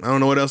 hours. I don't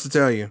know what else to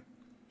tell you.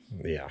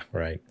 Yeah,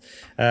 right.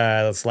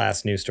 This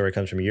last news story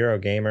comes from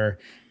Eurogamer.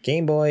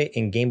 Game Boy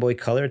and Game Boy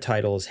Color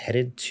titles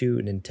headed to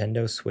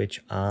Nintendo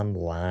Switch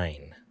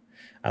Online.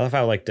 I love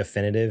how like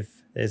definitive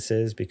this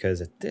is because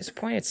at this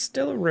point it's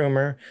still a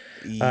rumor.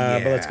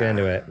 But let's get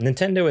into it.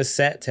 Nintendo is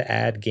set to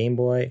add Game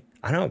Boy.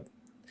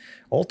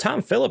 Old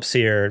Tom Phillips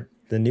here,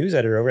 the news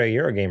editor over at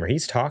Eurogamer,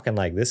 he's talking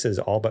like this is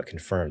all but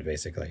confirmed,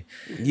 basically.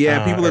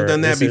 Yeah, people have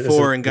done that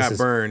before and got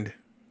burned.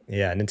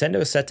 Yeah, Nintendo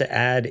is set to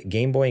add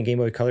Game Boy and Game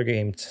Boy Color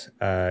games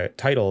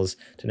titles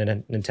to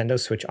Nintendo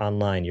Switch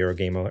Online.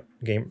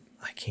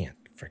 I can't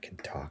freaking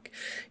talk.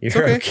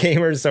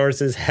 Eurogamer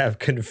sources have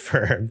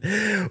confirmed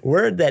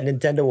word that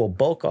Nintendo will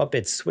bulk up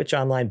its Switch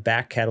Online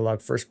back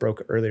catalog first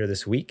broke earlier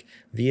this week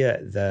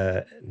via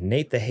the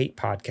Nate the Hate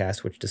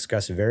podcast, which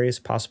discussed various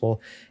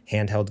possible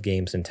handheld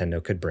games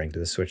Nintendo could bring to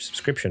the Switch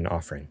subscription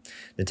offering.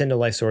 Nintendo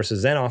Life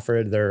sources then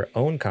offered their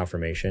own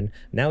confirmation.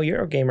 Now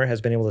Eurogamer has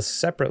been able to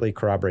separately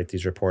corroborate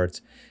these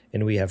reports,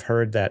 and we have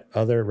heard that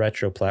other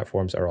retro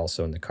platforms are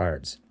also in the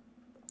cards.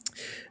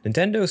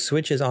 Nintendo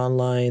Switch's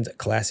Online's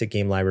classic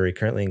game library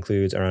currently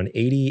includes around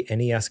 80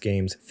 NES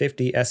games,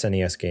 50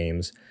 SNES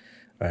games.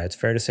 It's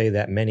fair to say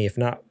that many, if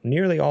not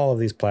nearly all of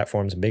these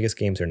platforms' biggest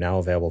games are now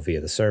available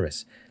via the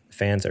service. The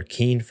fans are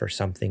keen for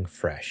something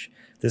fresh.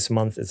 This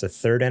month is the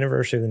third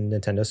anniversary of the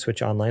Nintendo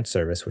Switch Online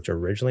service, which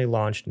originally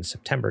launched in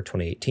September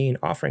 2018,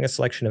 offering a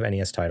selection of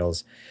NES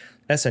titles.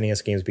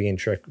 SNES games began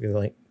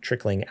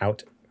trickling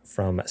out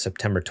from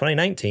September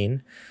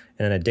 2019,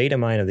 and a data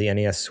mine of the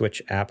NES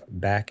Switch app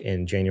back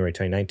in January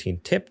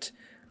 2019 tipped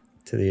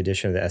to the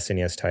addition of the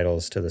SNES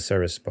titles to the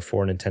service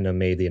before Nintendo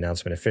made the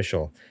announcement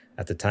official.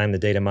 At the time, the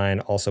data mine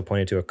also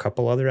pointed to a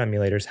couple other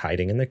emulators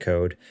hiding in the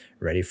code,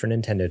 ready for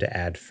Nintendo to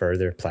add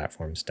further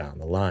platforms down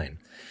the line.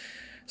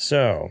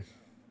 So,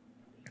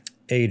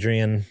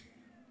 Adrian,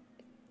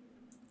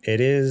 it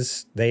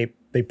is they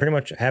pretty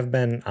much have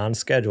been on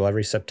schedule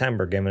every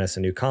September giving us a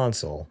new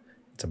console.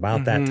 It's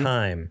about that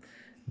time.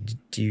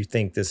 Do you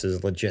think this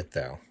is legit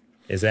though?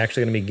 Is it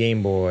actually going to be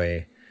Game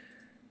Boy?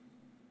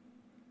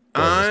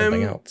 Or is it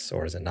something else?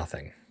 Or is it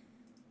nothing?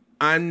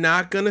 I'm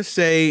not going to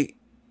say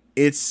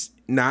it's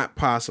not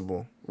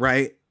possible,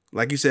 right?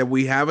 Like you said,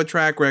 we have a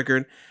track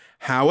record.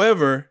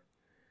 However,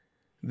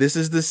 this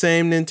is the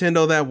same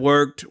Nintendo that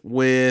worked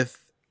with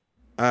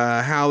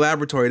HAL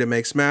Laboratory to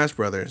make Smash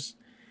Brothers.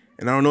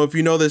 And I don't know if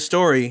you know this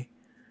story,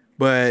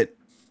 but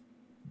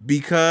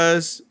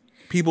because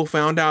people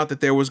found out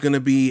that there was going to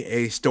be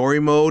a story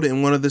mode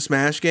in one of the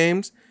Smash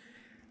games,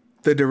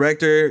 the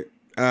director,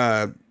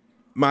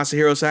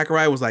 Masahiro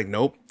Sakurai, was like,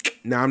 nope,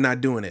 now I'm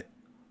not doing it.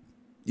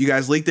 You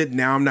guys leaked it,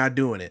 now I'm not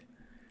doing it.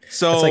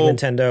 So it's like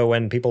Nintendo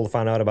when people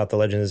found out about the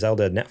Legend of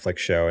Zelda Netflix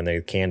show and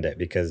they canned it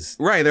because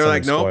they're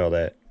like, nope, spoiled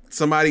it.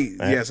 Somebody,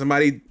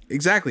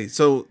 exactly.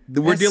 So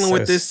we're dealing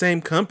with this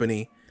same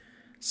company.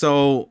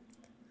 So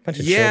bunch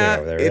of children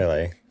over there,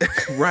 really.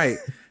 Right.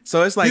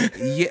 So it's like,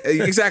 yeah,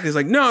 exactly. It's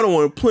like, no, I don't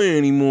want to play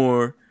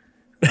anymore.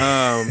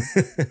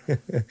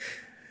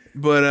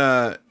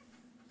 But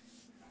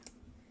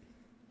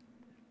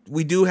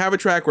we do have a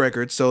track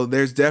record, so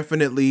there's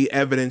definitely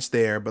evidence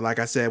there. But like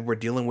I said, we're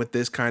dealing with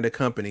this kind of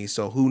company,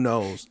 so who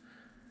knows?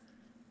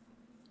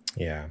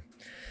 Yeah.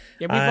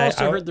 Yeah, we've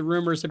also heard the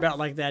rumors about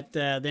like that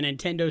the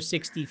Nintendo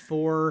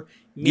 64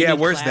 mini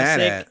where's classic that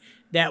at?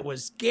 That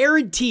was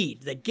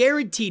guaranteed.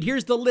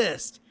 Here's the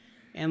list.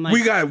 And like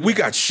we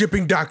got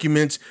shipping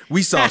documents.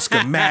 We saw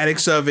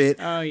schematics of it.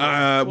 Oh,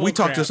 yeah. We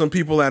talked to some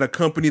people at a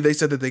company. They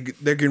said that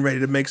they're getting ready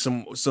to make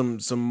some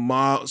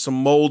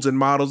molds and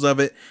models of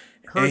it.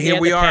 And here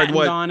we are,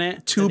 what,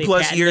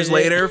 2+ years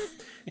later?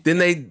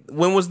 Then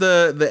when was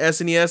the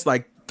SNES?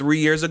 Like 3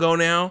 years ago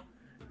now?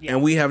 Yeah.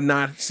 And we have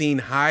not seen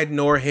hide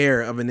nor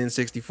hair of an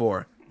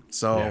N64.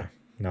 So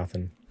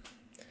nothing.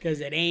 Because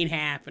it ain't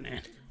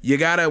happening. You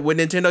gotta, with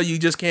Nintendo, you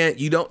just can't,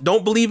 you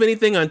don't believe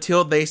anything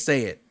until they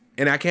say it.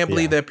 And I can't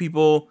believe that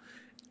people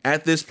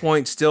at this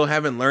point still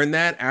haven't learned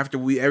that after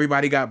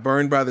everybody got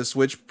burned by the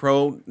Switch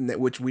Pro,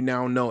 which we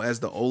now know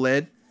as the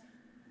OLED.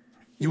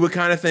 You would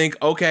kind of think,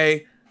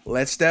 okay,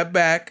 let's step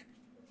back.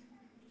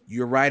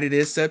 You're right, it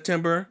is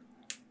September.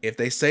 If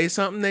they say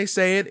something, they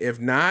say it. If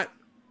not,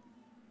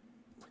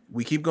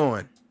 we keep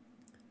going.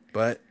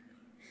 But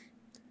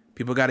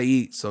people got to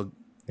eat, so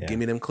give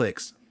me them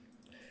clicks.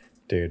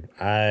 Dude,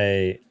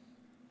 I'm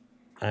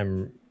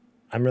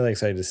really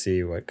excited to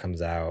see what comes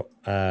out.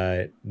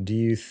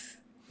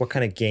 What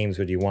kind of games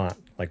would you want?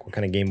 Like, what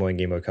kind of Game Boy and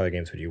Game Boy Color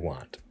games would you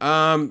want?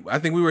 I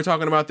think we were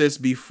talking about this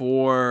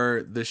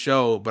before the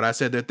show, but I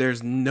said that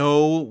there's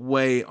no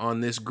way on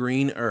this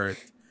green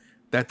earth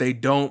that they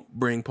don't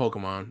bring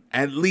Pokemon,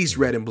 at least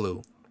Red and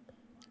Blue.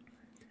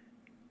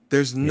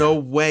 There's no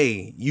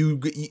way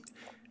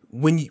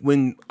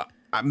when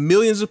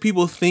millions of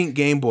people think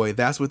Game Boy,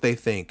 that's what they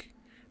think.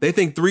 They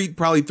think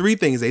probably three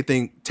things. They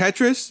think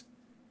Tetris,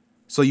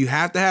 so you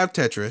have to have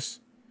Tetris.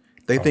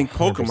 They think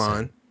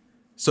Pokemon, 100%.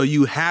 so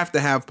you have to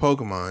have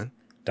Pokemon.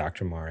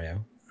 Dr.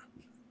 Mario.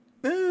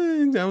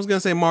 I was gonna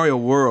say Mario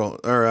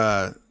World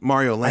or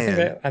Mario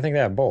Land. I think they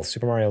have both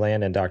Super Mario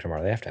Land and Dr.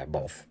 Mario. They have to have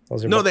both.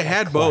 Those are no, both they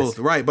had both,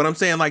 right? But I'm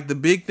saying like the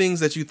big things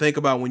that you think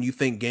about when you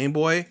think Game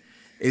Boy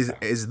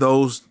is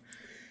those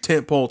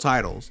tentpole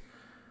titles.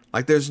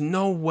 Like, there's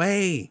no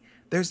way.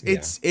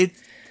 It's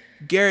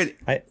Garrett.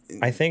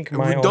 I think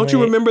don't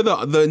you remember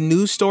the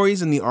news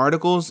stories and the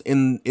articles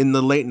in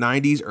the late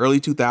 90s, early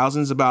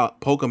 2000s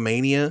about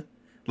Pokemania?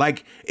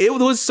 Like, it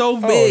was so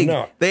big.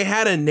 No. They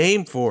had a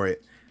name for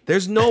it.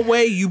 There's no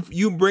way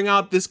you bring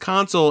out this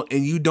console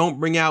and you don't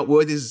bring out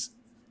what is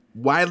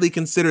widely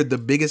considered the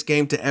biggest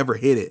game to ever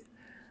hit it.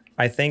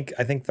 I think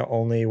the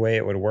only way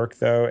it would work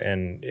though,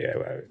 and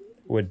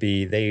would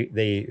be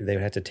they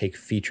would have to take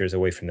features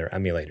away from their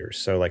emulators.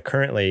 So like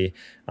currently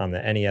on the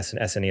NES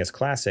and SNES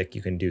Classic,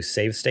 you can do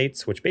save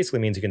states, which basically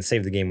means you can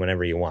save the game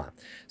whenever you want.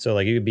 So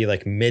like you could be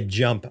like mid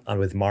jump on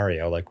with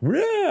Mario, like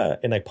Rah!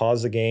 And like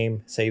pause the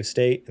game, save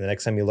state, and the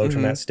next time you load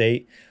from that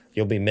state,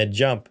 you'll be mid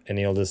jump and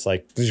you'll just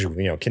like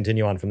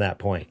continue on from that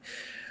point.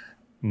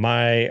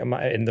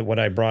 What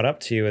I brought up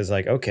to you is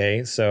like,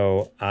 okay,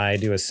 so I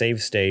do a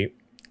save state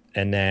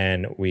and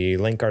then we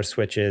link our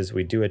switches,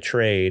 we do a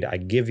trade, I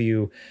give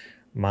you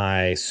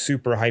my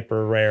super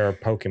hyper rare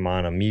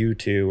Pokemon, a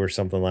Mewtwo or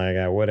something like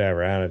that,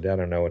 whatever. I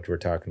don't know what we're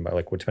talking about,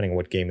 like depending on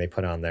what game they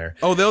put on there.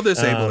 Oh, they'll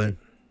disable it.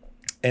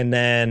 And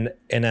then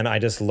I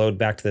just load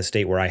back to the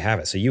state where I have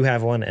it. So you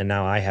have one and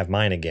now I have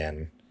mine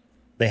again.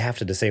 They have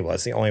to disable it.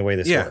 It's the only way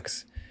this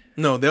works.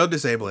 No, they'll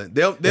disable it.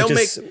 They'll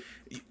make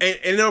and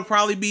it'll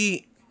probably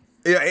be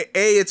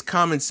it's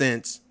common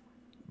sense,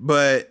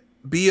 but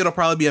B, it'll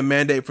probably be a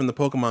mandate from the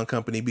Pokemon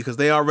company because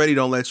they already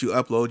don't let you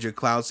upload your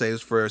cloud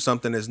saves for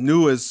something as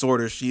new as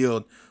Sword or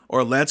Shield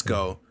or Let's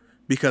Go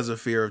because of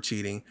fear of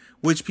cheating,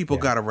 which people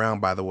got around,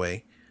 by the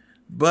way.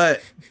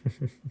 But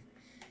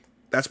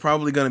that's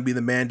probably going to be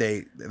the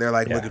mandate. They're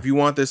like, look, if you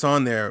want this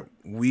on there,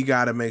 we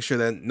got to make sure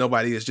that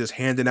nobody is just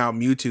handing out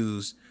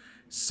Mewtwo's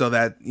so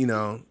that,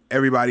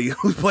 everybody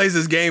who plays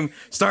this game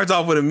starts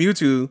off with a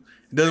Mewtwo.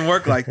 It doesn't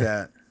work like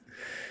that.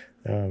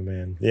 Oh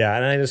man. Yeah,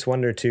 and I just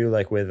wonder too,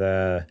 like with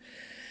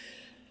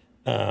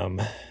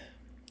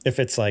if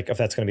it's like, if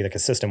that's going to be like a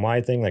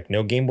system-wide thing, like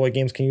no Game Boy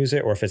games can use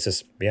it, or if it's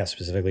just,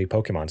 specifically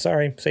Pokemon.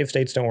 Sorry, save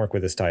states don't work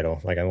with this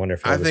title. Like, I wonder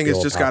if I think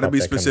it's just got to be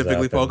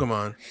specifically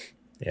Pokemon.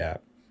 Yeah,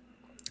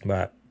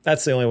 but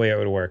that's the only way it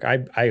would work.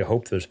 I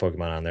hope there's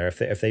Pokemon on there.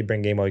 If they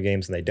bring Game Boy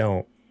games and they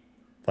don't,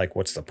 like,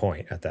 what's the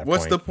point at that point?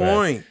 What's the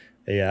point?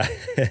 But, yeah.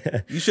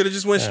 You should have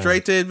just went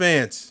straight to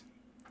Advance.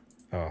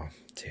 Oh,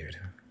 dude.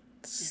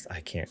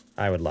 I can't.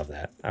 I would love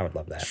that.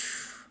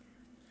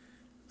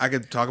 I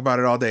could talk about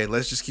it all day.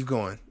 Let's just keep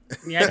going.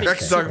 Yeah, I think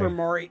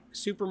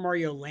Super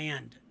Mario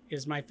Land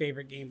is my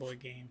favorite Game Boy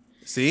game.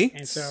 See?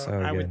 And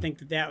so I would think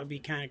that would be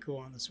kind of cool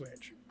on the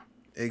Switch.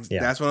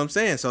 That's what I'm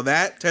saying. So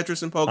that,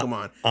 Tetris, and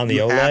Pokemon. On the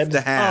OLED? Have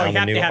to have. On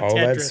the new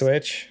OLED Tetris.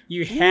 Switch?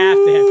 You have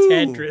to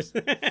have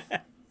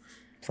Tetris.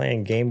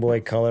 Playing Game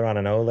Boy Color on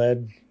an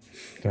OLED?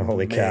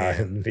 Holy cow,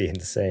 it'd be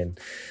insane.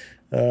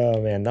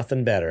 Oh, man,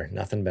 nothing better.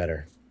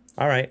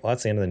 All right, well,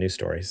 that's the end of the news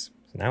stories.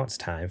 So now it's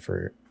time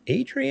for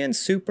Adrian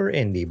Super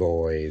Indie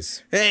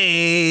Boys.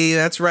 Hey,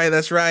 that's right.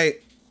 I'm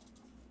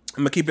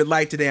going to keep it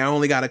light today. I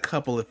only got a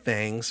couple of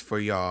things for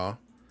y'all.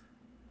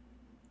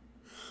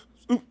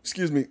 Ooh,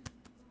 excuse me.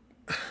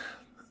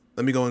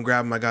 Let me go and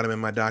grab them. I got them in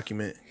my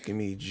document. Give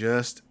me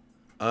just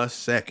a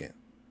second.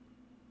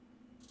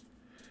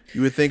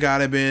 You would think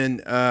I'd have been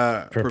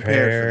prepared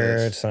for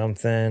this.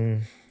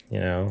 Something,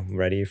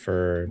 ready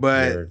for.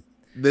 But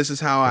this is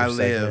how I segment,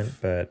 live.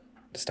 But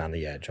just on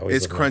the edge. Always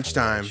it's crunch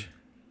time.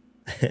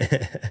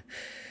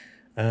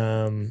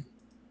 Oh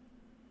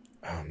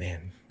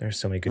man, there's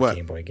so many good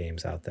Game Boy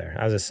games out there.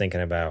 I was just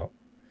thinking about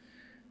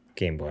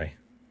Game Boy.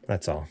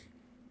 That's all.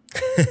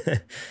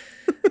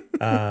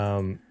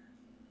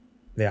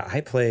 Yeah,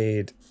 I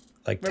played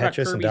like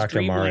Tetris and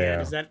Dr. Mario.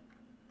 Is that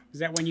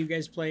when you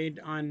guys played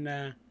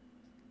on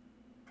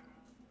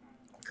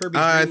Kirby's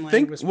Dream Land? I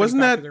think was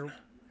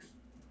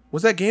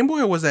that Game Boy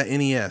or was that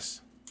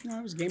NES? No,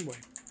 it was Game Boy.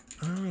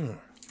 Oh.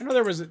 I know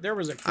there was a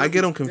Kirby, I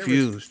get them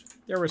confused.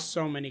 There were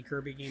so many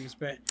Kirby games,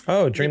 but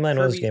Dreamland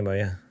was Game Boy,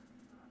 yeah.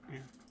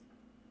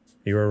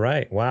 You were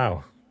right.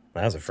 Wow.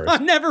 That was a first.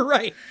 I'm never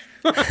right.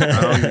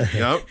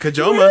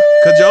 Kajoma.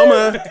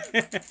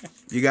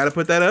 You got to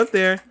put that up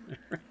there.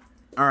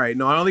 All right.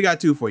 No, I only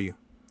got two for you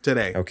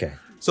today. Okay.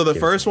 So the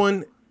first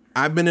one,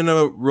 I've been in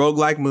a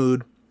roguelike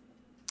mood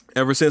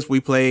ever since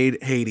we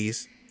played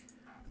Hades.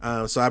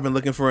 So I've been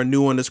looking for a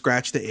new one to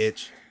scratch the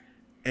itch.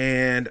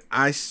 And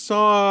I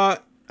saw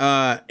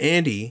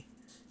Andy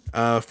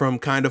from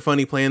Kinda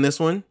Funny playing this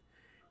one.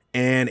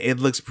 And it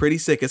looks pretty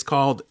sick. It's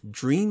called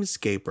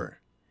Dreamscaper.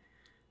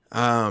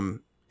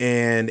 And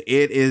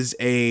it is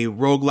a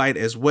roguelite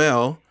as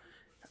well.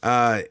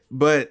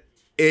 But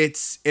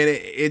it's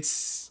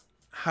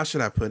how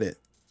should I put it?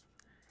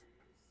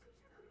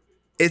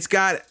 It's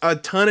got a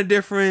ton of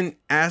different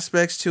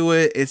aspects to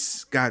it.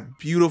 It's got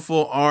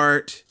beautiful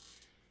art.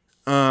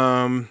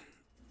 It's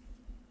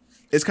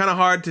kind of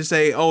hard to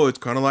say, it's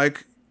kind of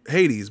like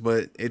Hades,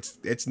 but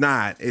it's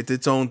not. It's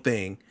its own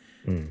thing.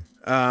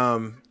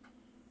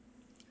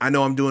 I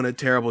know I'm doing a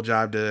terrible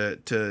job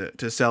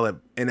to sell it,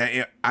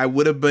 and I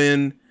would have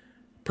been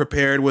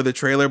prepared with a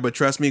trailer, but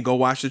trust me, go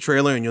watch the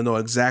trailer and you'll know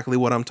exactly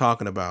what I'm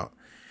talking about.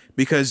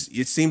 Because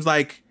it seems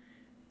like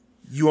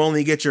you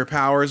only get your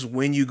powers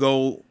when you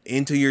go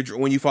into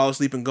when you fall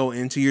asleep and go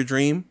into your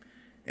dream,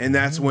 and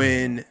that's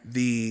when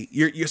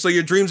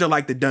your dreams are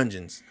like the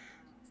dungeons,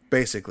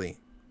 basically.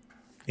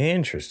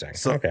 Interesting.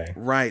 Okay.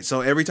 Right.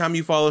 So every time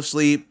you fall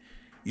asleep,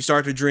 you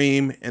start to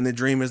dream, and the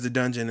dream is the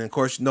dungeon. And of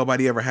course,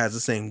 nobody ever has the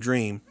same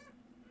dream.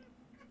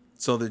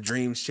 So the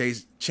dreams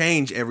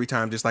change every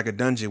time, just like a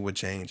dungeon would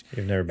change.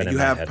 You've never been. And you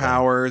have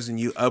powers, and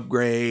you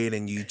upgrade,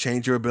 and you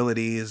change your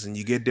abilities, and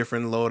you get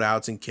different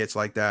loadouts and kits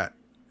like that.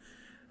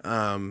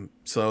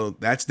 So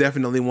that's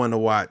definitely one to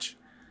watch,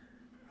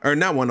 or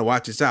not one to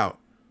watch. It's out.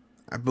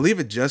 I believe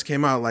it just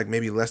came out like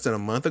maybe less than a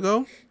month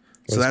ago.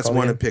 So that's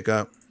one to pick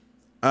up.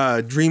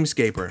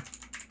 Dreamscaper.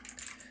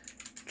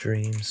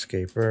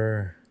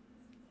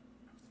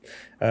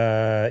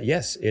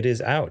 Yes, it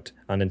is out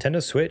on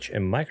Nintendo Switch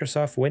and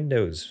Microsoft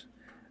Windows.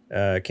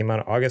 Came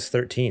out August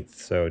 13th,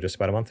 so just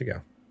about a month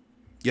ago.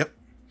 Yep.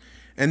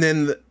 And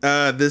then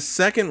the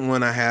second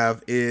one I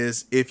have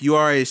is, if you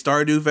are a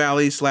Stardew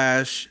Valley /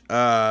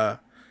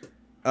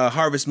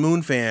 Harvest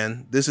Moon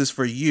fan, this is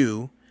for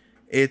you.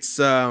 It's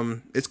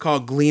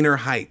called Gleaner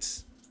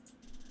Heights.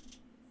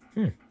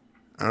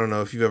 I don't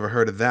know if you've ever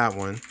heard of that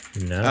one.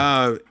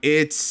 No.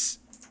 It's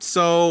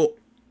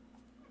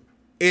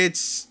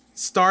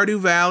Stardew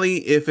Valley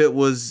if it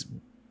was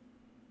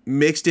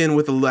mixed in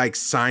with like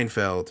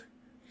Seinfeld,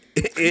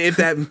 if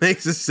that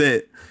makes a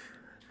sense.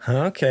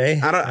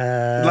 Okay. I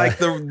don't like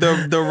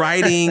the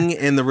writing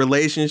and the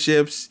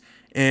relationships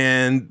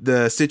and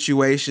the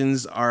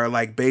situations are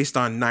like based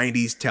on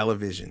 90s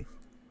television.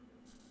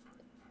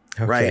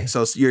 Okay. Right.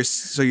 So your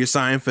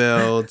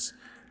Seinfelds,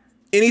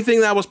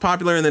 anything that was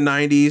popular in the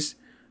 90s,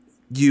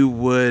 you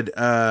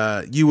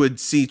would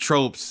see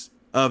tropes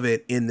of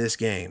it in this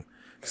game.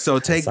 So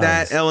take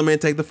that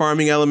element, take the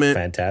farming element,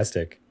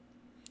 fantastic,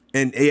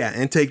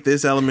 and take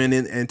this element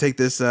and take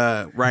this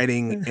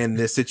writing and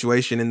this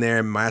situation in there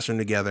and mash them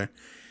together.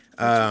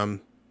 That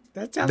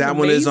amazing.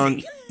 One is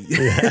on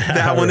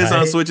that one is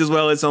on Switch as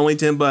well. It's only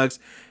 $10.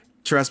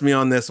 Trust me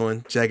on this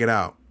one. Check it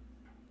out.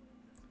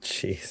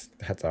 Jeez,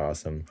 that's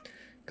awesome.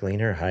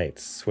 Gleaner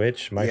Heights,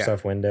 Switch,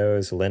 Microsoft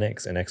Windows,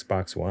 Linux, and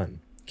Xbox One.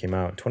 Came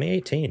out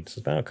 2018, so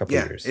it's been a couple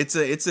years. It's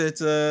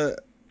been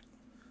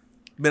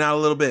out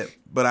a little bit,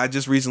 but I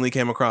just recently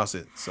came across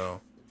it.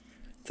 So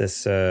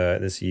this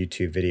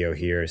YouTube video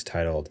here is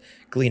titled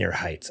 "Gleaner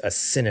Heights: A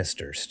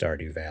Sinister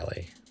Stardew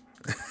Valley."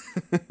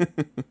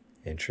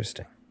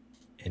 Interesting.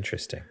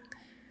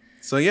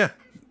 So yeah,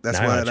 that's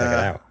now why I want to check it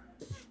out.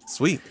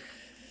 Sweet.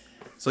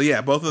 So yeah,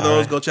 both of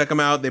those, go check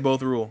them out. They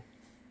both rule.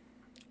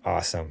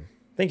 Awesome.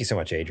 Thank you so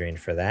much, Adrian,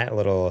 for that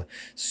little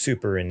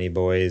Super Indie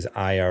Boys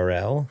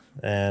IRL.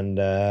 And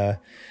all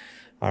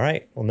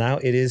right, well, now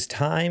it is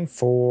time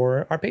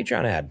for our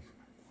Patreon ad.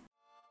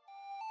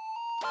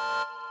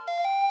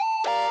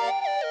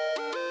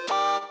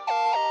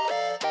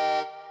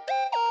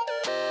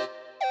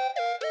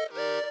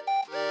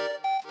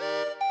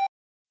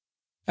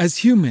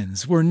 As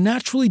humans, we're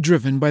naturally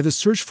driven by the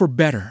search for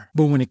better.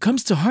 But when it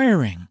comes to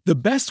hiring, the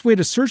best way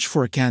to search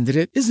for a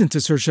candidate isn't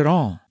to search at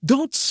all.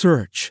 Don't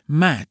search,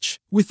 match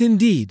with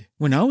Indeed.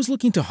 When I was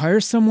looking to hire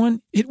someone,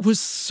 it was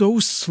so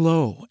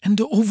slow and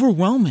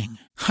overwhelming.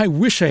 I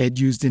wish I had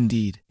used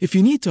Indeed. If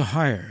you need to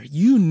hire,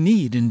 you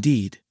need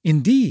Indeed.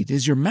 Indeed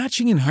is your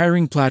matching and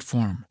hiring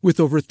platform with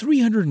over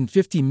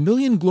 350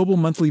 million global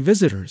monthly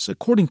visitors,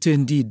 according to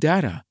Indeed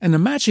data, and a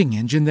matching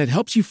engine that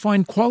helps you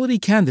find quality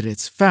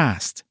candidates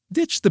fast.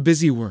 Ditch the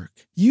busy work.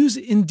 Use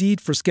Indeed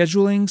for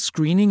scheduling,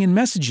 screening, and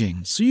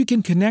messaging so you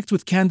can connect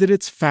with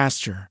candidates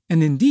faster.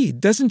 And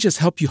Indeed doesn't just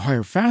help you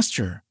hire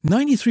faster.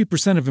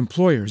 93% of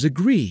employers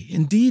agree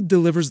Indeed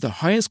delivers the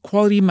highest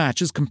quality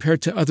matches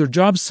compared to other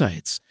job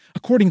sites,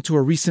 according to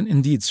a recent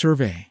Indeed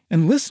survey.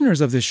 And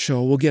listeners of this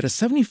show will get a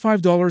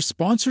 $75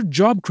 sponsored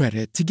job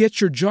credit to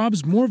get your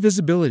jobs more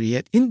visibility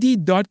at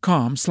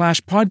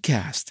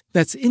Indeed.com/podcast.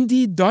 That's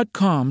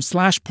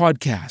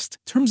Indeed.com/podcast.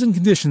 Terms and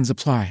conditions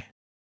apply.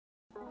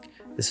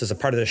 This is a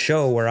part of the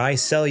show where I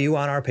sell you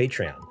on our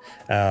Patreon.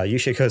 You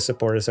should go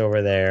support us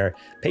over there.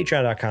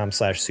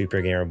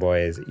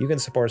 Patreon.com/SuperGamerBoys. You can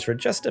support us for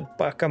just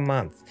 $1 a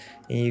month.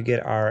 And you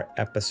get our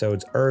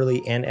episodes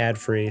early and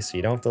ad-free, so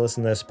you don't have to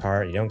listen to this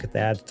part. You don't get the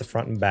ads at the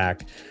front and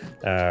back.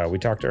 We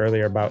talked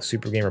earlier about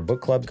Super Gamer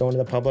Book Club going to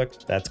the public.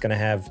 That's going to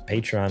have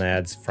Patreon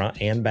ads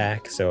front and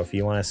back. So if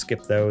you want to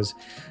skip those,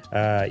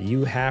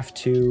 you have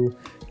to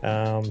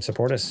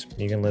support us.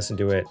 You can listen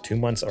to it 2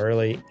 months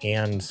early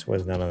and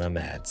with none of them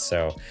ads.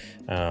 So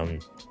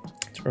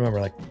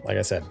remember, like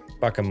I said,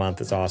 $1 a month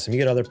is awesome. You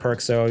get other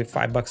perks. So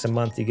 $5 a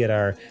month, you get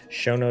our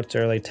show notes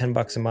early.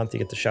 $10 a month, you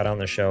get the shout out on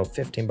the show.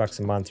 $15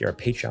 a month, you're a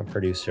Patreon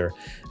producer.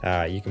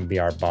 You can be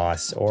our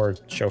boss or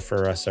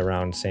chauffeur us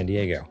around San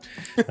Diego.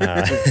 You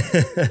can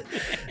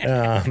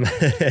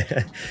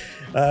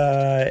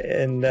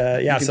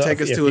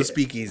take us to a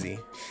speakeasy.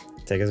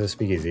 Take us to a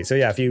speakeasy. So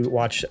yeah, if you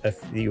watch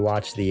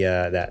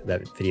the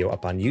that video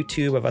up on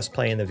YouTube of us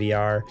playing the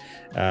VR,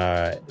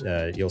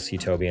 you'll see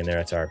Toby in there.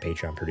 It's our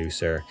Patreon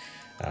producer.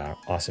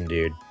 Awesome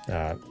dude.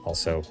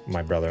 Also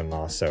my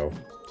brother-in-law, so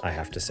I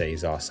have to say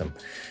he's awesome.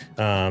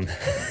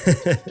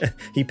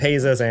 He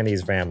pays us and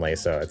he's family,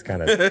 so it's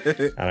kind of,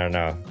 I don't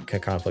know,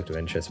 conflict of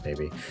interest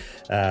maybe.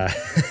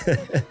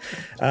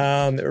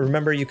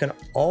 Remember, you can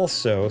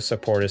also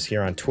support us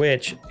here on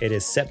Twitch. It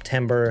is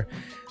September,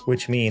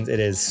 which means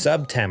it is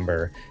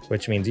Subtember,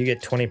 which means you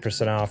get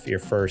 20% off your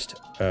first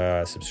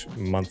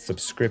month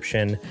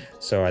subscription.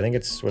 So I think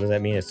it's, what does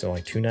that mean? It's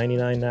only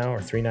 $2.99 now or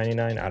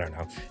 $3.99? I don't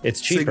know.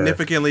 It's cheaper.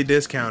 Significantly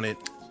discounted.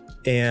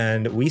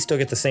 And we still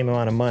get the same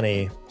amount of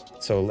money.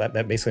 So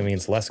that basically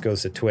means less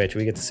goes to Twitch.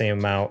 We get the same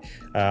amount.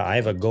 I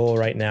have a goal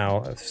right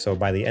now. So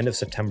by the end of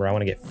September, I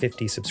want to get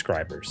 50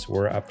 subscribers.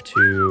 We're up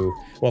to,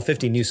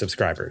 50 new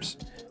subscribers,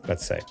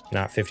 let's say.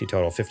 Not 50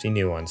 total, 50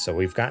 new ones. So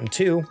we've gotten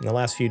 2 in the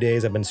last few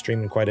days. I've been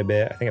streaming quite a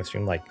bit. I think I've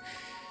streamed like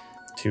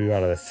 2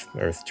 out of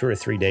 2 or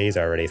 3 days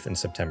already in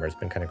September. It's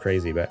been kind of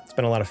crazy, but it's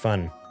been a lot of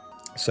fun.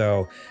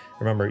 So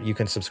remember, you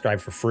can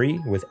subscribe for free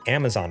with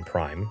Amazon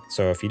Prime.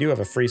 So if you do have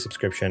a free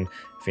subscription,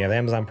 if you have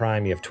Amazon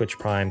Prime, you have Twitch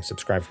Prime,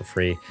 subscribe for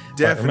free.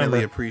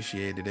 Definitely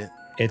appreciated it.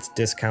 It's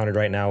discounted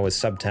right now with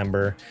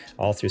Subtember.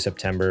 All through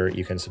September,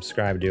 you can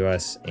subscribe to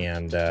us,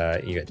 and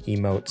you get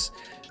emotes,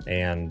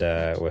 and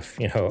with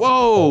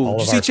all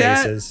of our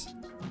faces.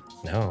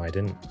 No, I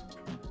didn't.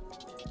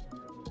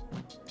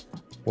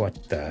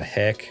 What the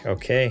heck?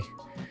 Okay.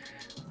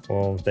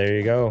 Well, there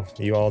you go.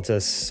 You all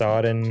just saw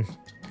it in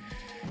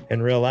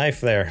real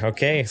life there.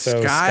 Okay,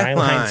 so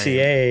Skyline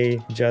TA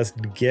just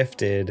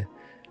gifted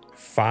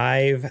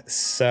 5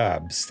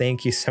 subs.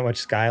 Thank you so much,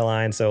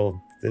 Skyline.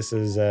 So this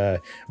is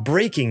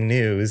breaking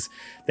news.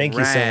 Thank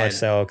you so much,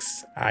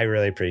 Selks. I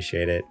really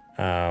appreciate it.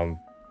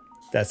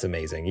 That's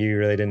amazing. You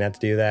really didn't have to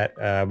do that,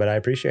 but I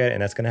appreciate it,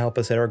 and that's going to help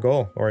us hit our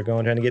goal. We're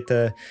trying to get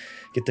to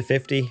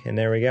 50, and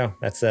there we go.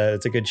 That's a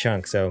good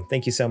chunk. So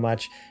thank you so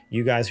much,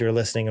 you guys who are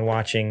listening and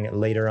watching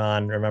later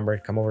on. Remember,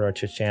 come over to our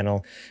Twitch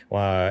channel,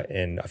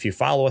 and if you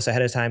follow us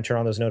ahead of time, turn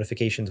on those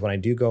notifications when I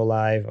do go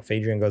live. If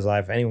Adrian goes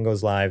live, if anyone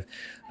goes live,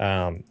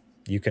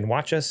 you can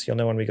watch us. You'll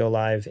know when we go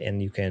live,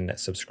 and you can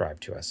subscribe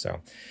to us.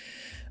 So,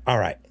 all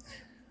right,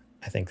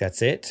 I think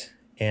that's it,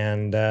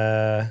 and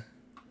time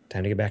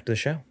to get back to the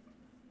show.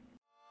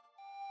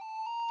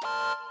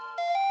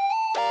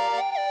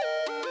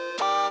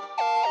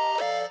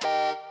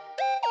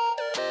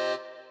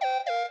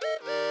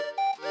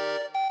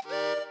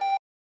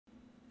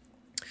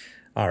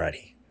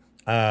 Alrighty.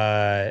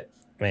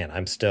 Man,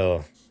 I'm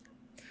still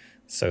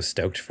so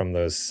stoked from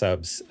those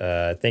subs.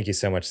 Thank you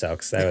so much,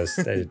 Selks. That was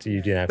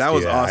you didn't have to that do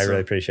was that. awesome. I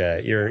really appreciate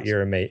it.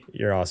 You're a mate.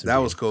 You're awesome. That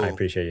dude. was cool. I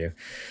appreciate you.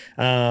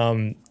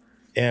 And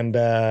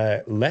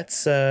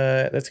let's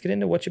get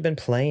into what you've been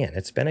playing.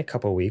 It's been a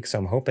couple weeks, so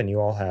I'm hoping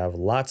you all have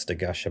lots to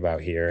gush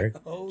about here.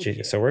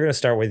 Yeah. So we're gonna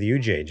start with you,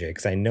 JJ,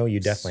 because I know you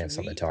definitely have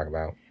something to talk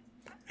about.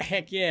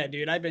 Heck yeah,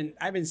 dude. I've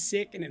been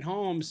sick and at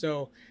home,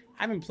 so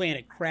I've been playing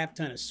a crap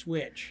ton of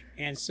Switch.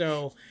 And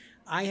so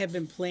I have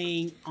been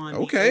playing on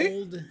the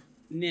old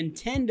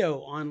Nintendo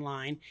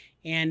online,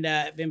 and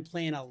been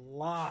playing a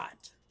lot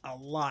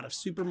of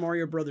Super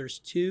Mario Brothers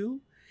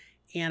 2,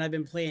 and I've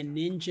been playing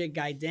Ninja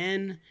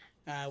Gaiden,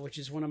 which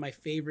is one of my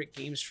favorite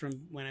games from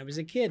when I was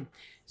a kid.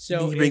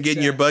 So you've been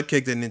getting your butt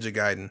kicked in Ninja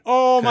Gaiden.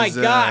 Oh my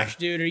gosh,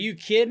 dude. Are you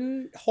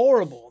kidding?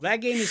 Horrible.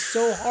 That game is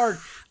so hard.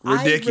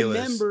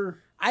 Ridiculous.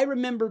 I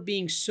remember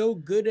being so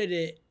good at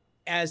it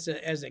as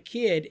a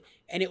kid,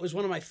 and it was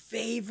one of my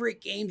favorite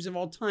games of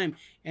all time,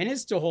 and it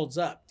still holds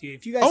up, dude.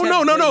 If you guys,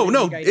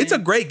 no, it's a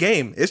great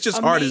game. It's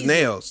just hard as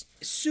nails,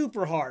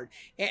 super hard.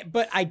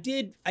 But I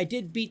did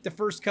beat the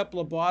first couple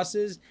of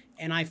bosses,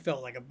 and I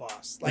felt like a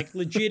boss. Like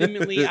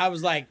legitimately, I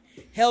was like,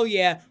 hell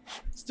yeah,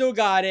 still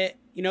got it,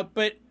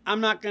 But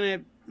I'm not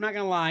gonna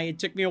lie, it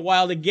took me a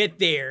while to get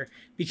there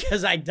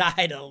because I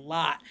died a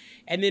lot.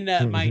 And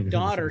then my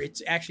daughter,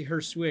 it's actually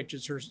her Switch.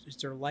 It's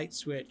her light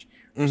Switch,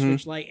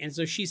 Switch Lite. And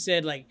so she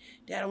said, like,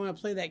 Dad, I want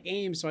to play that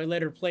game. So I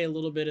let her play a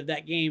little bit of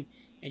that game,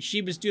 and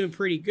she was doing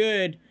pretty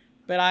good.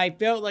 But I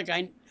felt like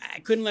I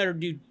couldn't let her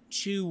do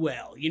too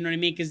well. You know what I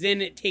mean? Because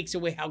then it takes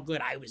away how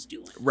good I was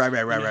doing. Right.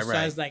 So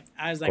I was like,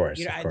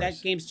 that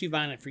game's too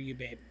violent for you,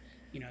 babe.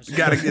 So,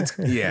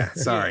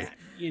 sorry.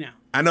 Yeah,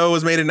 I know it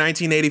was made in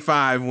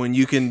 1985 when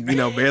you can,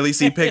 barely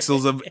see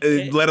pixels of,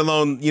 let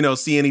alone,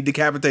 see any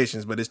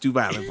decapitations, but it's too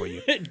violent for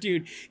you.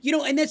 Dude,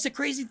 and that's the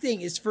crazy thing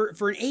is for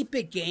an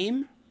 8-bit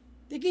game,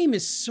 the game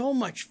is so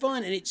much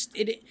fun, and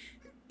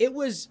it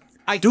was.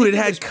 It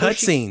had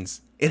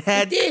cutscenes. It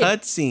had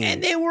cutscenes,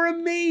 and they were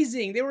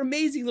amazing. They were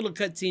amazing little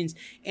cutscenes,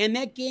 and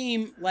that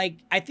game,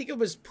 I think it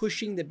was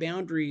pushing the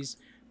boundaries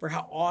for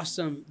how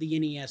awesome the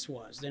NES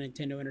was, the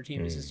Nintendo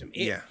Entertainment System.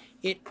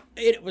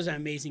 It was an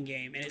amazing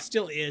game, and it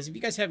still is. If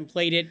you guys haven't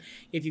played it,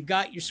 if you've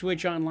got your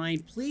Switch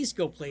online, please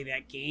go play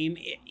that game.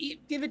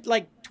 Give it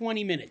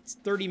 20 minutes,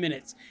 30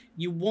 minutes.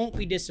 You won't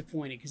be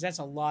disappointed because that's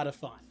a lot of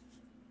fun.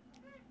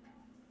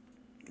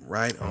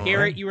 Right on.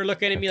 Garrett, you were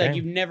looking at me like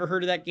you've never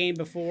heard of that game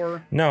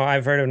before. No,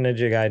 I've heard of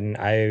Ninja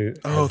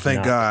Gaiden.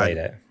 Thank God. Played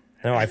it.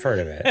 No, I've heard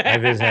of it. I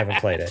just haven't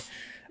played it.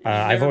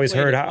 I've always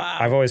heard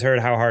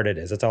how hard it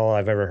is. That's all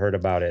I've ever heard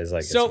about it. Is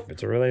it's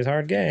a really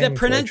hard game. The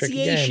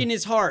pronunciation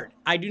is hard.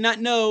 I do not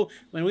know.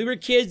 When we were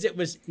kids, it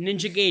was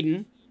Ninja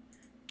Gaiden.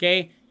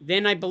 Okay,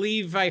 then I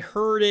believe I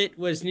heard it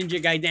was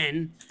Ninja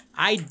Gaiden.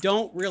 I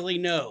don't really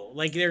know.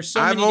 There's so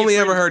many. I've only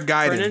ever heard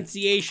Gaiden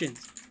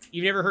pronunciations.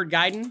 You've never heard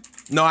Gaiden?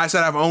 No, I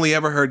said I've only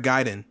ever heard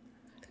Gaiden.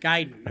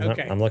 Gaiden.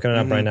 Okay. I'm looking it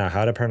up right now.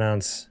 How to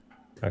pronounce?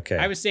 Okay.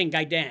 I was saying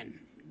Gaiden,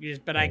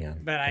 but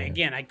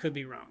I could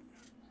be wrong.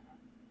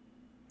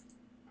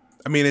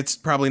 I mean, it's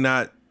probably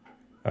not.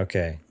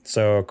 Okay,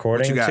 so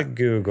according to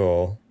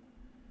Google,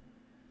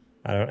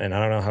 I don't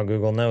know how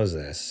Google knows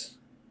this,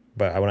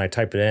 but when I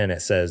type it in,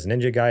 it says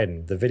Ninja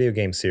Gaiden, the video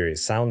game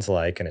series. Sounds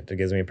like, and it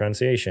gives me a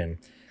pronunciation.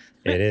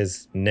 It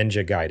is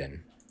Ninja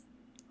Gaiden.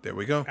 There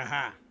we go.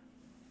 Aha.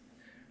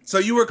 So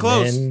you were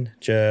close.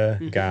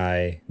 Ninja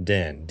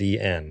Gaiden,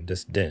 DN,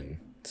 just din.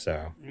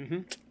 So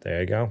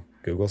there you go.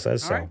 Google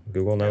says so. Right.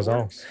 Google knows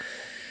all.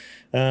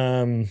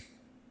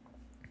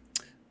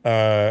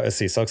 Let's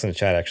see. Sulks in the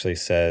chat actually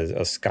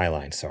says,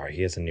 Skyline. Sorry,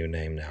 he has a new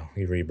name now.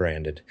 He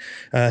rebranded.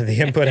 The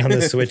input on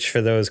the Switch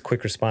for those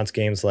quick response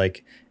games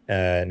like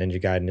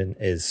Ninja Gaiden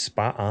is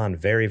spot on.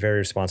 Very, very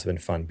responsive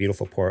and fun.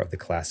 Beautiful port of the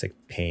classic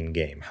Pain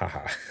game.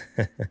 Haha.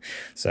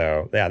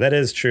 So yeah, that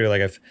is true.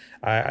 If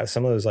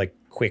some of those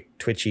quick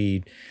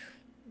twitchy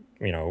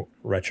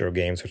retro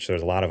games, which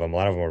there's a lot of them. A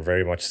lot of them are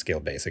very much skill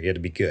based. Like you had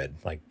to be good,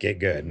 like get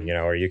good,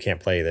 or you can't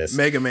play this.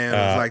 Mega Man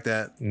was like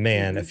that.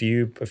 Man, if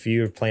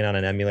you're playing on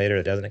an emulator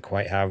that doesn't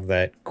quite have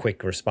that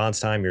quick response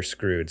time, you're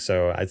screwed.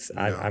 So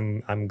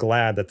I'm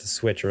glad that the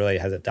Switch really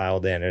has it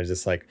dialed in. It's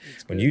just like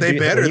when you they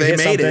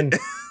made it.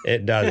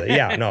 It does it.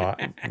 Yeah, no,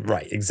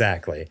 right,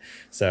 exactly.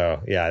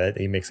 So yeah,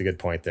 he makes a good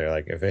point there.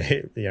 Like if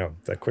it,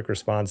 the quick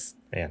response,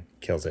 man,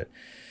 kills it.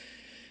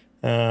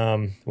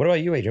 What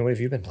about you, Adrian? What have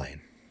you been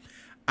playing?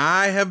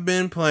 I have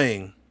been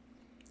playing.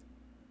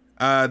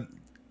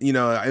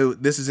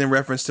 This is in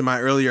reference to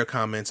my earlier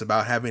comments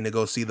about having to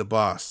go see the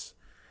boss.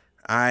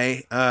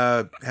 I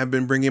have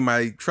been bringing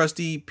my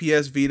trusty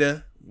PS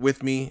Vita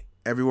with me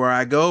everywhere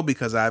I go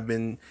because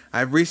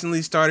I've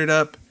recently started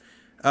up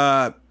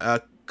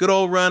a good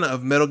old run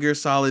of Metal Gear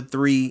Solid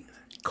 3: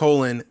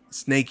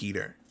 Snake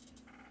Eater.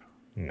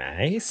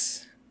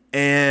 Nice.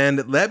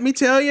 And let me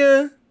tell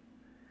you,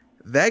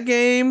 that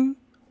game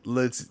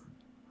looks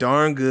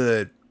darn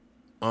good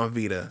on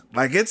Vita.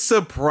 Like, it's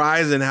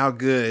surprising how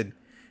good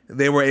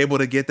they were able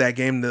to get that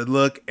game to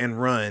look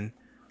and run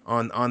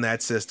on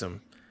that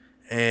system.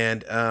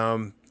 And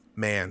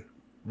man,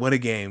 what a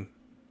game.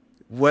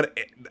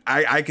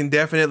 I can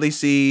definitely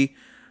see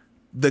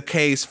the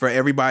case for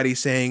everybody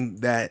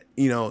saying that,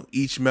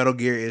 each Metal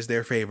Gear is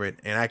their favorite,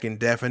 and I can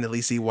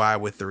definitely see why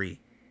with 3.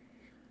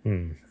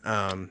 That's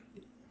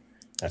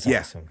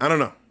awesome. I don't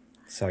know.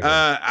 So good.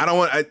 I don't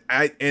want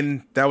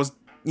and that was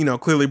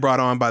clearly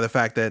brought on by the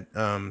fact that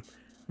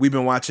we've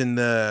been watching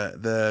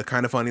the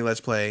Kind of Funny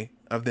Let's Play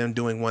of them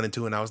doing 1 and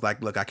 2, and I was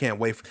like, look, I can't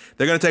wait.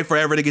 They're gonna take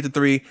forever to get to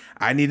 3.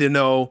 I need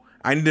to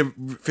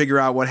figure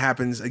out what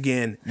happens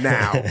again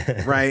now,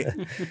 right?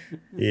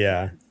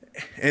 Yeah.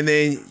 And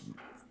then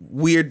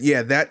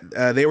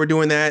that they were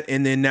doing that,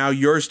 and then now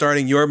you're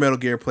starting your Metal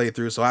Gear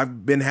playthrough. So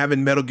I've been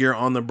having Metal Gear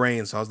on the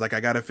brain. So I was like,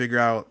 I gotta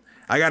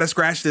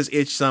scratch this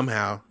itch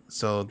somehow.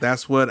 So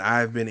that's what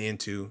I've been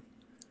into,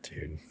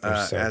 dude.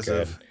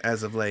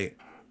 As of late.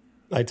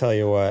 I tell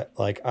you what,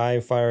 like I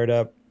fired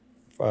up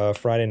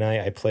Friday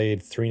night. I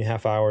played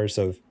 3.5 hours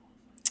of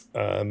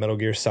Metal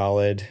Gear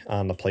Solid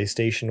on the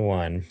PlayStation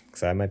 1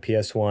 because I have my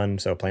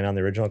PS1, so playing on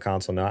the original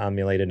console, not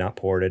emulated, not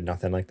ported,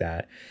 nothing like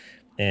that.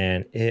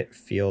 And it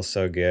feels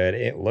so good.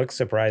 It looks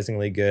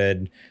surprisingly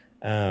good.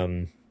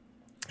 And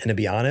to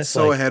be honest,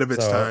 ahead of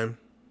its time.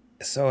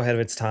 So ahead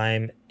of its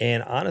time.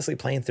 And honestly,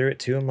 playing through it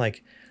too, I'm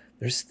like,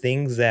 there's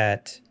things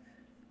that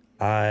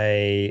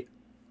I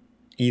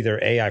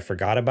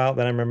forgot about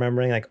that I'm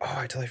remembering. Like, oh,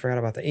 I totally forgot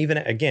about that. Even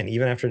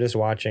after just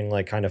watching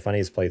like Kind of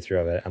Funny's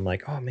playthrough of it, I'm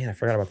like, oh man, I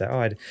forgot about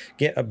that.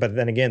 But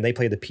then again, they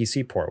played the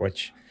PC port,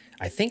 which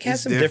I think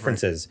has some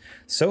differences.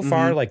 So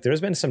far, like there's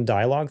been some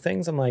dialogue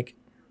things. I'm like,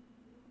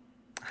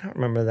 I don't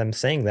remember them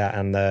saying that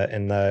in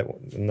the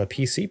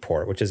PC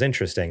port, which is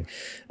interesting.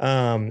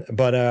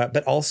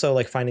 But also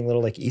like finding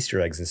little like Easter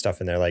eggs and stuff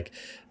in there. Like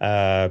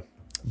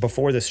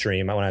before the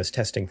stream, when I was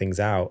testing things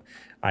out,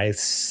 I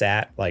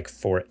sat like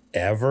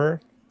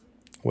forever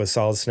with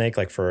Solid Snake,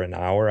 like for an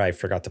hour. I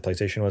forgot the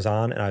PlayStation was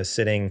on, and I was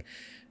sitting,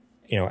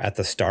 at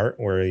the start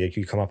where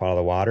you come up out of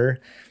the water,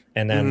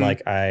 and then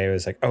like I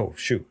was like, oh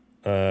shoot,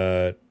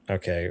 okay.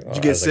 Did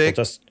you get sick?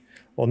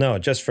 Well, no,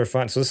 just for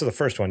fun. So this is the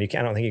first one. I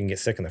don't think you can get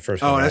sick in the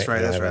first one. Oh, that's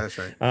right. That's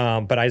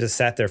right. But I just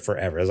sat there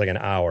forever. It was like an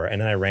hour.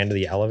 And then I ran to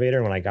the elevator.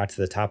 And when I got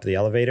to the top of the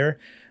elevator,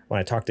 when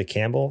I talked to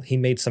Campbell, he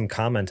made some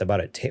comment about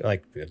it.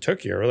 It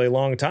took you a really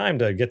long time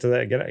to get to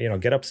that,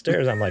 get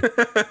upstairs. I'm like,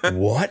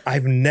 what?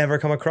 I've never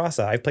come across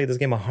that. I've played this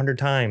game 100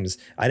 times.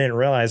 I didn't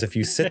realize if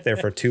you sit there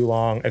for too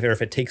long,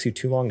 if it takes you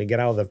too long to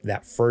get out of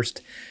that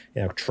first,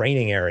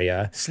 training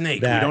area.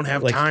 Snake, we don't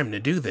have time to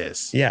do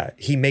this. Yeah,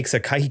 he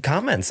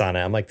comments on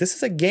it. I'm like, this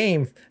is a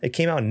game that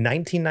came out in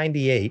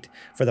 1998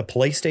 for the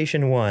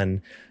PlayStation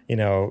 1,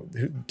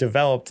 who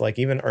developed like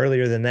even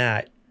earlier than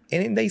that.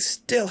 And they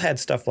still had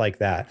stuff like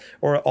that.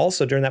 Or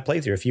also during that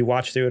playthrough, if you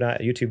watch through it at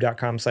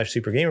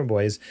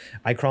youtube.com/supergamerboys,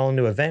 I crawl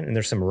into an event and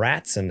there's some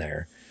rats in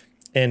there.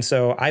 And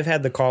so I've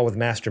had the call with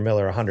Master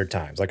Miller 100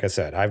 times. Like I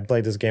said, I've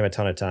played this game a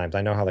ton of times.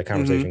 I know how the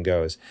conversation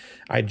goes.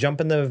 I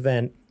jump in the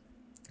event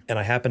and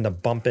I happen to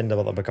bump into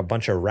like a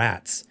bunch of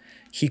rats.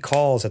 He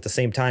calls at the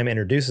same time,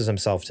 introduces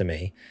himself to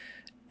me.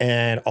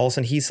 And all of a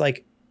sudden he's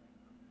like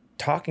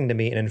talking to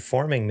me and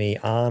informing me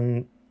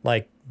on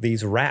like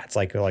these rats,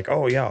 like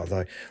oh yeah,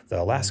 the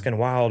Alaskan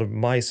wild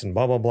mice and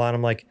blah blah blah. And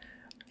I'm like,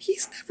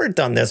 he's never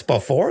done this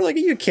before. Like, are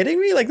you kidding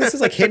me? Like, this is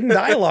like hidden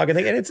dialogue, and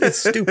it's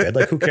stupid.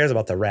 Like, who cares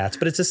about the rats?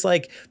 But it's just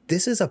like,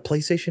 this is a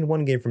PlayStation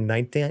 1 game from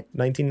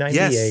 1998.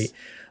 Yes.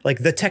 Like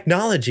the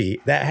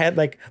technology that had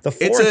like the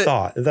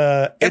forethought,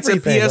 it's a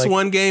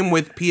PS1 game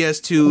with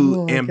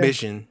PS2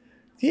 ambition.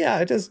 Yeah,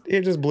 it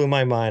just blew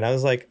my mind. I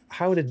was like,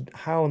 how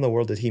in the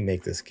world did he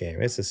make this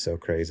game? It's just so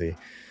crazy.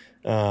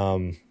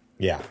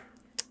 Yeah.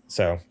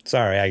 So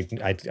sorry,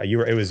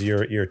 it was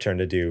your turn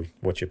to do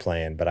what you're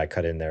playing, but I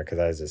cut in there because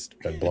I was just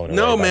been blown away.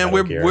 No, man,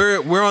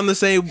 we're on the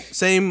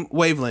same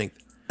wavelength.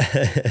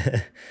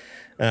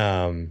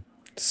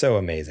 So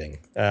amazing.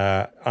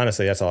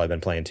 Honestly, that's all I've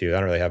been playing too. I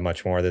don't really have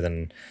much more other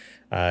than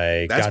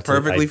That's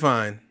perfectly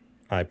fine.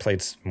 I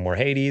played some more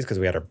Hades because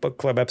we had our book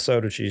club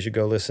episode, which you should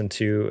go listen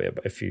to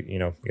if you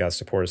got to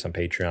support us on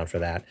Patreon for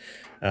that.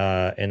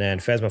 And then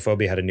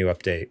Phasmophobia had a new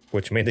update,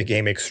 which made the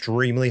game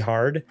extremely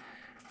hard.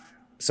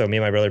 So me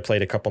and my brother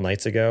played a couple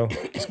nights ago.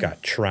 Just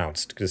got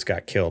trounced. Just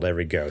got killed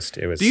every ghost.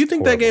 It was. Do you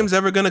think horrible. that game's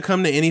ever going to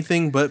come to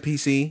anything but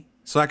PC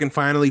so I can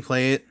finally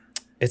play it?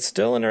 It's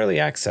still in early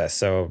access,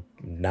 so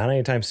not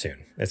anytime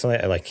soon. It's only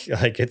like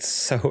it's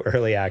so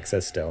early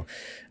access still.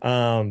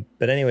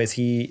 But anyways,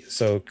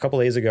 so a couple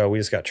days ago we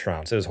just got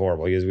trounced. It was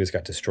horrible. We just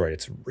got destroyed.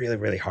 It's really,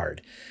 really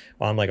hard.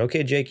 Well, I'm like,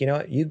 okay, Jake, you know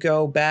what? You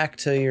go back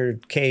to your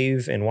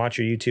cave and watch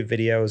your YouTube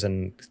videos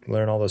and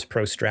learn all those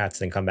pro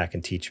strats and come back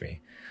and teach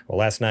me. Well,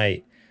 last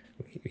night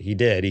he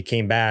did. He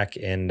came back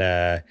and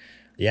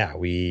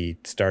we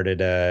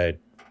started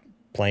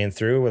playing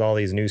through with all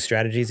these new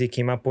strategies he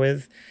came up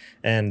with.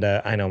 And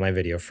I know my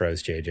video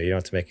froze, JJ. You don't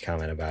have to make a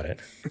comment about it.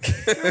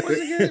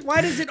 Why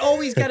does it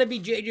always got to be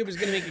JJ was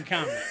going to make a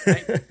comment?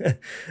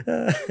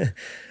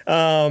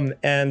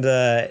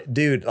 Right?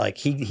 Dude, like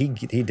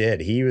he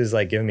did. He was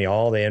like giving me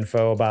all the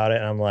info about it,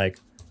 and I'm like,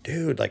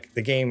 dude, like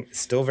the game is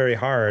still very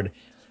hard.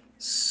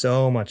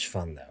 So much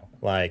fun though.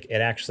 Like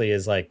it actually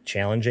is like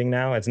challenging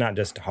now. It's not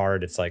just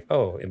hard. It's like,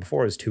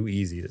 before it was too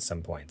easy at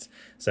some points.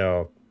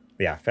 So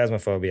yeah,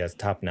 Phasmophobia is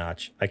top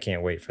notch. I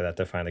can't wait for that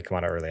to finally come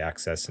out of early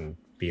access and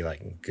be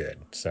like good.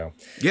 So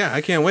yeah,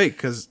 I can't wait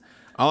because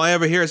all I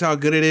ever hear is how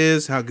good it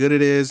is, how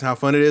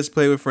fun it is to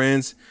play with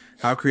friends,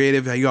 how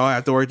creative, how you all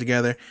have to work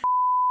together.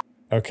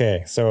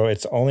 Okay, so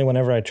it's only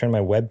whenever I turn my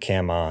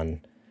webcam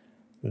on,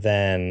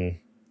 then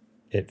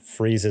it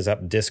freezes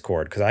up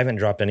Discord because I haven't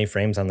dropped any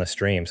frames on the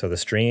stream. So the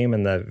stream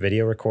and the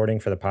video recording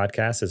for the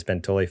podcast has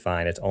been totally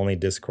fine. It's only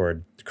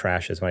Discord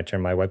crashes when I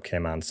turn my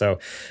webcam on. So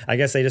I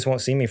guess they just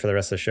won't see me for the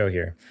rest of the show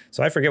here.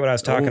 So I forget what I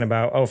was talking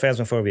about. Oh,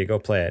 Phasmophobia, go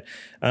play it.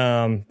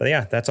 But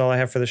yeah, that's all I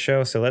have for the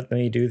show. So let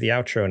me do the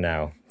outro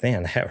now.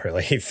 Man, that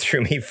really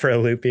threw me for a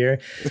loop here.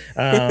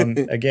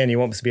 Again, you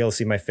won't be able to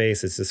see my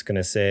face. It's just going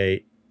to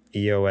say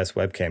EOS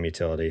webcam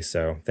utility.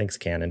 So thanks,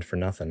 Canon, for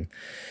nothing.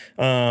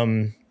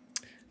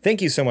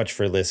 Thank you so much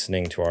for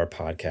listening to our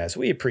podcast.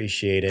 We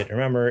appreciate it.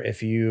 Remember,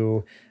 if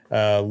you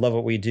love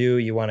what we do,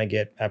 you want to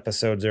get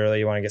episodes early,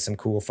 you want to get some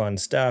cool, fun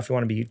stuff, you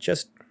want to be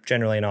just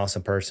generally an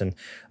awesome person,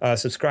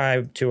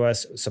 subscribe to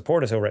us,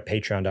 support us over at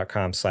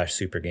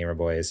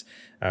patreon.com/supergamerboys.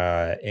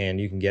 And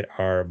you can get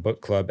our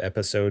book club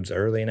episodes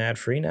early and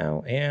ad-free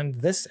now. And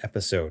this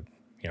episode,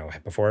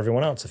 before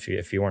everyone else,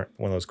 if you weren't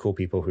one of those cool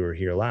people who are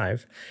here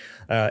live.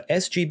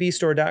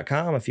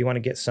 SGBstore.com if you want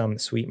to get some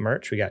sweet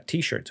merch. We got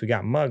t-shirts, we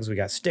got mugs, we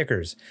got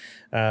stickers,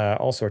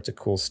 all sorts of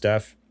cool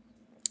stuff.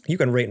 You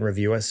can rate and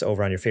review us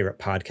over on your favorite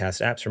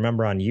podcast apps.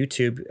 Remember, on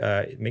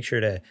YouTube, make sure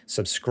to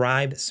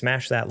subscribe,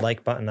 smash that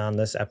like button on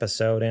this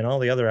episode and all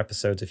the other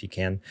episodes if you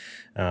can.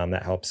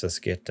 That helps us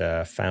get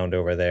found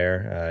over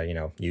there,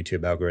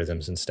 YouTube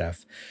algorithms and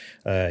stuff.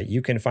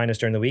 You can find us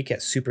during the week at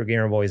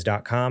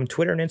supergamerboys.com,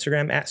 Twitter and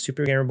Instagram at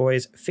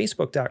supergamerboys,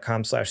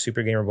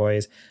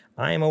 facebook.com/supergamerboys.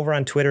 I am over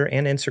on Twitter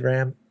and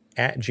Instagram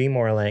at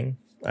gmorlang.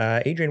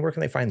 Adrian, where can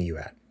they find you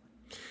at?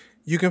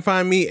 You can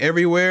find me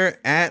everywhere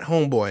at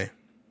Homeboy.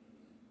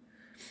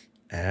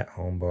 At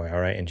Homeboy. All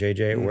right. And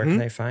JJ, where can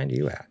they find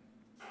you at?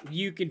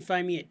 You can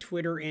find me at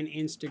Twitter and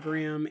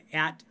Instagram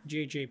at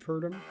JJ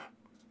Purdom.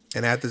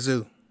 And at the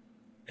zoo.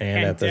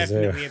 And at the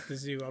definitely zoo. At the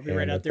zoo. I'll be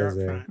right out there up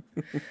front.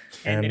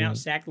 Handing out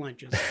sack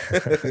lunches.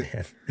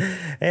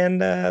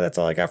 And that's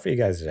all I got for you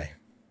guys today.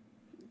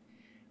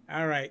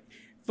 All right.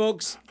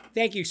 Folks,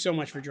 thank you so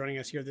much for joining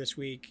us here this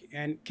week.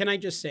 And can I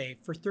just say,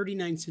 for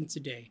 39 cents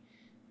a day,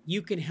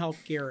 you can help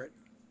Garrett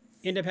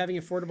end up having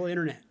affordable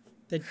internet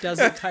that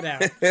doesn't cut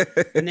out. And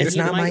then it's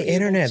not my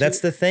internet. That's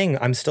the thing.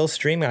 I'm still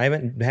streaming. I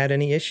haven't had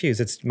any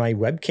issues. It's my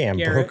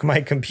webcam broke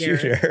my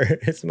computer.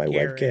 It's my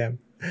webcam.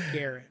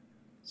 Garrett,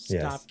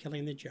 stop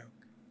killing the joke.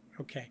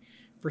 Okay.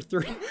 For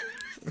 3.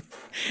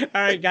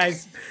 All right,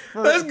 guys.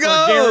 Let's go.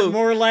 For Garrett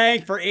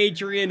Morlang, for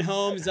Adrian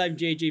Holmes, I'm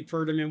JJ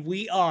Purdom, and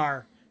we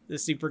are the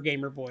Super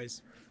Gamer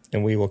Boys.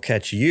 And we will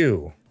catch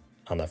you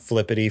on the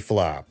flippity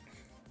flop.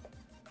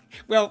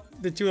 Well,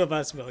 the two of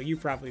us will. You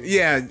probably will.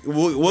 Yeah,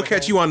 we'll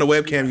catch you on the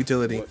webcam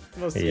utility.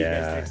 We'll see you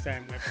guys next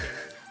time.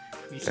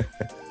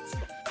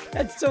 Webcam.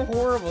 That's so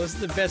horrible. This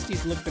is the best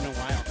he's looked in a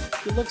while.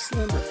 He looks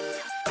slimmer.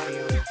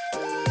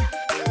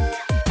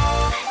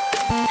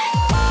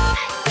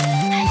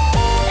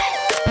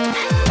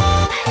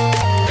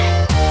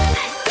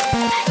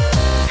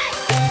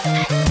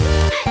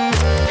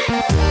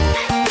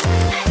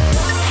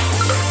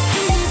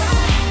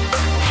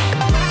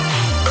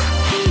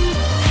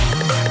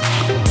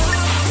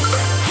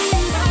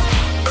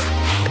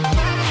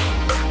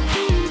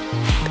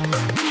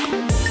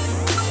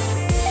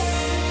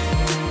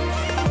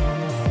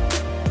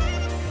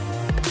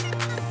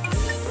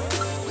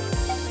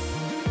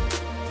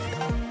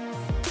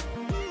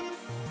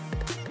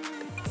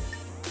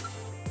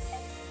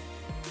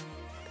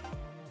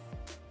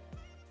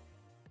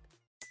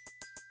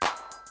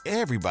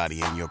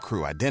 Everybody in your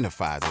crew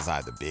identifies as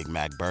either Big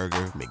Mac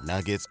Burger,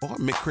 McNuggets, or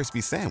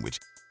McCrispy Sandwich.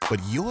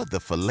 But you're the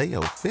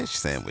Filet-O-Fish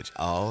Sandwich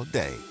all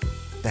day.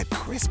 That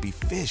crispy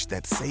fish,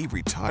 that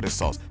savory tartar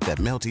sauce, that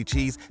melty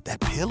cheese,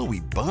 that pillowy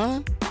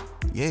bun.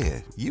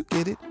 Yeah, you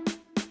get it.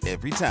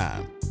 Every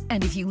time.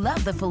 And if you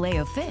love the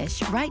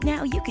Filet-O-Fish, right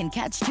now you can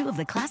catch 2 of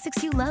the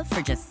classics you love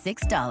for just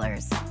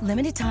 $6.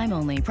 Limited time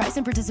only. Price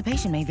and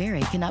participation may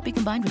vary. Cannot be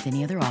combined with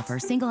any other offer.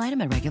 Single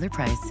item at regular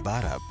price.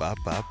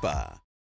 Ba-da-ba-ba-ba.